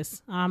like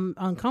this. I'm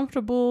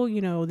uncomfortable.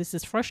 This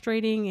is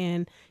frustrating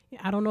and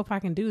I don't know if I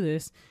can do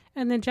this.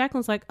 And then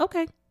Jacqueline's like,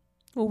 okay,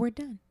 Well, we're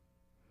done.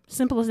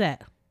 simple as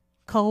that.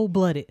 Cold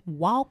blooded.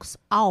 Walks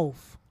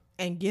off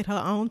And get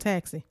her own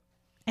taxi.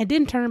 And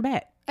didn't turn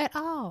back. at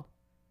all.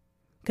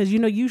 Because,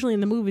 usually in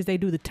the movies, they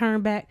do the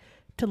turn back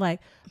to like,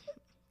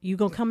 you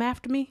gonna come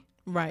after me?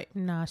 Right.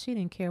 Nah, she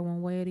didn't care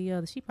one way or the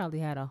other. She probably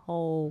had a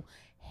whole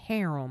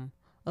harem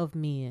of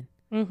men.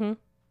 Mm-hmm.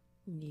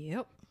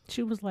 Yep.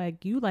 She was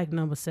like, you like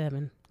number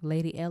 7.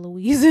 Lady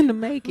Eloise in the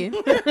making.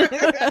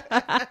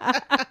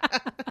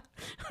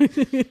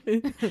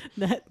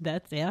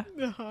 That's yeah.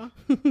 Uh-huh.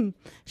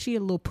 She a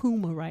little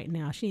puma right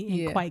now. She ain't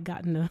Yeah. quite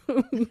gotten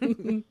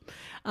the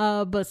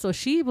but so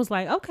she was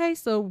like, okay,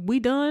 so we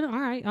done. All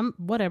right, I'm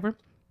whatever.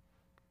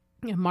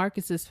 And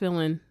Marcus is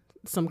feeling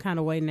some kind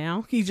of way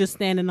now. He's just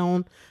standing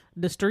on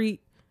the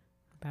street.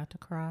 About to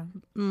cry.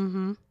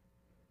 Mm-hmm.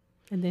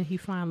 And then he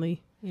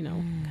finally,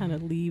 kind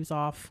of leaves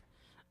off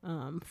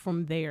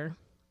from there.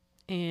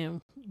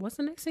 And what's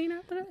the next scene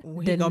after that?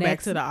 We go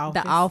back to the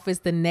office. The office,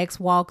 the next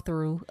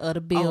walkthrough of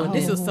the building. Oh,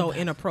 this is so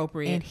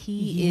inappropriate. And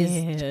he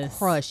is Yes.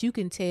 crushed. You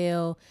can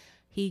tell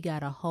he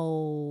got a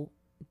whole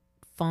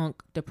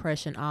funk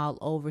depression all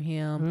over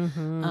him.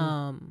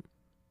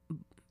 Mm-hmm.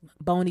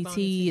 Boney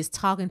T is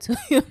talking to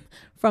him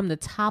from the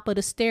top of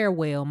the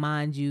stairwell,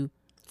 mind you.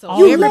 So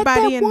You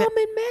everybody let that in the,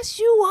 woman mess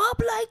you up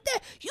like that?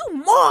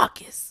 You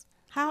Marcus.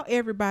 how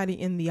everybody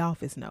in the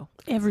office know?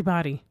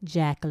 Everybody.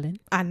 Jacqueline.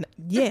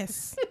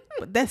 Yes,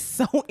 but that's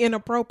so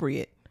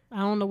inappropriate. I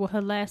don't know what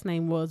her last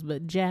name was,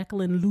 but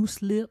Jacqueline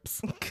Loose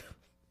Lips.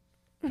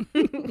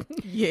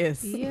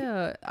 Yes.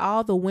 Yeah,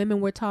 all the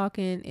women were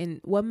talking, and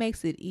what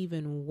makes it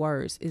even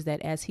worse is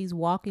that as he's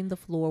walking the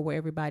floor where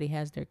everybody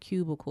has their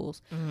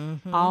cubicles,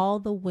 all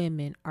the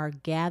women are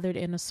gathered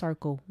in a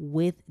circle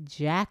with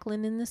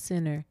Jacqueline in the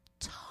center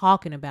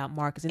talking about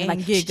Marcus and, And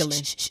like giggling.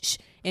 shh, shh, shh, shh,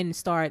 and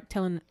start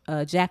telling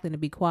Jacqueline to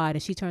be quiet,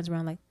 and she turns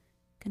around like,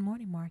 "Good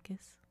morning,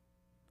 Marcus."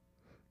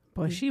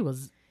 Boy, she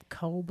was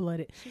cold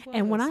blooded.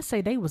 And when I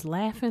say they was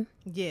laughing,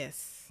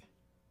 Yes.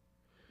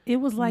 it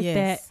was like Yes.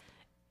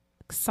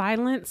 that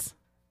silence,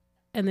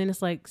 and then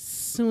it's like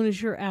soon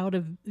as you're out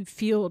of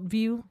field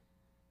view,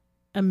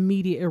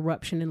 immediate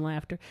eruption in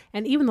laughter.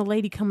 And even the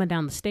lady coming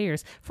down the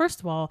stairs, first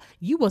of all,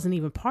 you wasn't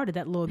even part of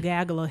that little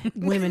gaggle of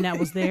women that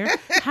was there.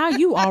 How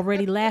you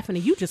already laughing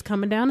and you just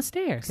coming down the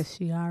stairs? Because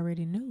she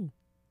already knew.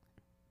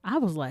 I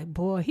was like,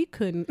 boy, he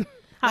couldn't.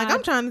 Like,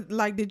 I'm trying to,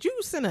 like, did you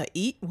send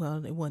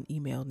well, it wasn't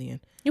email then.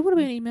 It would have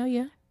been an email,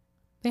 yeah.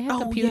 They had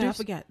computers. Yeah, I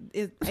forgot.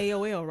 It's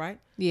AOL, right?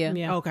 Yeah.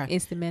 Yeah. Okay.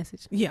 Instant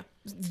message. Yeah.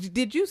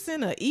 Did you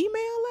send an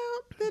email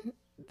out that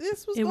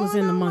this was It was going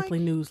in the on? monthly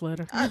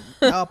newsletter.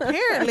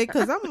 Apparently,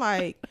 because I'm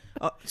like,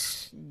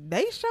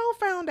 they sure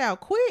found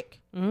out quick.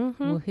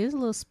 Mm-hmm. Well, his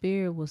little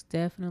spirit was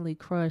definitely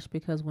crushed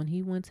because when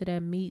he went to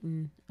that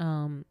meeting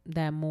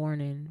that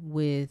morning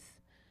with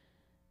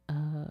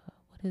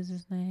what is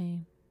his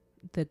name?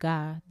 The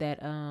guy that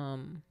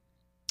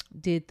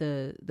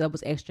that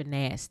was extra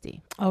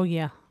nasty. Oh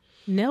yeah,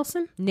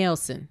 Nelson.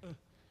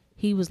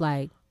 He was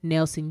like,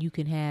 Nelson, you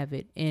can have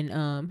it.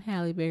 And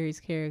Halle Berry's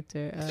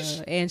character,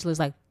 Angela's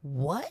like,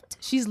 what?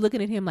 She's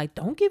looking at him like,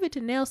 don't give it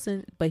to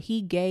Nelson. But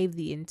he gave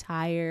the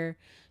entire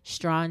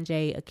Strange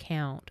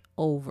account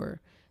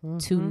over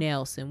to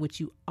Nelson, which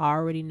you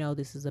already know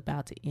this is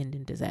about to end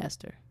in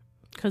disaster.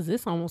 Because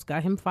this almost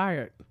got him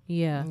fired.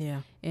 Yeah.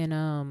 Yeah.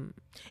 And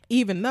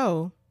Even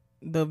though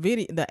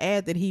the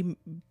ad that he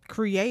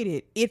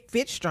created, it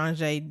fits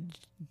Strange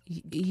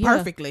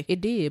perfectly.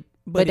 It did.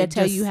 But that it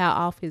tell just- you how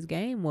off his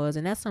game was.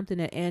 And that's something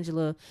that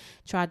Angela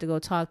tried to go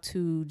talk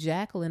to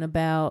Jacqueline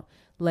about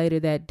later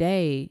that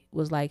day.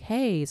 Was like,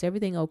 hey, is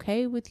everything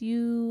okay with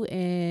you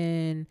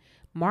and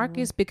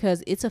Marcus?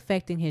 Because it's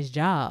affecting his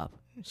job.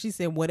 She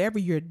said, whatever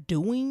you're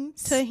doing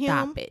to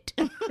him. Stop it.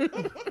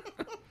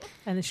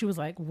 And then she was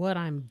like, what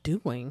I'm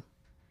doing?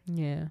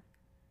 Yeah.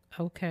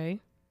 Okay.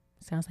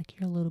 Sounds like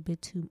you're a little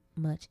bit too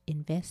much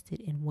invested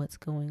in what's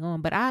going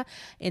on. But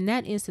in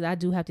that instant, I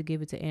do have to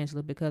give it to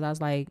Angela, because I was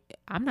like,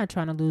 I'm not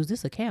trying to lose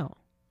this account.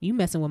 You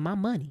messing with my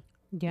money.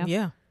 Yeah.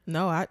 Yeah.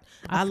 No, I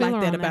I like feel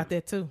her that on about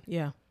that too.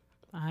 Yeah.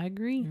 I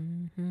agree.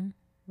 Mm-hmm.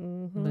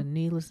 Mm-hmm. But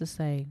needless to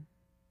say,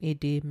 it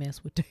did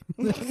mess with them.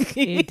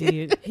 It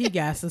did. He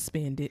got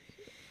suspended.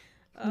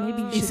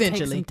 Maybe you should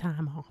Essentially. take some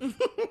time off.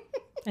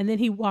 And then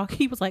he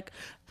was like,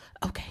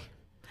 okay.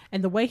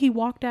 And the way he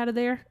walked out of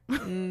there,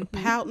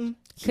 Pouting.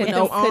 Couldn't with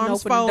them open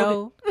arms the folded.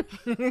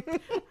 door.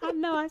 I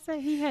know, I said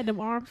he had them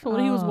arms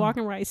folded. He was Oh.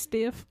 walking right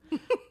stiff.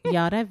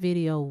 Y'all, that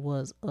video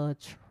was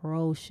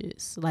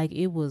atrocious. Like,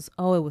 it was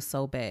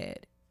so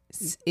bad.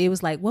 It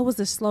was like, what was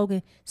the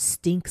slogan?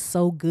 Stinks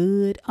so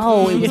good.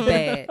 Oh, it was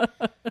bad.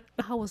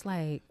 I was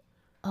like,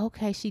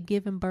 okay, she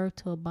giving birth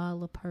to a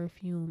bottle of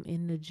perfume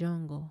in the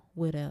jungle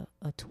with a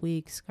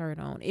twig skirt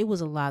on. It was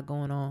a lot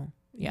going on.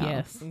 Y'all.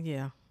 Yes.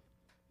 Yeah.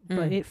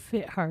 But it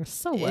fit her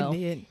so well. It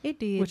did. It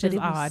did, Which but is it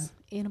was odd.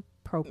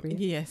 inappropriate.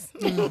 Yes.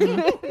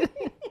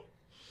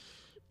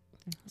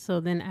 So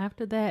then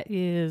after that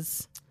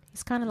is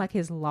It's kind of like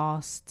his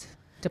lost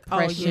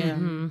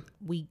depression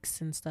Mhm.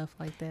 weeks and stuff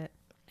like that.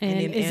 and,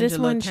 then is Angela this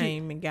when she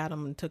came and got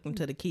him and took him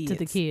to the kids. to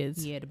the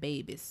kids? Yeah, the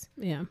babies.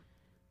 Yeah.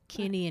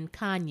 Kenny and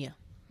Kanya.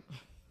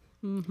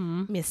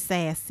 Mm-hmm. Miss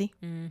Sassy.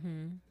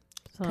 Mm-hmm.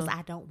 So, Because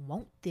I don't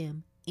want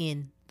them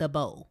in the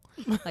bowl.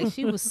 Like,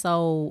 she was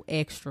so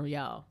extra,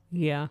 y'all.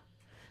 yeah.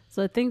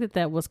 So I think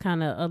that was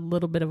kind of a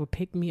little bit of a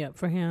pick me up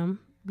for him.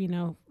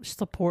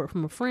 Support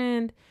from a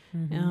friend,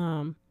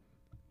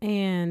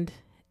 and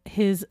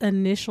his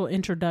initial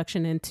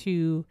introduction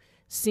into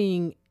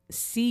seeing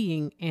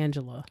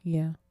Angela.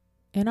 Yeah.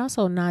 And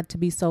also not to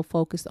be so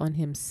focused on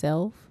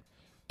himself,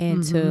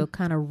 and to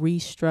kind of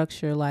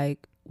restructure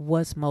like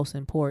what's most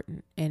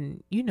important.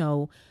 And,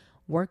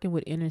 working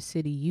with inner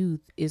city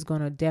youth is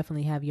going to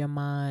definitely have your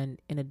mind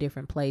in a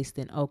different place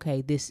than,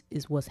 okay, this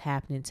is what's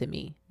happening to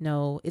me.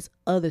 No, it's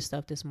other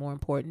stuff that's more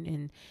important,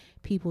 and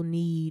people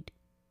need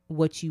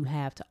what you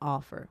have to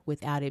offer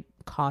without it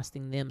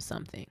costing them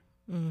something.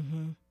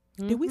 Mm-hmm.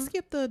 Did we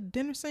skip the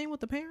dinner scene with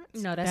the parents?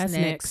 No, That's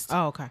next.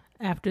 Oh, okay.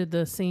 After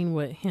the scene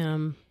with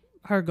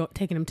her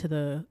taking him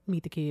to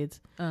meet the kids.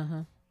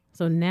 Uh-huh.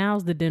 So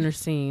now's the dinner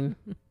scene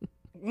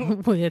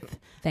with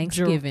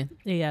Thanksgiving.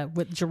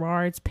 with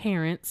Gerard's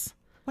parents.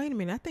 Wait a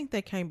minute. I think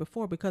that came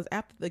before, because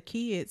after the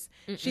kids,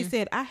 she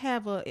said, I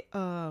have a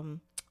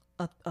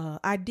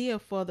idea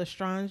for the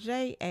Strange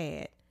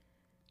ad.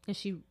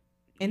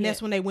 And That's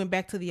when they went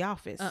back to the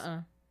office.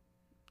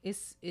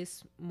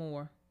 It's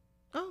more.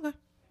 Oh, okay.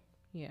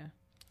 Yeah.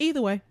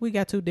 Either way, we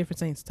got two different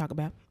scenes to talk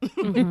about.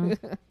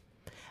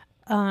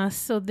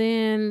 So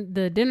then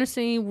the dinner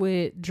scene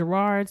with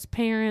Gerard's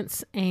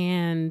parents,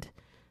 and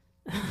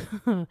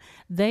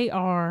they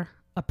are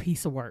a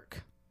piece of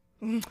work.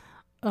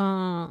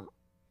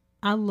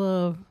 I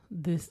love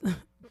this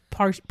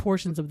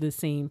portions of this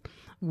scene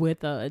with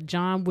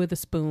John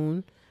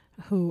Witherspoon,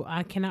 who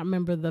I cannot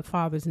remember the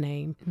father's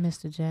name.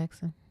 Mr.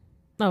 Jackson.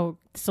 Oh,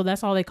 so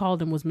that's all they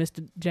called him was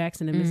Mr.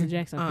 Jackson and Mrs.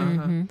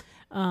 Jackson.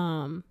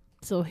 Uh-huh.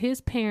 So his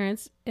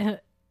parents,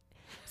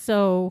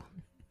 so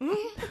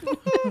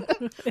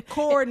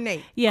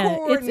Coordinate. yeah,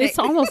 Coordinate. it's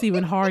almost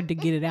even hard to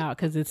get it out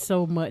because it's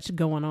so much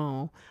going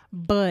on.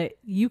 But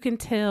you can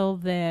tell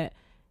that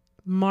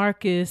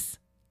Marcus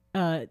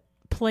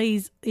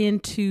plays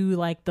into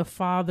like the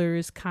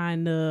father's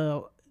kind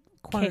of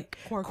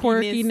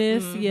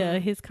quirkiness, yeah,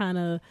 his kind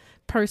of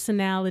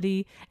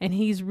personality, and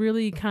he's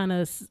really kind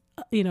of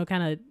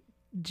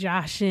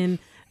joshing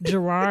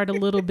Gerard a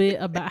little bit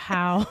about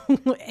how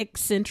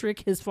eccentric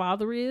his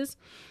father is,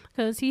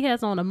 because he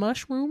has on a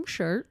mushroom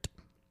shirt,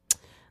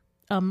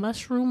 a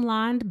mushroom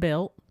lined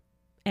belt,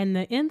 and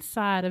the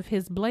inside of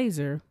his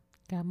blazer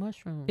Got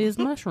mushrooms. is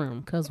mushroom.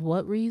 Because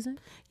what reason?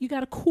 You got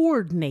to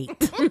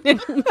coordinate.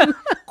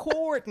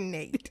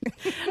 Coordinate.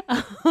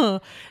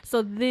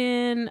 So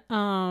then,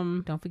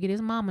 Don't forget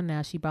his mama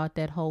now. She brought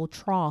that whole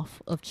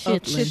trough of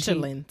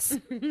chitlins.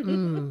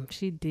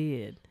 she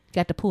did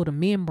Got to pull the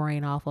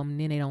membrane off them and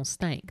then they don't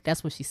stink.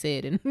 That's what she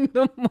said in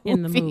the movie.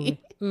 in the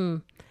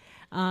movie.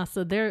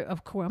 So there,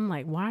 of course, I'm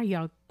like, why are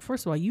y'all?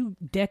 First of all, you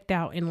decked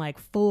out in like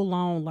full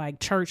on like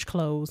church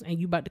clothes, and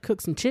you about to cook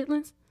some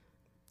chitlins?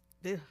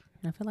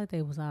 I feel like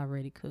they was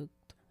already cooked.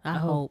 I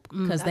hope.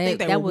 Because I think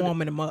they were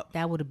warming them up.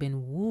 That would have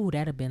been,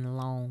 that'd have been a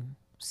long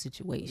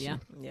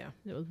situation. Yeah.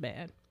 It was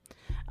bad.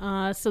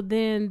 So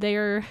then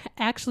they're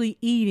actually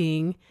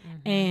eating,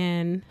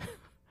 and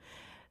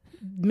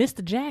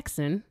Mr.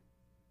 Jackson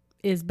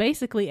is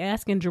basically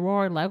asking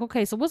Gerard, like,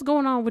 okay, so what's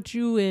going on with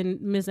you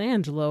and Miss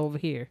Angela over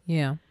here?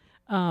 Yeah.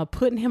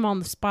 Putting him on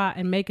the spot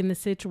and making the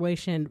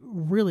situation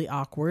really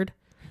awkward.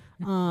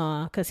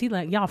 Cause he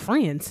like, y'all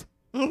friends.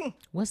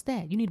 What's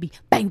that? You need to be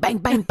bang, bang,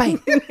 bang,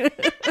 bang.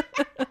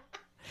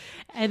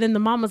 And then the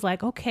mama's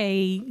like,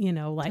 okay, you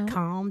know, like,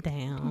 calm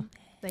down.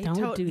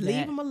 Don't do that.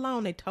 Leave them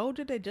alone. They told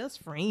you they're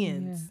just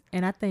friends. Yeah.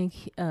 And I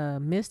think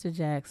Mr.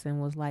 Jackson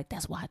was like,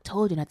 that's why I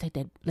told you not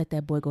to let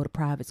that boy go to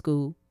private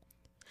school.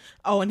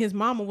 Oh, and his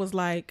mama was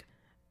like,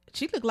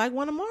 she looked like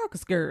one of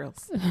Marcus'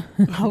 girls.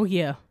 Oh,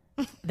 yeah.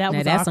 That's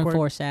awkward. Some awkward.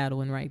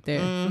 Foreshadowing right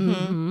there.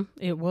 Mm-hmm.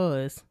 It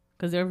was.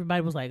 Because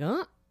everybody was like,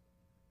 huh?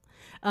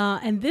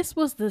 And this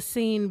was the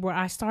scene where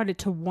I started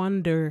to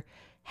wonder,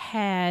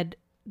 had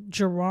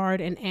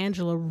Gerard and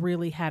Angela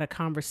really had a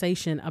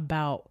conversation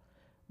about,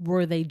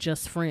 were they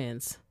just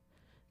friends?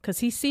 Because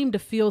he seemed to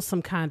feel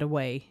some kind of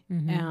way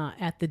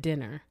at the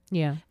dinner.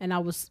 Yeah. And I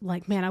was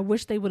like, man, I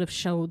wish they would have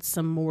showed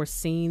some more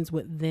scenes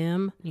with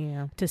them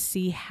to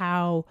see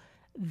how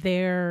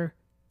their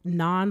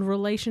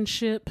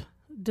non-relationship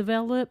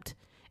developed.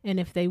 And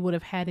if they would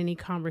have had any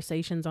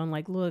conversations on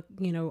like, look,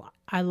 you know,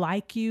 I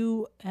like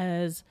you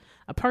as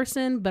a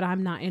person, but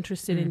I'm not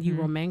interested in you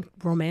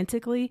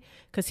romantically.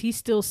 Because he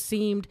still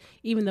seemed,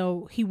 even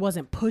though he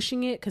wasn't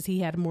pushing it, because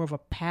he had more of a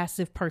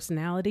passive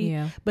personality,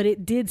 but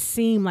it did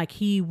seem like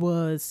he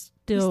was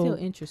still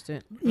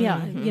interested.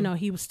 Yeah, you know,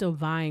 he was still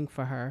vying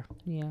for her.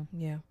 Yeah.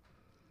 Yeah.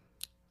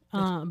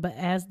 But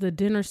as the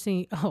dinner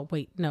scene, oh,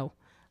 wait, no.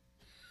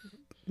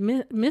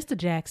 Mr.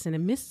 Jackson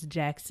and Mrs.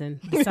 Jackson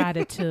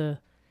decided to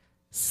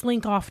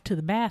slink off to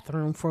the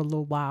bathroom for a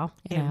little while.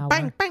 And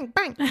bang, bang,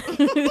 bang.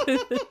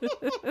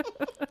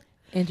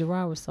 And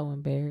Gerard was so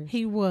embarrassed.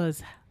 He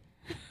was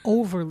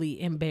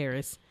overly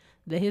embarrassed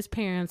that his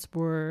parents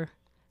were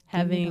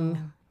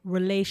having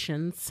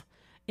relations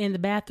in the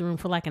bathroom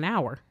for like an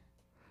hour.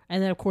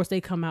 And then, of course,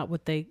 they come out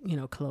with their, you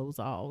know, clothes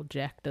all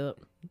jacked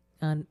up.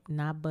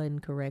 Not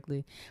buttoned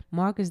correctly.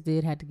 Marcus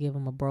did have to give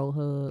him a bro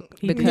hug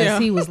because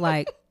he was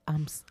like,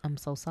 I'm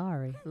so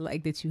sorry,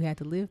 like that you had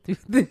to live through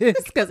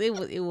this, because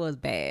it was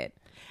bad.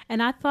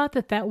 And I thought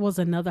that was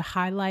another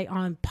highlight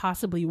on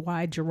possibly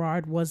why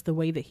Gerard was the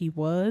way that he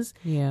was.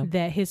 Yeah.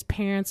 That his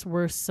parents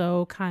were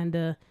so kind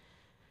of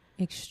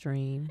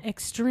extreme.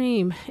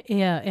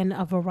 Yeah. In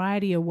a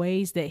variety of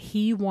ways that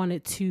he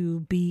wanted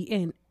to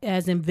be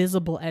as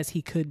invisible as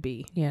he could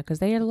be. Yeah. Because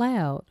they are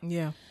loud.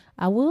 Yeah.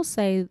 I will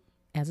say,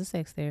 as a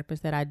sex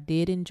therapist, that I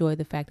did enjoy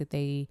the fact that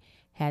they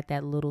had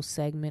that little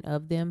segment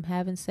of them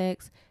having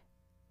sex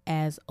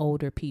as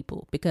older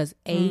people, because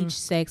age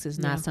sex is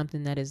not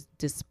something that is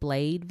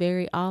displayed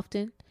very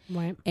often.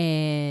 Right.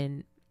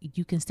 And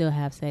you can still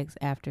have sex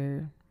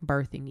after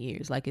birthing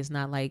years. Like, it's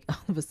not like all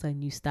of a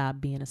sudden you stop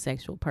being a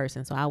sexual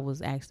person. So I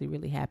was actually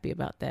really happy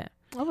about that.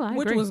 Oh, I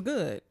Which agree. was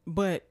good,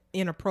 but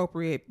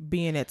inappropriate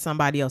being at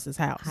somebody else's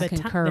house. I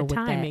concur with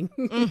timing.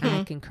 that.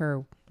 I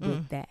concur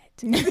with that.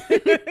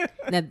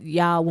 Now,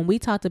 y'all, when we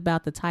talked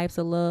about the types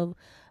of love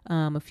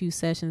a few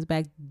sessions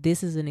back,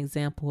 this is an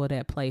example of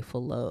that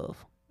playful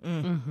love.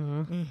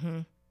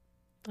 To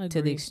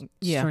the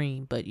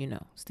extreme, but you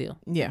know, still.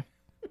 Yeah.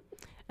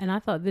 And I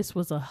thought this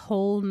was a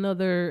whole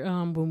nother,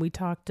 when we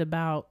talked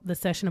about the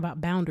session about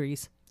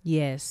boundaries.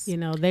 Yes. You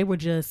know, they were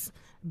just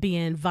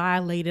being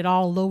violated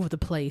all over the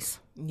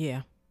place.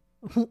 Yeah.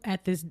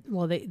 At this,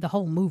 well, the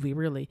whole movie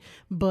really,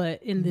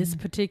 but in this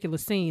particular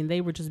scene, they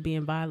were just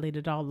being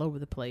violated all over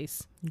the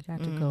place. You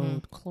got to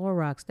go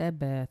Clorox that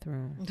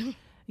bathroom.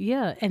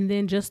 Yeah. And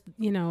then just,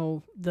 you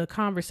know, the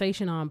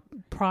conversation on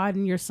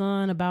prodding your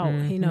son about,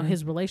 you know,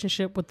 his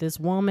relationship with this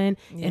woman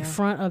in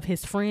front of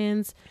his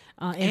friends.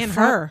 In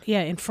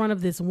front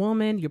of this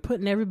woman. You're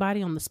putting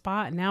everybody on the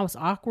spot, and now it's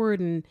awkward,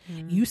 and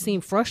you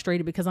seem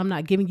frustrated because I'm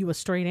not giving you a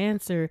straight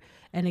answer.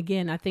 And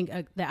again, I think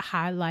that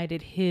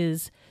highlighted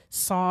his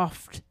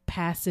soft,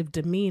 passive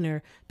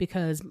demeanor,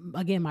 because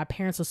again, my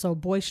parents are so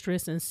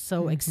boisterous and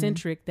so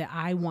eccentric that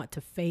I want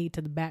to fade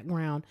to the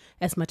background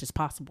as much as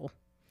possible.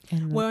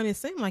 Well, and it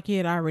seemed like he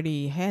had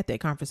already had that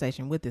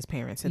conversation with his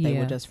parents that they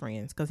were just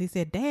friends, because he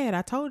said, Dad,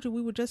 I told you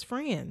we were just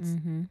friends.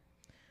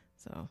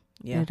 So,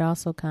 yeah. And it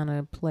also kind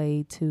of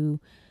played to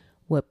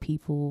what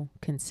people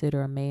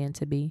consider a man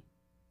to be.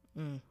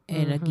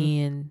 And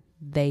again,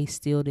 they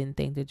still didn't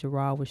think that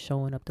Gerard was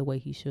showing up the way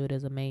he should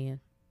as a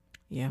man.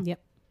 Yeah.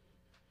 Yep.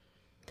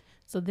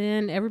 So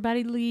then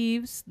everybody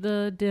leaves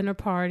the dinner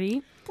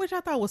party. Which I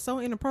thought was so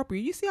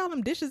inappropriate. You see all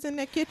them dishes in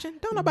that kitchen?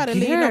 Don't nobody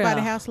leave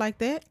nobody's house like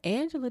that.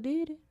 Angela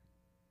did it.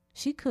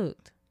 She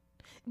cooked.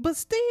 But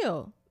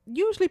still,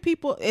 usually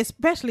people,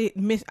 especially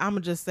I'm going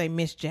to just say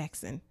Miss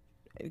Jackson,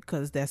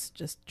 because that's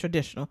just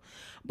traditional.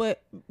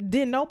 But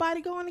did nobody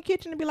go in the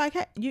kitchen and be like,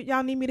 hey,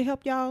 y'all need me to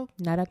help y'all?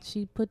 Not after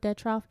she put that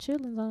trough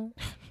chillings on.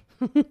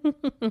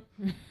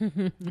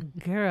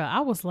 Girl, I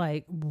was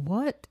like,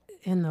 what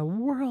in the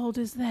world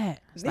is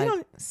that? It's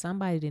like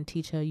somebody didn't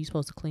teach her you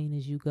supposed to clean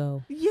as you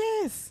go.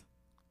 Yes.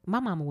 My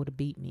mama would have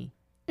beat me.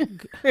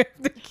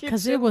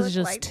 Because it was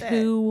just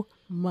too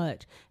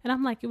much. And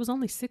I'm like, it was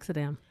only 6 of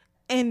them.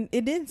 And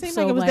it didn't seem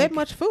So, like it was that like-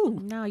 much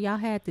food. No, y'all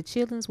had the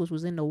chitlins, which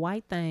was in the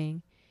white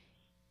thing.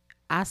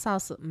 I saw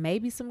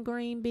maybe some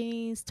green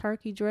beans,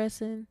 turkey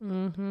dressing,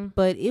 Mm-hmm.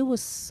 but it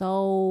was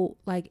so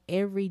like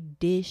every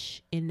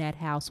dish in that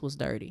house was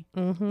dirty.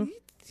 Mm-hmm.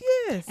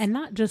 Yes. And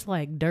not just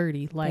like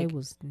dirty, like It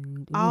was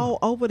all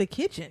over the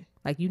kitchen.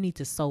 like you need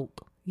to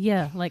soak.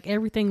 yeah, like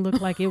everything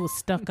looked like it was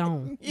stuck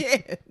on.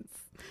 Yes.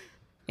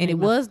 And it Ain't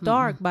no- was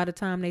dark by the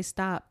time they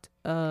stopped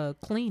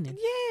cleaning.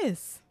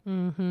 Yes.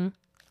 Mm-hmm.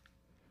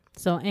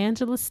 So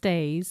Angela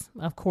stays,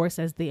 of course,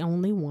 as the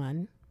only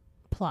one.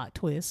 Plot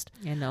twist.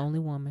 And the only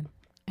woman.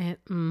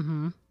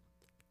 And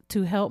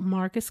to help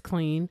Marcus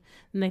clean,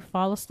 and they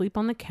fall asleep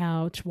on the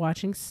couch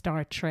watching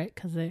Star Trek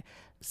because they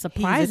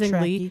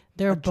surprisingly Trekkie.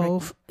 they're A Trekkie.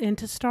 both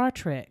into Star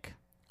Trek.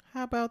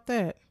 How about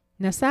that?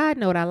 Now, side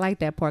note, I like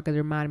that part because it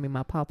reminded me of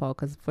my papa.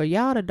 Because for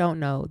y'all that don't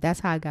know, that's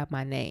how I got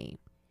my name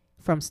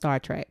from Star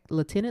Trek.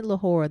 Lieutenant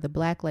Lahore, the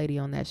black lady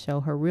on that show,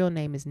 her real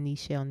name is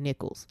Nichelle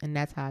Nichols, and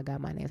that's how I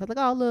got my name. So I was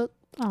like, oh look,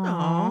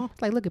 Aww.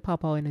 it's like look at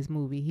Papa in this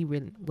movie. He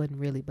really wasn't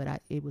really,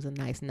 but it was a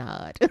nice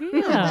nod.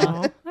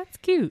 Yeah, that's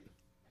cute.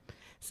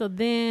 So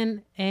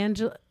then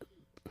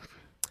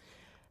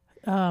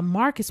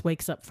Marcus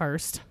wakes up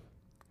first.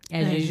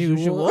 As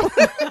usual.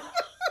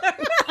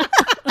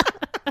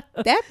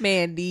 That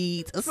man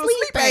needs a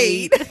sleep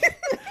aid.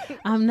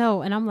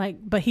 No, and I'm like,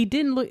 but he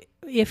didn't look.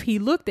 If he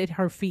looked at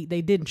her feet,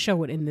 they didn't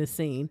show it in this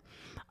scene.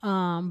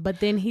 But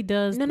then he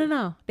does.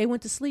 No. They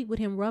went to sleep with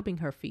him rubbing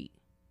her feet.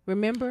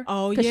 Remember?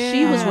 Oh, Because yeah.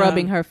 she was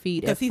rubbing her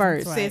feet at Because he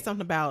first. said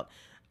something about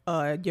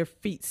your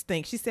feet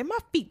stink. She said, my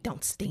feet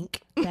don't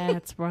stink.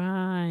 That's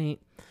right.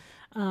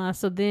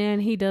 So then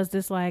he does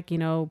this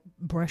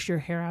brush your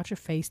hair out your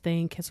face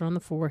thing, kiss her on the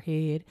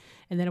forehead.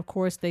 And then, of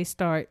course, they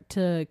start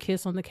to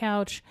kiss on the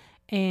couch.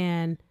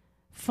 And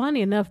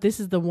funny enough, this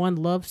is the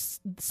one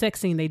sex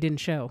scene they didn't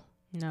show.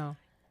 No.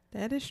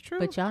 That is true.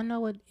 But y'all know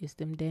what? It's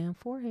them damn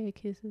forehead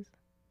kisses.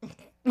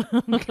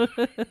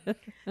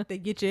 They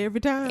get you every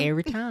time.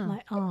 Every time.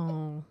 Like,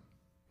 oh.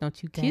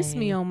 Don't you kiss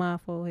me dang. on my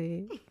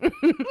forehead.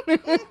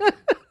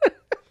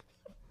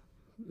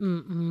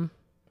 Mm-mm.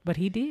 But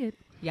he did.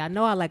 Y'all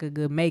know I like a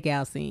good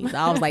makeout scene. So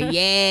I was like,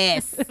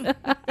 yes.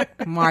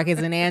 Marcus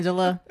and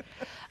Angela.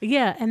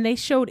 Yeah, and they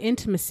showed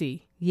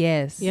intimacy.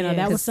 Yes. That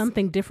was Yes.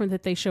 something different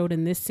that they showed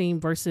in this scene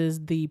versus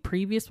the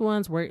previous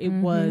ones where it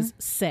was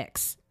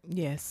sex.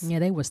 Yes. Yeah,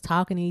 they was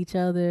talking to each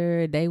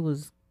other. They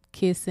was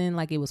kissing.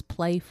 Like it was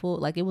playful.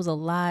 Like it was a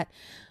lot.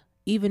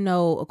 Even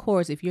though, of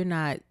course, if you're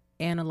not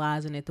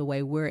analyzing it the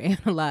way we're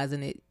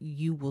analyzing it,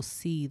 you will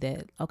see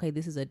that, okay,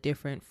 this is a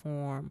different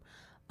form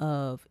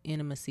of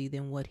intimacy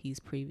than what he's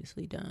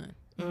previously done.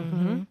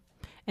 Mm-hmm.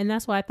 And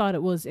that's why I thought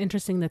it was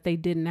interesting that they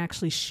didn't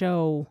actually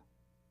show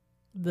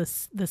the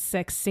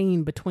sex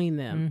scene between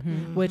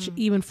them, which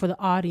even for the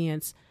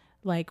audience,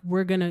 like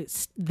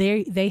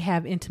they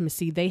have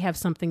intimacy. They have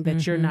something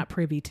that you're not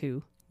privy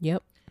to.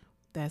 Yep.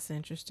 That's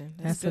interesting.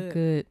 That's a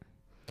good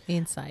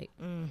insight.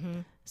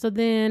 Mm-hmm. So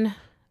then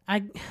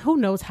who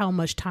knows how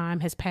much time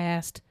has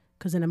passed,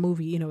 because in a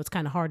movie, it's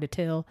kind of hard to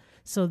tell.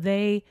 So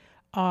they,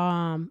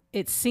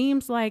 it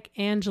seems like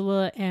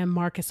Angela and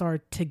Marcus are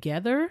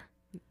together.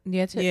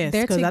 Yeah, Yes,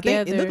 they're because together.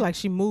 I think it looked like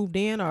she moved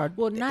in or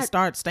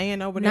start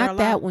staying over there. Not a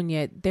that lot. one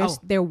yet.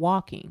 They're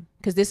walking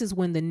because this is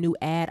when the new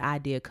ad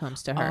idea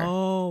comes to her.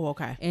 Oh,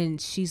 okay.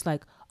 And she's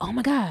like, oh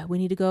my God, we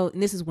need to go.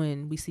 And this is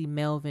when we see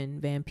Melvin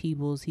Van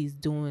Peebles. He's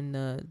doing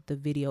the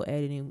video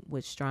editing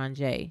with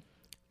Strange. I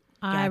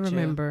Gotcha.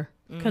 remember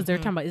because they're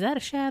talking about, is that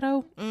a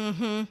shadow?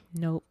 Mm-hmm.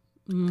 Nope.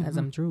 Because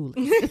I'm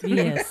drooling.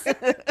 Yes.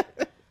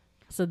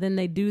 So then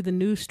they do the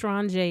new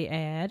Strange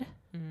ad.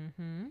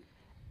 Mm-hmm.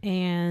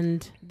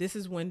 And This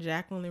is when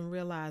Jacqueline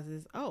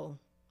realizes, oh,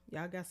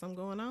 y'all got something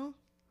going on?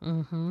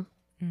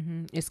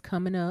 It's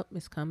coming up,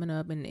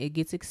 and it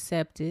gets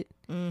accepted.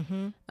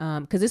 Mm-hmm.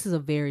 Because this is a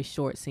very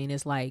short scene.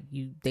 It's like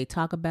they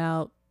talk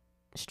about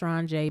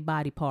Strange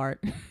body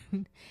part,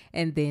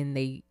 and then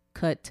they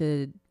cut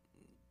to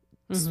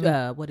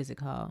what is it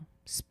called?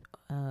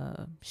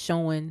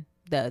 Showing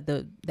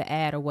the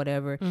ad or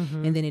whatever,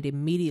 and then it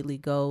immediately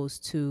goes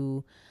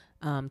to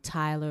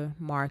Tyler,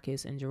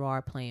 Marcus, and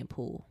Gerard playing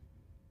pool.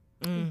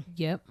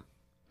 Yep.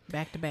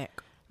 Back to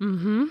back.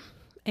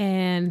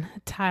 And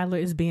Tyler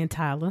is being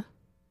Tyler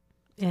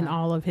in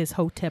all of his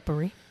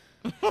hotepery.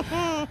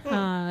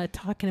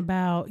 Talking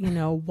about,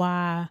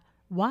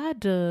 why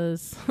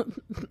does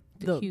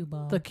The cue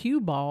ball. the cue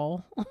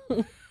ball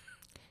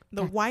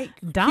The white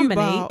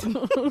dominate? cue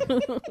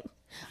ball.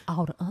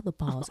 all the other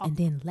balls, and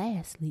then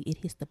lastly it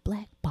hits the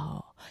black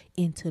ball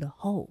into the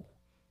hole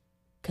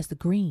because the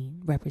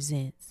green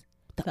represents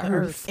the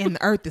earth. And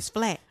the earth is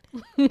flat.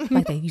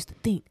 Like they used to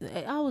think.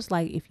 I was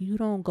like, if you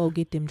don't go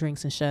get them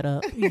drinks and shut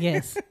up.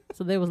 Yes.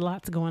 So there was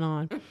lots going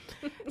on.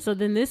 So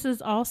then this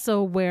is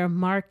also where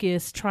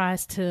Marcus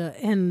tries to,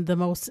 in the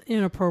most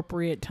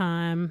inappropriate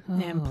time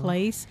and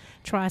place,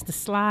 tries to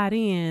slide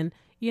in,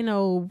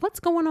 what's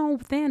going on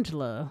with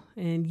Angela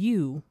and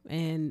you?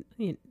 And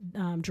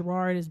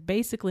Gerard is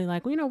basically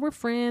like, we're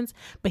friends,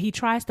 but he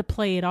tries to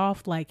play it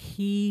off like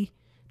he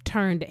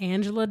turned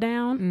Angela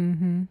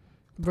down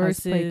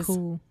versus play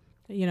cool.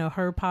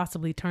 Her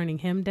possibly turning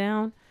him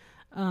down,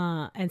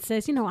 and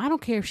says, I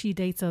don't care if she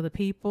dates other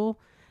people.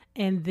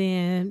 And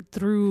then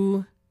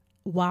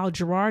while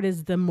Gerard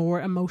is the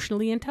more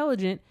emotionally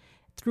intelligent,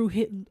 through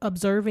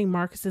observing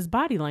Marcus's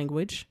body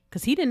language,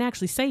 because he didn't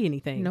actually say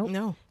anything. Nope.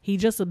 No. He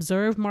just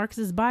observed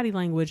Marcus's body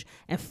language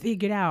and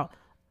figured out,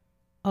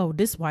 oh,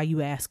 this is why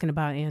you asking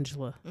about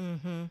Angela.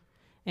 Mm-hmm.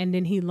 And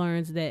then he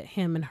learns that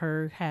him and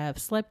her have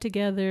slept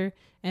together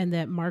and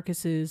that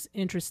Marcus is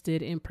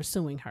interested in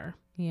pursuing her.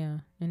 Yeah.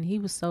 And he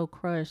was so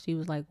crushed. He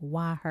was like,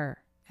 why her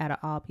out of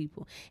all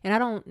people? And I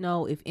don't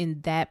know if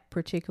in that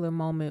particular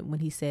moment when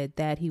he said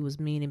that, he was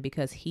meaning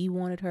because he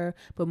wanted her,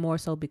 but more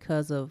so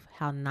because of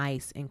how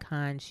nice and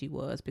kind she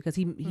was, because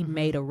he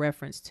made a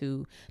reference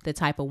to the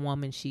type of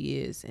woman she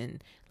is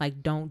and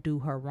like, don't do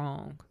her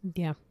wrong.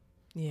 Yeah.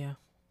 Yeah.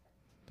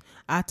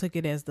 I took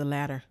it as the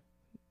latter,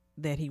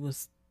 that he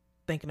was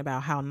thinking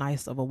about how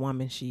nice of a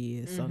woman she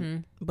is. So,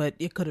 but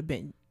it could have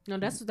been. No,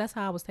 that's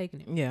how I was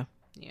taking it. Yeah.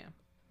 Yeah.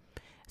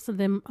 So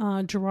then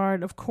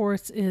Gerard, of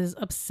course, is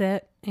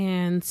upset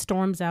and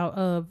storms out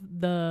of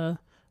the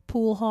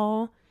pool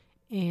hall.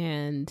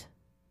 And,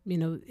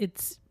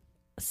 it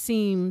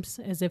seems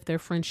as if their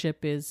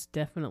friendship is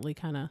definitely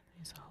kind of...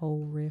 There's a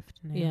whole rift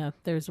now. Yeah,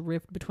 there's a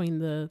rift between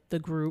the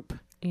group.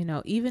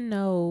 Even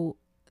though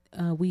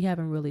we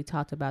haven't really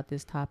talked about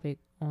this topic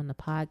on the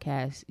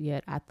podcast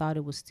yet, I thought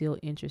it was still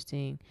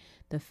interesting,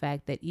 the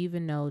fact that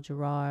even though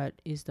Gerard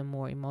is the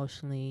more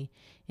emotionally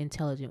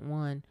intelligent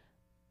one,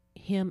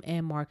 him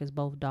and Marcus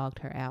both dogged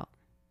her out.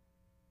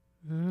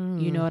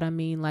 You know what I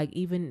mean? Like,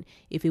 even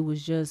if it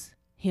was just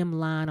him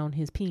lying on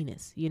his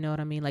penis, you know what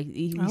I mean? Like,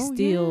 he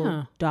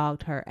still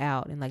dogged her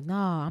out and like,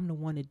 nah, I'm the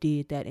one that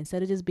did that.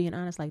 Instead of just being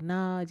honest, like,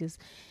 nah,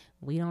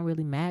 we don't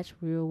really match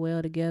real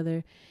well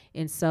together.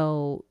 And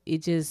so it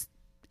just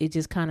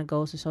kind of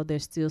goes to show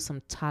there's still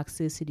some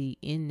toxicity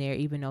in there,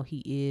 even though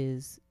he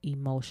is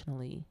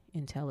emotionally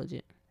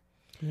intelligent.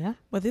 Yeah.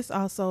 But this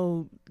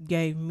also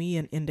gave me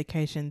an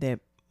indication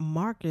that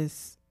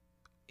Marcus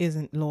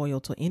isn't loyal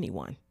to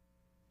anyone,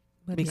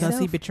 But because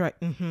he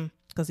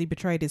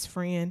betrayed his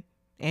friend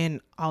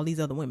and all these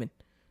other women.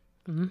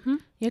 Mm-hmm.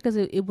 Yeah, because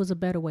it was a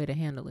better way to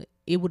handle it.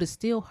 It would have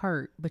still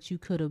hurt, but you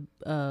could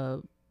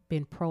have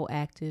been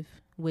proactive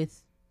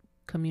with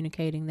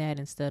communicating that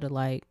instead of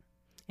like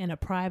In a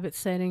private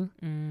setting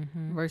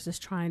versus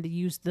trying to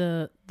use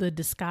the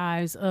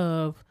disguise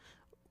of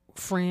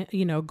friend,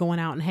 going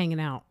out and hanging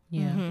out.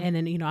 Yeah. And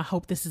then, I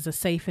hope this is a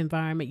safe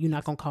environment. You're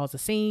not going to cause a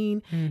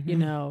scene,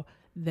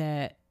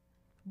 that,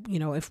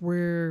 if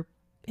we're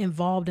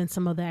involved in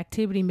some other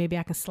activity, maybe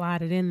I can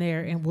slide it in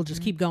there and we'll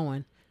just keep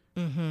going.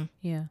 Mm-hmm.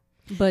 Yeah.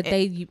 But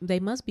they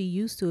must be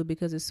used to it,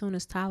 because as soon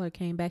as Tyler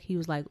came back, he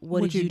was like,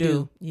 what did you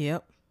do?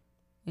 Yep.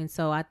 And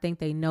so I think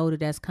they know that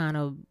that's kind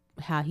of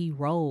how he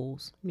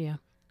rolls. Yeah.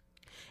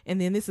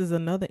 And then this is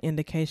another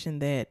indication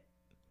that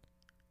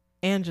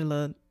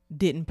Angela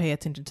didn't pay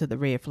attention to the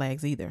red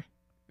flags either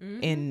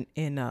in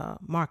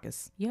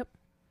Marcus. Yep.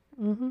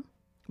 Mm-hmm.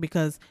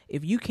 Because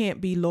if you can't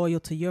be loyal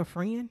to your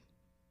friend,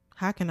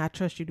 how can I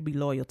trust you to be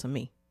loyal to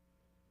me?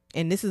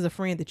 And this is a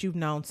friend that you've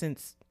known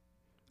since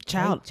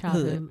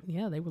childhood.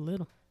 Yeah, they were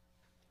little.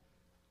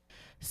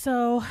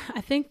 So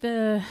I think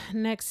the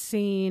next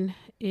scene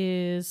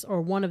is,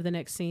 or one of the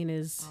next scene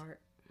is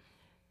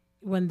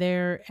when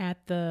they're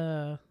at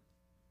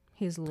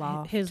his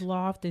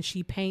loft and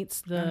she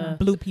paints the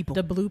blue people.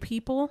 The blue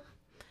people,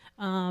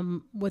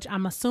 which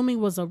I'm assuming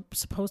was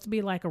supposed to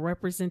be like a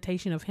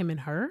representation of him and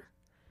her.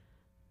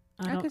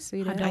 I can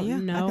see that. I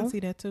don't know. I can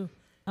see that too.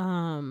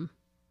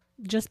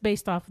 Just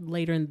based off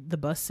later in the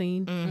bus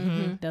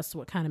scene, that's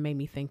what kind of made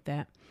me think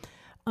that.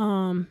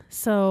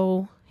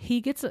 So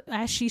he gets,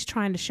 as she's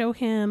trying to show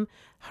him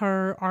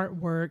her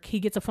artwork,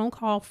 he gets a phone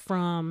call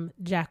from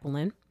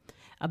Jacqueline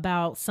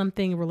about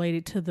something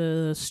related to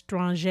the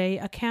Stranger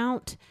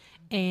account,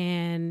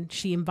 and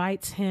she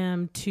invites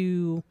him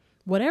to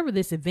whatever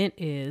this event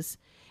is,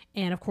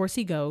 and of course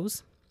he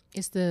goes.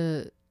 It's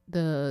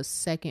the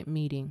second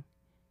meeting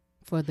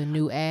for the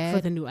new ad.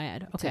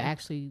 Okay. To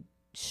actually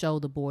show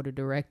the board of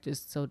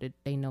directors so that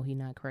they know he's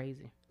not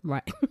crazy.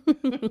 Right.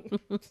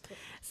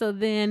 So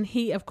then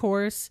he, of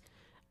course,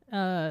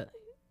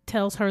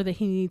 tells her that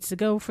he needs to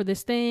go for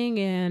this thing,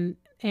 and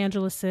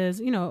Angela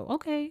says,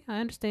 okay, I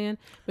understand,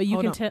 but you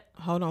can tell.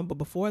 Hold on, but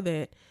before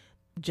that,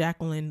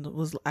 Jacqueline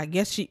was, I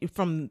guess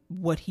from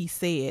what he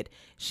said,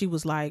 she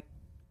was like,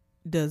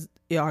 does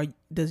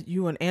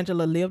you and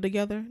Angela live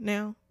together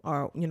now?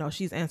 Or,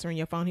 she's answering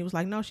your phone. He was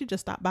like, no, she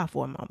just stopped by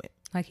for a moment.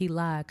 Like he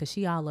lied, because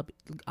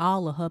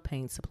all of her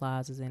paint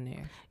supplies is in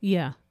there.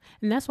 Yeah.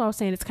 And that's why I was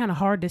saying it's kind of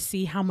hard to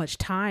see how much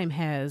time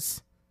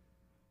has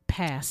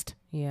passed.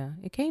 Yeah.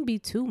 It can't be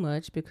too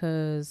much,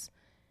 because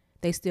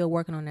they still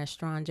working on that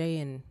Strong J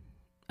and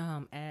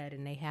ad,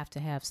 and they have to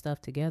have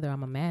stuff together,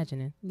 I'm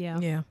imagining. Yeah.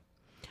 Yeah.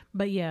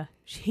 But yeah,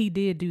 he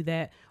did do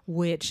that,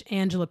 which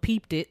Angela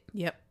peeped it.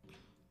 Yep.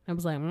 I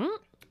was like,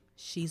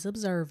 She's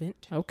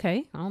observant.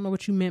 okay. I don't know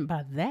what you meant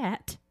by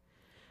that.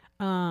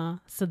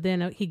 So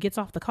then he gets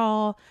off the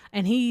call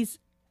and he's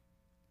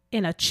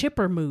in a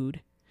chipper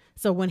mood.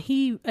 So when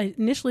he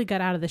initially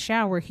got out of the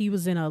shower, he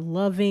was in a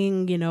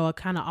loving, you know, a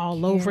kind of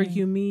all over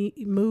you me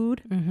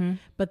mood. Mm-hmm.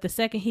 But the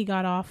second he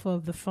got off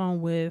of the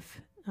phone with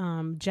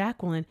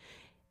Jacqueline,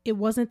 it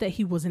wasn't that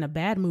he was in a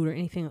bad mood or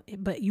anything,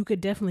 but you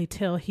could definitely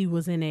tell he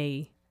was in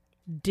a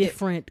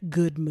different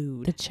good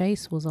mood. The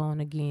chase was on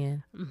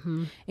again.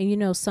 Mm-hmm. And you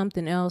know,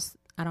 something else,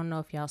 I don't know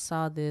if y'all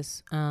saw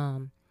this.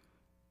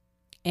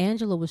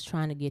 Angela was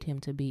trying to get him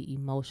to be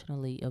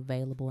emotionally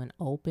available and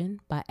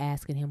open by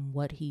asking him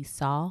what he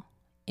saw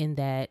in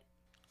that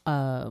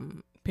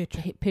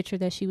picture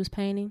that she was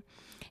painting,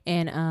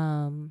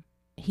 and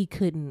he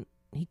couldn't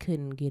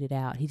get it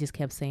out. He just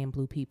kept saying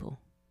blue people.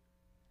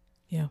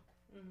 Yeah.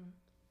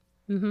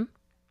 Mm-hmm.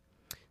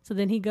 So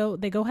then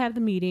they go have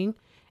the meeting,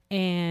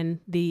 and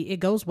it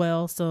goes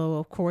well. So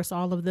of course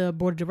all of the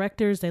board of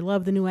directors, they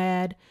love the new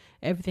ad.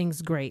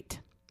 Everything's great.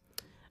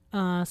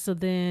 So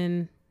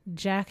then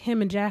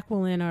him and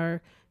Jacqueline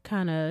are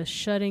kind of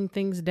shutting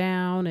things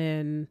down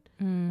and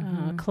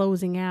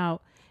closing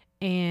out.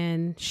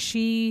 And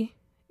she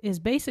is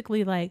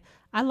basically like,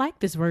 I like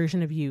this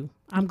version of you.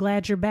 I'm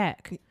glad you're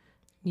back.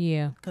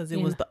 Yeah. Because it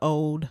was the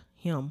old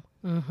him.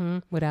 Mm-hmm.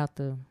 Without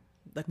the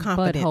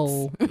confidence.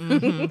 Butthole.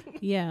 Mm-hmm.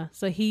 Yeah.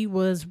 So he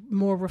was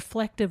more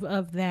reflective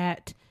of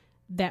that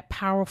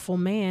powerful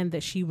man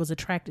that she was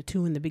attracted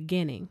to in the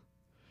beginning,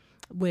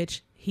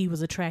 which he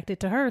was attracted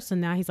to her. So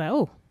now he's like,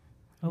 oh,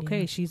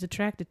 okay, she's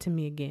attracted to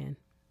me again.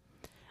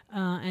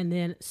 And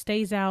then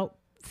stays out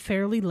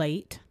fairly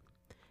late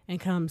and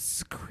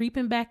comes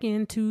creeping back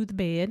into the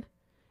bed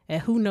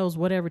at who knows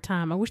whatever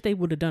time. I wish they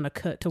would have done a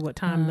cut to what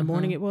time in the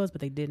morning it was, but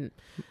they didn't.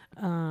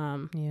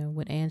 Yeah,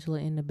 with Angela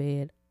in the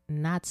bed,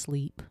 not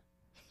sleep.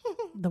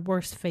 The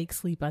worst fake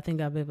sleep I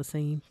think I've ever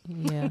seen.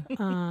 Yeah.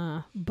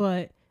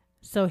 But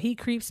so he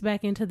creeps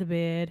back into the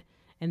bed,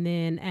 and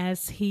then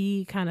as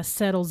he kind of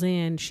settles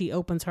in, she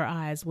opens her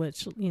eyes,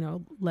 which, you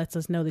know, lets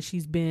us know that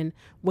she's been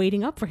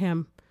waiting up for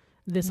him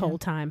this whole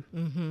time.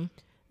 Mm-hmm.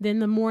 Then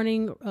the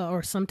morning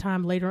or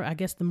sometime later, I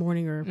guess the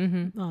morning or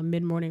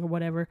mid-morning or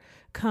whatever,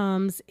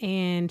 comes,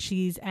 and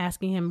she's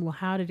asking him, well,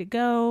 how did it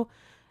go?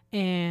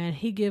 And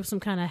he gives some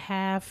kind of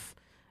half,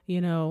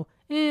 you know,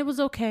 it was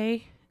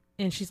okay.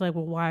 And she's like,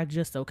 well, why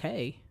just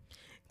okay?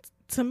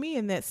 To me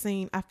in that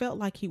scene, I felt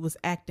like he was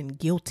acting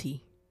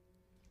guilty.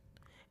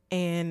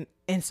 And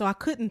so I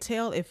couldn't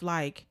tell if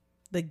like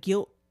the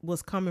guilt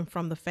was coming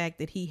from the fact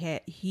that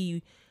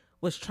he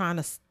was trying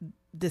to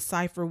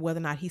decipher whether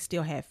or not he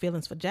still had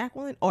feelings for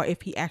Jacqueline or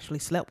if he actually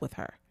slept with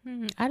her.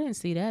 I didn't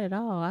see that at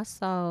all. I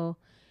saw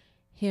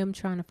him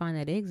trying to find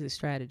that exit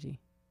strategy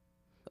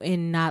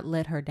and not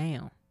let her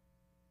down.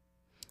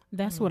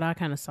 That's what I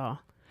kind of saw.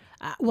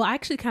 I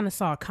actually kind of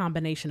saw a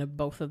combination of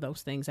both of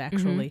those things,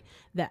 actually.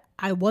 That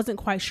I wasn't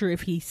quite sure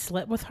if he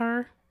slept with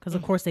her, because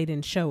of course they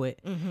didn't show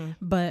it.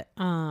 But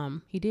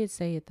he did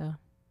say it though.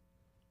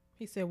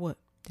 He said what?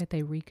 That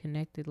they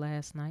reconnected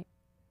last night.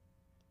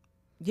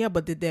 Yeah,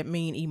 but did that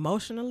mean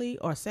emotionally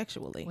or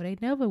sexually? Well, they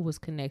never was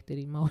connected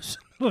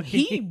emotionally.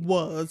 He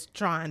was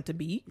trying to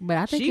be, but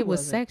I think it was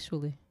wasn't.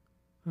 sexually.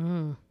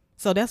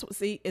 So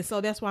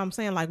that's why I'm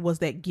saying, like, was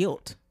that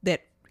guilt,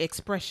 that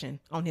expression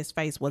on his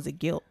face, was it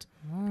guilt?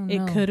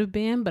 It could have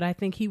been, but I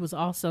think he was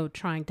also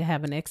trying to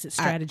have an exit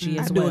strategy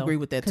as well. I do agree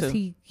with that too.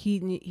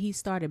 Because he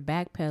started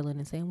backpedaling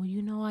and saying, well,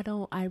 you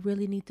know, I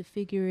really need to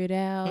figure it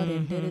out,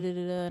 and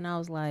da-da-da-da-da. And I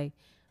was like,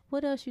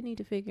 what else you need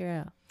to figure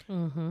out?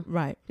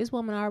 Right. This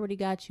woman already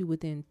got you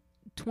within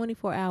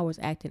 24 hours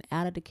acting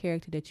out of the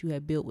character that you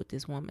had built with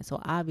this woman.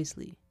 So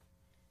obviously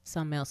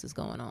something else is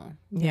going on.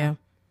 Yeah.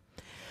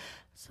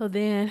 So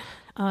then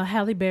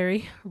Halle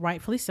Berry,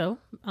 rightfully so,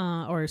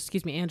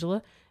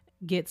 Angela,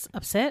 gets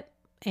upset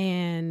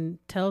and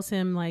tells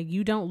him, like,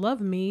 you don't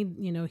love me.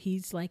 You know,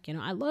 he's like, you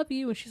know, I love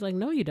you. And she's like,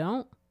 no, you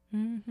don't.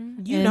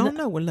 You don't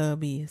know what love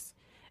is.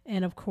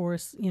 And of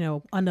course, you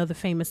know, another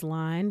famous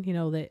line, you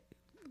know, that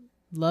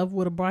love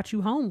would have brought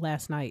you home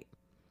last night.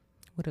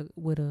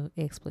 With a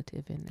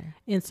expletive in there.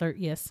 Insert,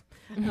 yes.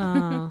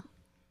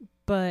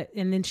 But,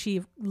 and then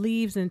she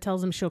leaves and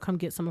tells him she'll come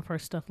get some of her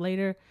stuff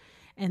later.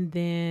 And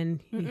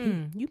then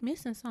you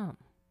missing something.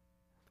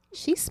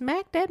 She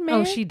smacked that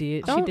man. Oh, she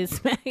did. She did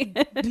smack.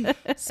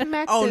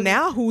 Smack. Oh,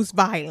 now who's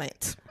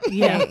violent?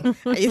 Yeah.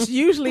 It's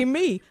usually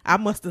me. I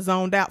must have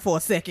zoned out for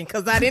a second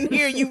because I didn't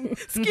hear you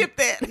skip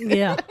that.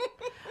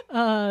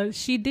 Yeah.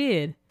 She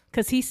did.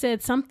 Because he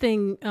said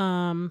something.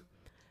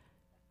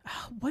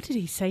 What did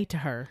he say to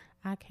her?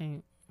 I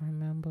can't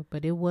remember,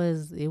 but it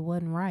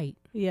wasn't right.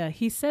 Yeah.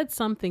 He said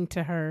something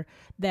to her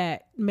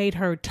that made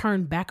her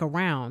turn back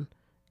around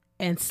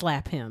and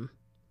slap him.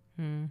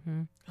 Oh,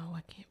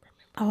 I can't remember.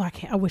 Oh,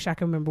 I wish I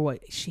could remember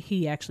what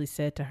he actually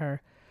said to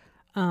her.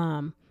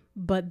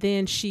 But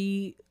then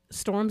she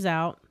storms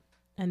out,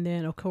 and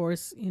then of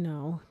course, you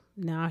know,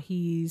 now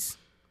he's.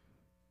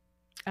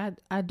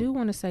 I do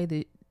want to say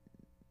that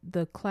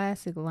the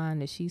classic line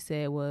that she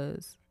said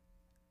was,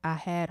 "I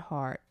had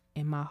heart,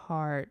 and my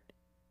heart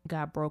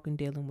got broken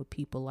dealing with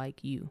people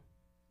like you."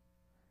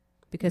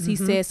 because he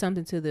said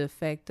something to the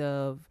effect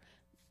of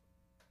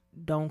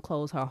don't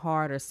close her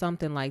heart or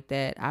something like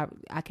that.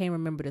 I can't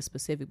remember the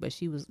specific, but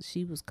she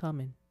was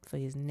coming for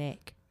his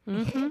neck.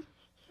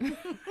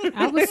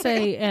 I would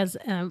say as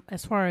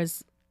far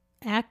as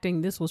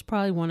acting, this was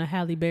probably one of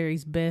Halle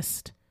Berry's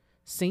best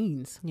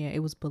scenes. Yeah, it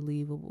was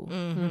believable.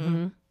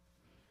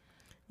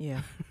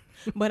 Yeah.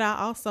 But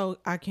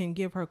I can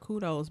give her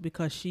kudos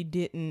because she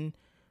didn't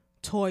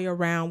toy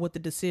around with the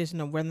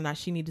decision of whether or not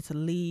she needed to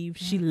leave.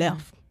 She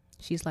left.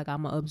 She's like,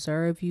 I'm gonna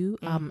observe you.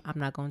 I'm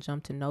not gonna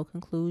jump to no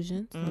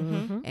conclusions,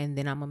 and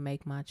then I'm gonna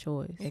make my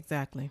choice.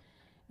 Exactly.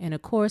 And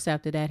of course,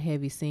 after that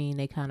heavy scene,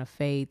 they kind of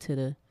fade to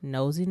the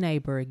nosy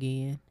neighbor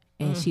again,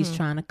 and she's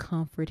trying to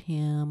comfort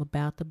him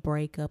about the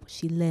breakup.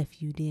 She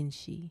left you, didn't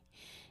she?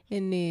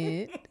 And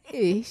then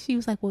she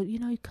was like, well, you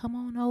come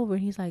on over.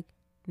 And he's like,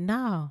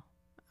 no.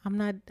 I'm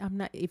not.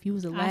 If you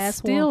was the last I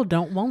still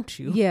don't want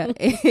you. Yeah.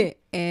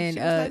 And she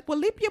was like, well,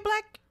 leap your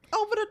black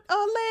over the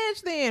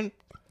ledge then.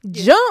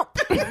 Jump.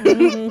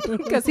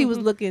 Because he was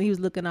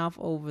looking off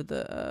over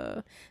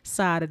the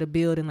side of the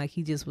building like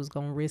he just was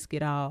going to risk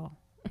it all.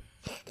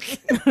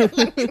 That's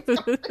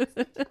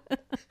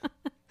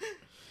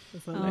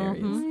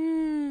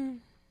hilarious.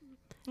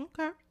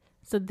 Okay.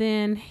 So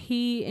then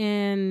he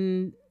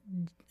and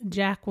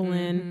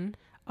Jacqueline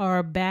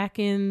are back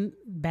in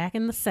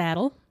the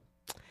saddle.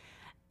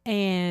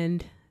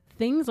 And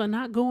things are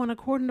not going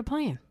according to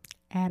plan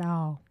At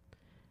all.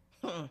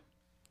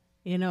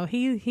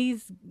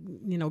 He's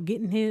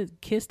getting his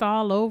kissed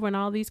all over and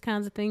all these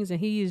kinds of things, and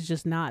he is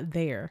just not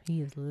there.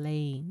 He is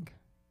laying.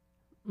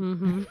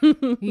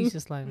 He's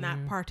just like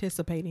not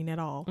participating at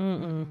all.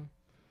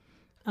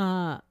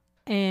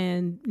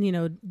 And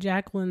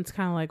Jacqueline's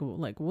kind of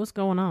like what's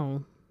going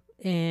on?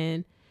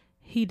 And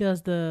he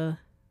does the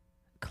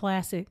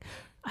classic,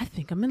 I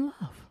think I'm in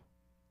love.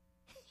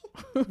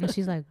 And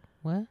she's like,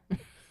 what?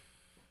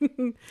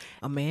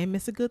 A man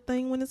miss a good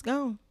thing when it's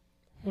gone.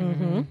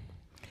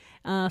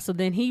 So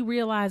then he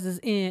realizes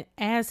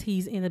as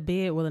he's in the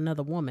bed with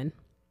another woman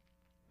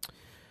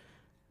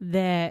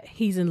that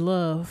he's in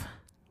love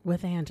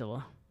with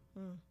Angela.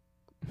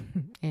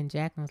 And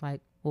Jacqueline's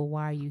like, well,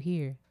 why are you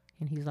here?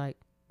 And he's like,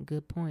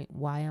 good point.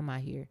 Why am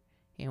I here?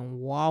 And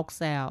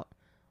walks out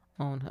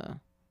on her.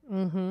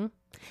 And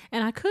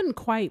I couldn't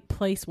quite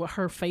place what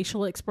her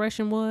facial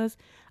expression was.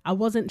 I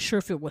wasn't sure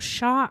if it was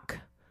shock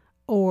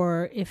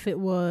or if it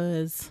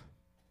was...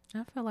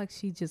 I felt like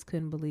she just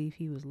couldn't believe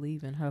he was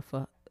leaving her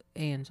for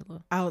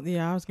Angela. I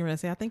was going to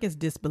say, I think it's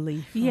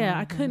disbelief. Yeah,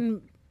 I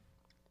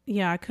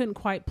couldn't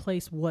quite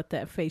place what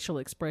that facial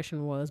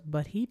expression was,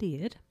 but he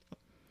did.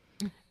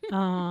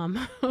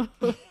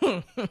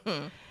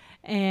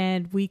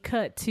 And we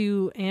cut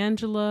to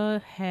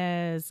Angela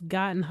has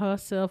gotten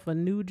herself a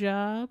new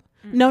job.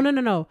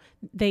 No.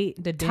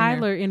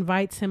 Tyler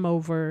invites him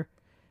over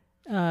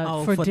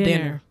for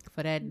dinner.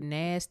 For that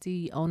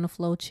nasty on the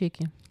floor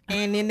chicken.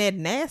 And in that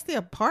nasty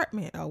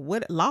apartment or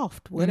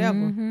loft,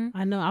 whatever.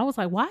 I know. I was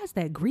like, why is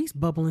that grease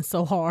bubbling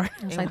so hard?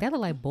 I was like, that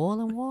looked like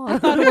boiling water. I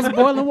thought it was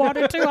boiling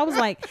water too. I was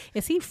like,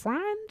 is he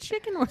frying the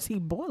chicken or is he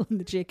boiling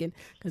the chicken?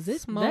 Because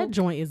that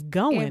joint is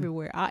going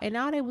everywhere. And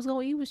all they was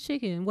going to eat was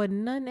chicken. Wasn't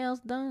nothing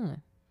else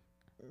done.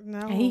 No.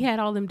 And he had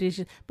all them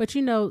dishes. But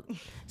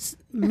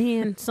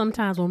men,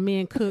 sometimes when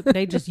men cook,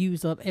 they just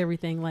use up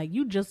everything. Like,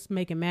 you just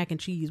making mac and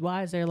cheese.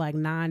 Why is there like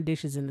 9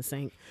 dishes in the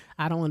sink?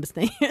 I don't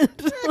understand.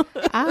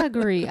 I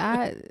agree.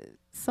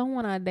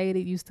 Someone I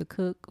dated used to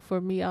cook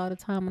for me all the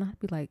time, and I'd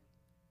be like,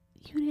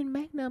 you didn't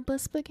make nothing but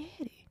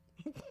spaghetti.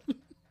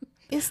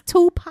 It's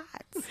 2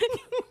 pots.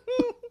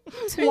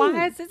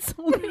 Why is it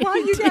so many Why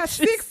you got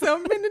 6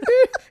 of them in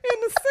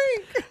the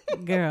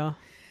sink? Girl.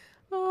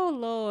 Oh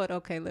Lord.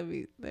 Okay, let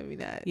me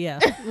not. Yeah.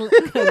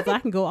 Because I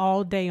can go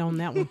all day on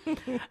that one.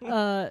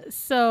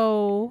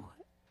 So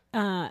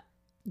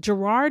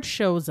Gerard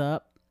shows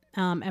up.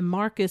 And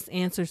Marcus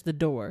answers the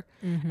door.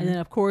 And then,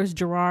 of course,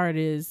 Gerard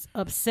is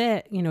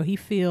upset. He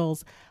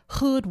feels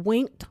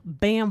hoodwinked,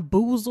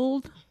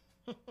 bamboozled,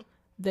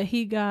 that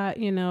he got,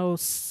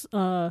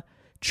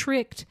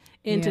 tricked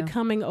into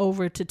coming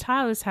over to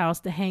Tyler's house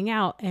to hang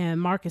out, and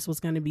Marcus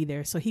was going to be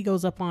there. So he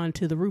goes up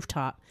onto the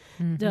rooftop.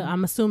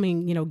 I'm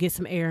assuming, get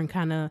some air and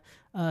kind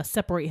of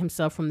separate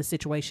himself from the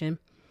situation.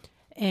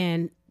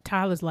 And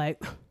Tyler's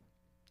like,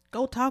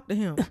 go talk to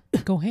him.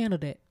 Go handle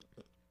that.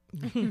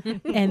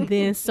 And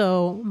then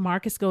so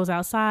Marcus goes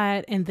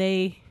outside and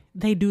they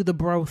do the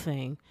bro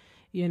thing.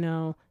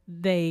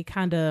 They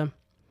kind of,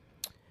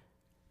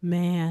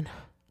 man,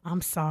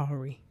 I'm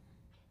sorry.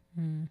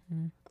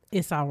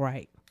 It's all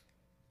right.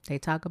 They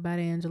talk about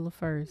Angela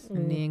first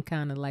and then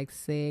kind of like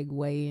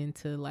segue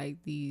into like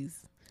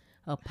these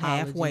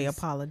apologies. Halfway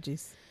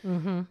apologies.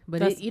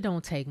 But it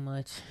don't take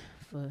much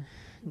for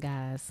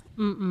guys.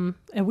 And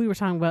we were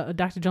talking about,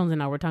 Dr. Jones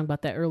and I were talking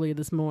about that earlier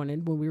this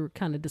morning when we were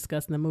kind of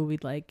discussing the movie.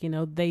 Like,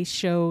 they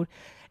showed,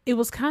 it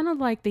was kind of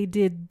like they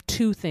did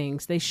 2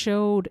 things. They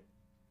showed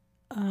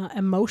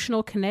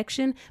emotional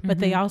connection, but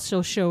they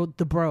also showed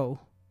the bro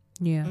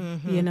Yeah.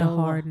 You know,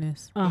 the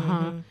hardness.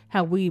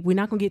 How we're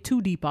not gonna get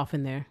too deep off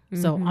in there.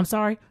 So I'm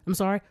sorry.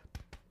 All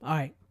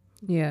right,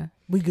 Yeah.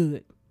 we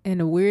good. And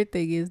the weird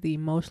thing is, the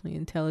emotionally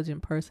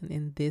intelligent person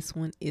in this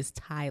one is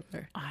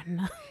Tyler. I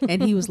know.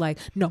 And he was like,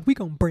 no, we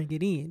gonna bring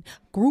it in,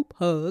 group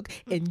hug,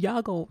 and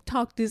y'all gonna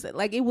talk this.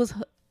 Like, it was,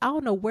 I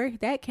don't know where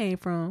that came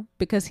from,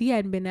 because he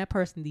hadn't been that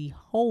person the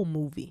whole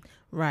movie.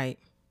 Right.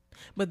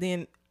 But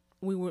then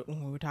when we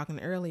were talking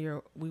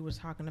earlier, we were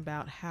talking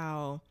about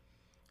how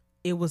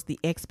it was the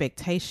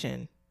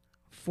expectation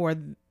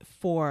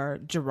for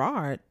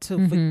Gerard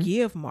to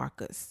forgive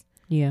Marcus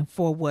Yeah.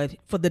 for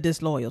the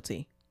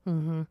disloyalty.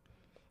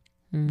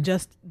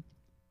 Just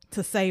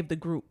to save the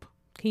group.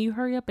 Can you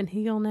hurry up and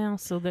heal now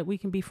so that we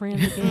can be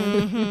friends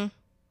again?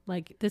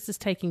 Like, this is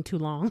taking too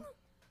long.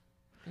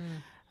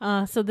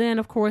 So then,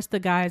 of course, the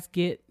guys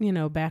get,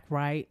 back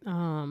right.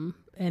 And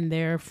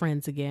they're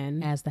friends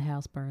again. As the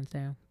house burns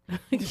down.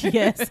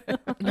 Yes.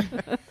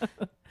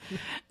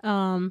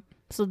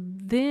 So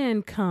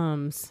then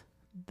comes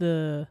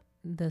the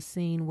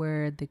scene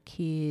where the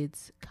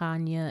kids,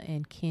 Kanya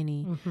and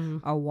Kenny,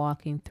 are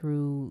walking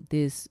through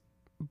this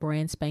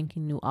brand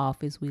spanking new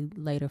office. We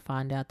later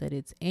find out that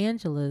it's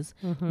Angela's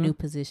new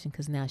position,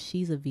 because now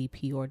she's a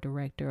VP or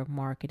director of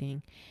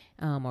marketing,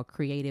 or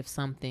creative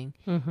something.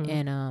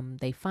 And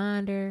they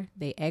find her,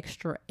 they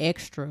extra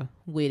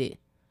with it.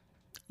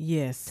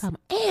 Yes. Come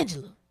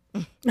Angela.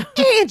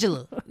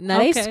 Angela. Now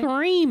they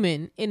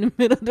screaming in the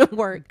middle of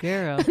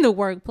the in the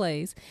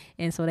workplace.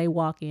 And so they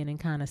walk in and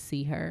kind of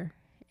see her,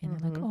 and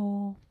they're like,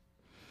 oh.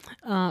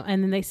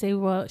 And then they say,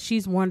 well,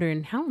 she's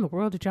wondering, how in the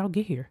world did y'all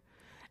get here?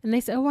 And they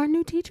say, oh, our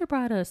new teacher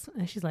brought us.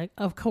 And she's like,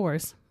 of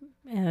course,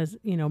 as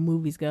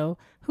movies go,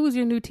 who's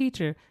your new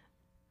teacher?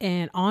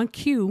 And on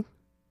cue,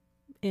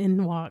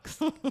 in walks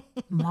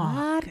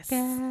Marcus,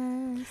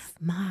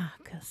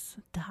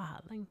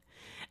 darling.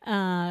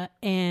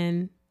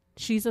 And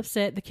she's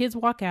upset. The kids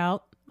walk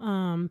out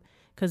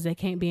because they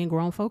can't be in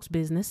grown folks'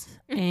 business.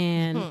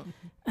 And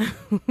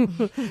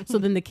so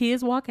then the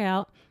kids walk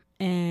out,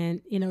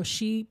 and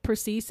she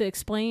proceeds to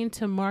explain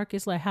to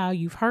Marcus, like, how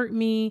you've hurt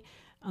me.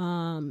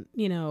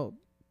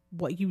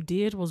 What you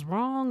did was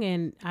wrong,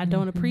 and I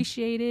don't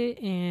appreciate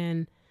it.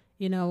 And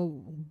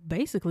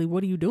basically,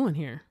 what are you doing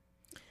here?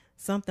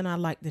 Something I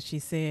like that she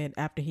said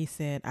after he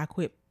said, I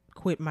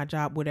quit my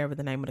job, whatever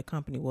the name of the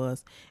company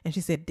was. And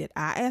she said, did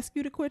I ask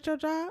you to quit your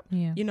job?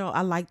 Yeah.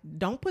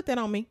 Don't put that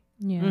on me.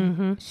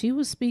 Yeah. She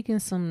was speaking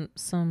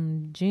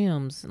some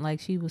gems. Like,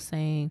 she was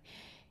saying,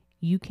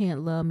 you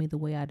can't love me the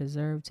way I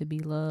deserve to be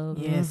loved.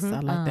 Yes,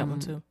 I like that one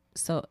too.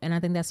 So, and I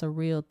think that's a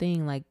real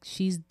thing. Like,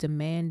 she's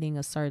demanding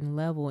a certain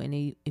level,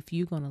 and if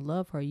you're going to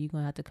love her, you're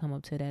going to have to come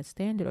up to that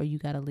standard, or you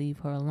got to leave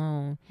her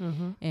alone.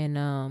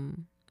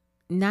 And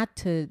not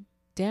to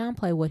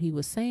downplay what he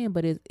was saying,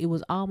 but it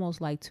was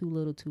almost like too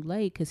little too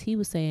late, because he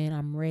was saying,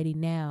 I'm ready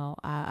now.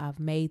 I've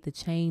made the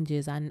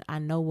changes. I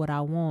know what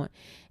I want.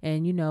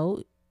 And,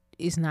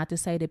 it's not to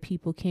say that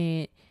people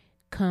can't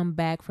come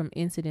back from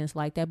incidents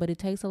like that, but it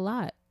takes a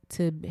lot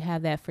to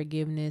have that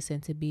forgiveness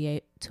and to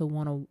be to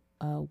want to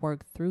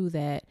work through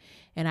that.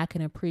 And I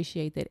can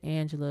appreciate that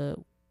Angela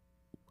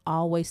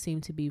always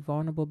seemed to be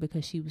vulnerable,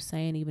 because she was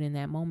saying, even in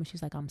that moment,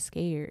 she's like, I'm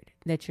scared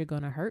that you're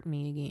going to hurt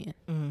me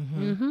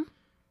again.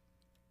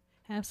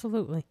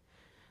 Absolutely.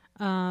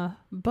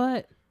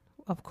 But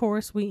of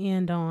course we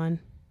end on,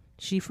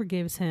 she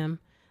forgives him,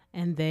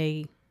 and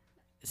they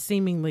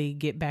seemingly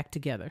get back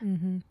together.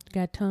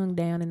 Got tongued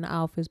down in the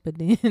office, but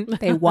then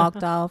they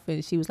walked off,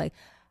 and she was like,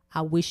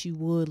 I wish you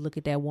would look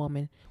at that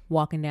woman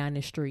walking down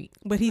the street.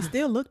 But he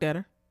still looked at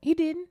her. He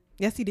didn't.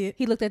 Yes, he did.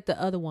 He looked at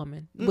the other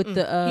woman with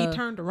the. He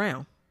turned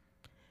around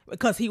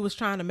because he was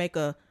trying to make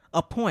a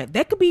point.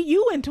 That could be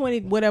you in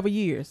 20 whatever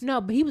years.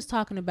 No, but he was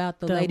talking about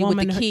the lady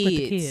woman with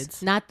the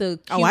kids, not the.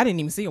 Oh, I didn't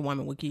even see a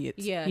woman with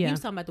kids. Yeah, he was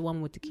talking about the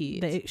woman with the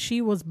kids.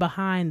 She was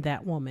behind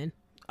that woman.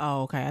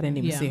 Oh, okay. I didn't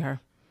even see her.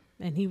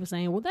 And he was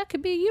saying, well, that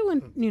could be you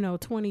in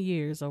 20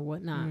 years or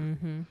whatnot.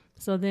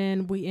 So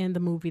then we end the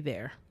movie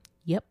there.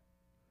 Yep.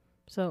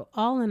 So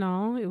all in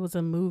all, it was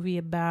a movie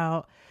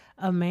about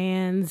a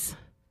man's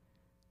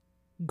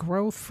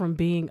growth from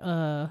being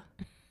a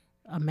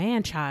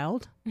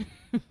man-child,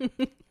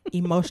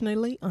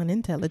 emotionally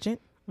unintelligent,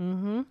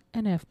 an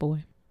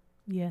F-boy.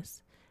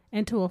 Yes,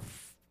 and to a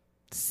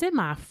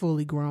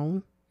semi-fully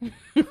grown,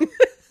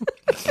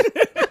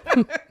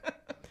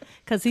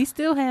 because he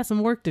still has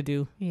some work to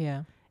do.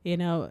 Yeah.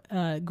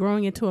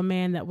 Growing into a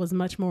man that was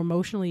much more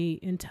emotionally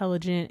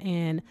intelligent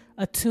and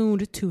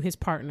attuned to his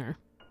partner.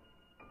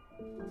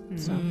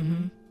 So,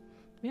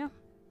 yeah.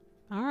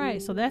 All right.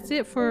 So that's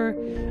it for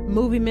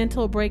Movie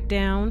Mental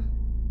Breakdown,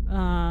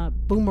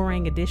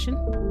 Boomerang Edition.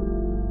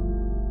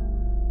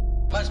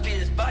 Must be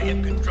his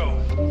volume control.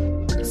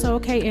 So,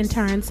 okay,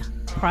 interns,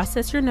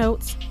 process your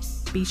notes.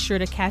 Be sure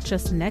to catch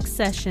us next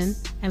session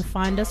and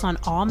find us on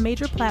all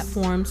major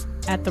platforms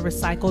at The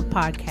Recycled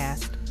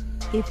Podcast.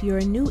 If you're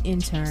a new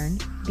intern,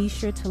 be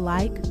sure to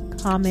like,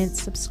 comment,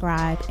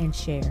 subscribe, and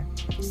share.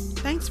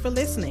 Thanks for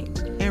listening.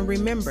 And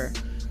remember,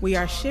 we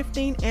are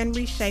shifting and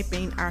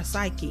reshaping our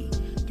psyche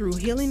through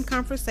healing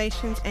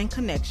conversations and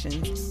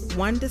connections,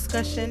 one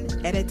discussion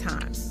at a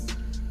time.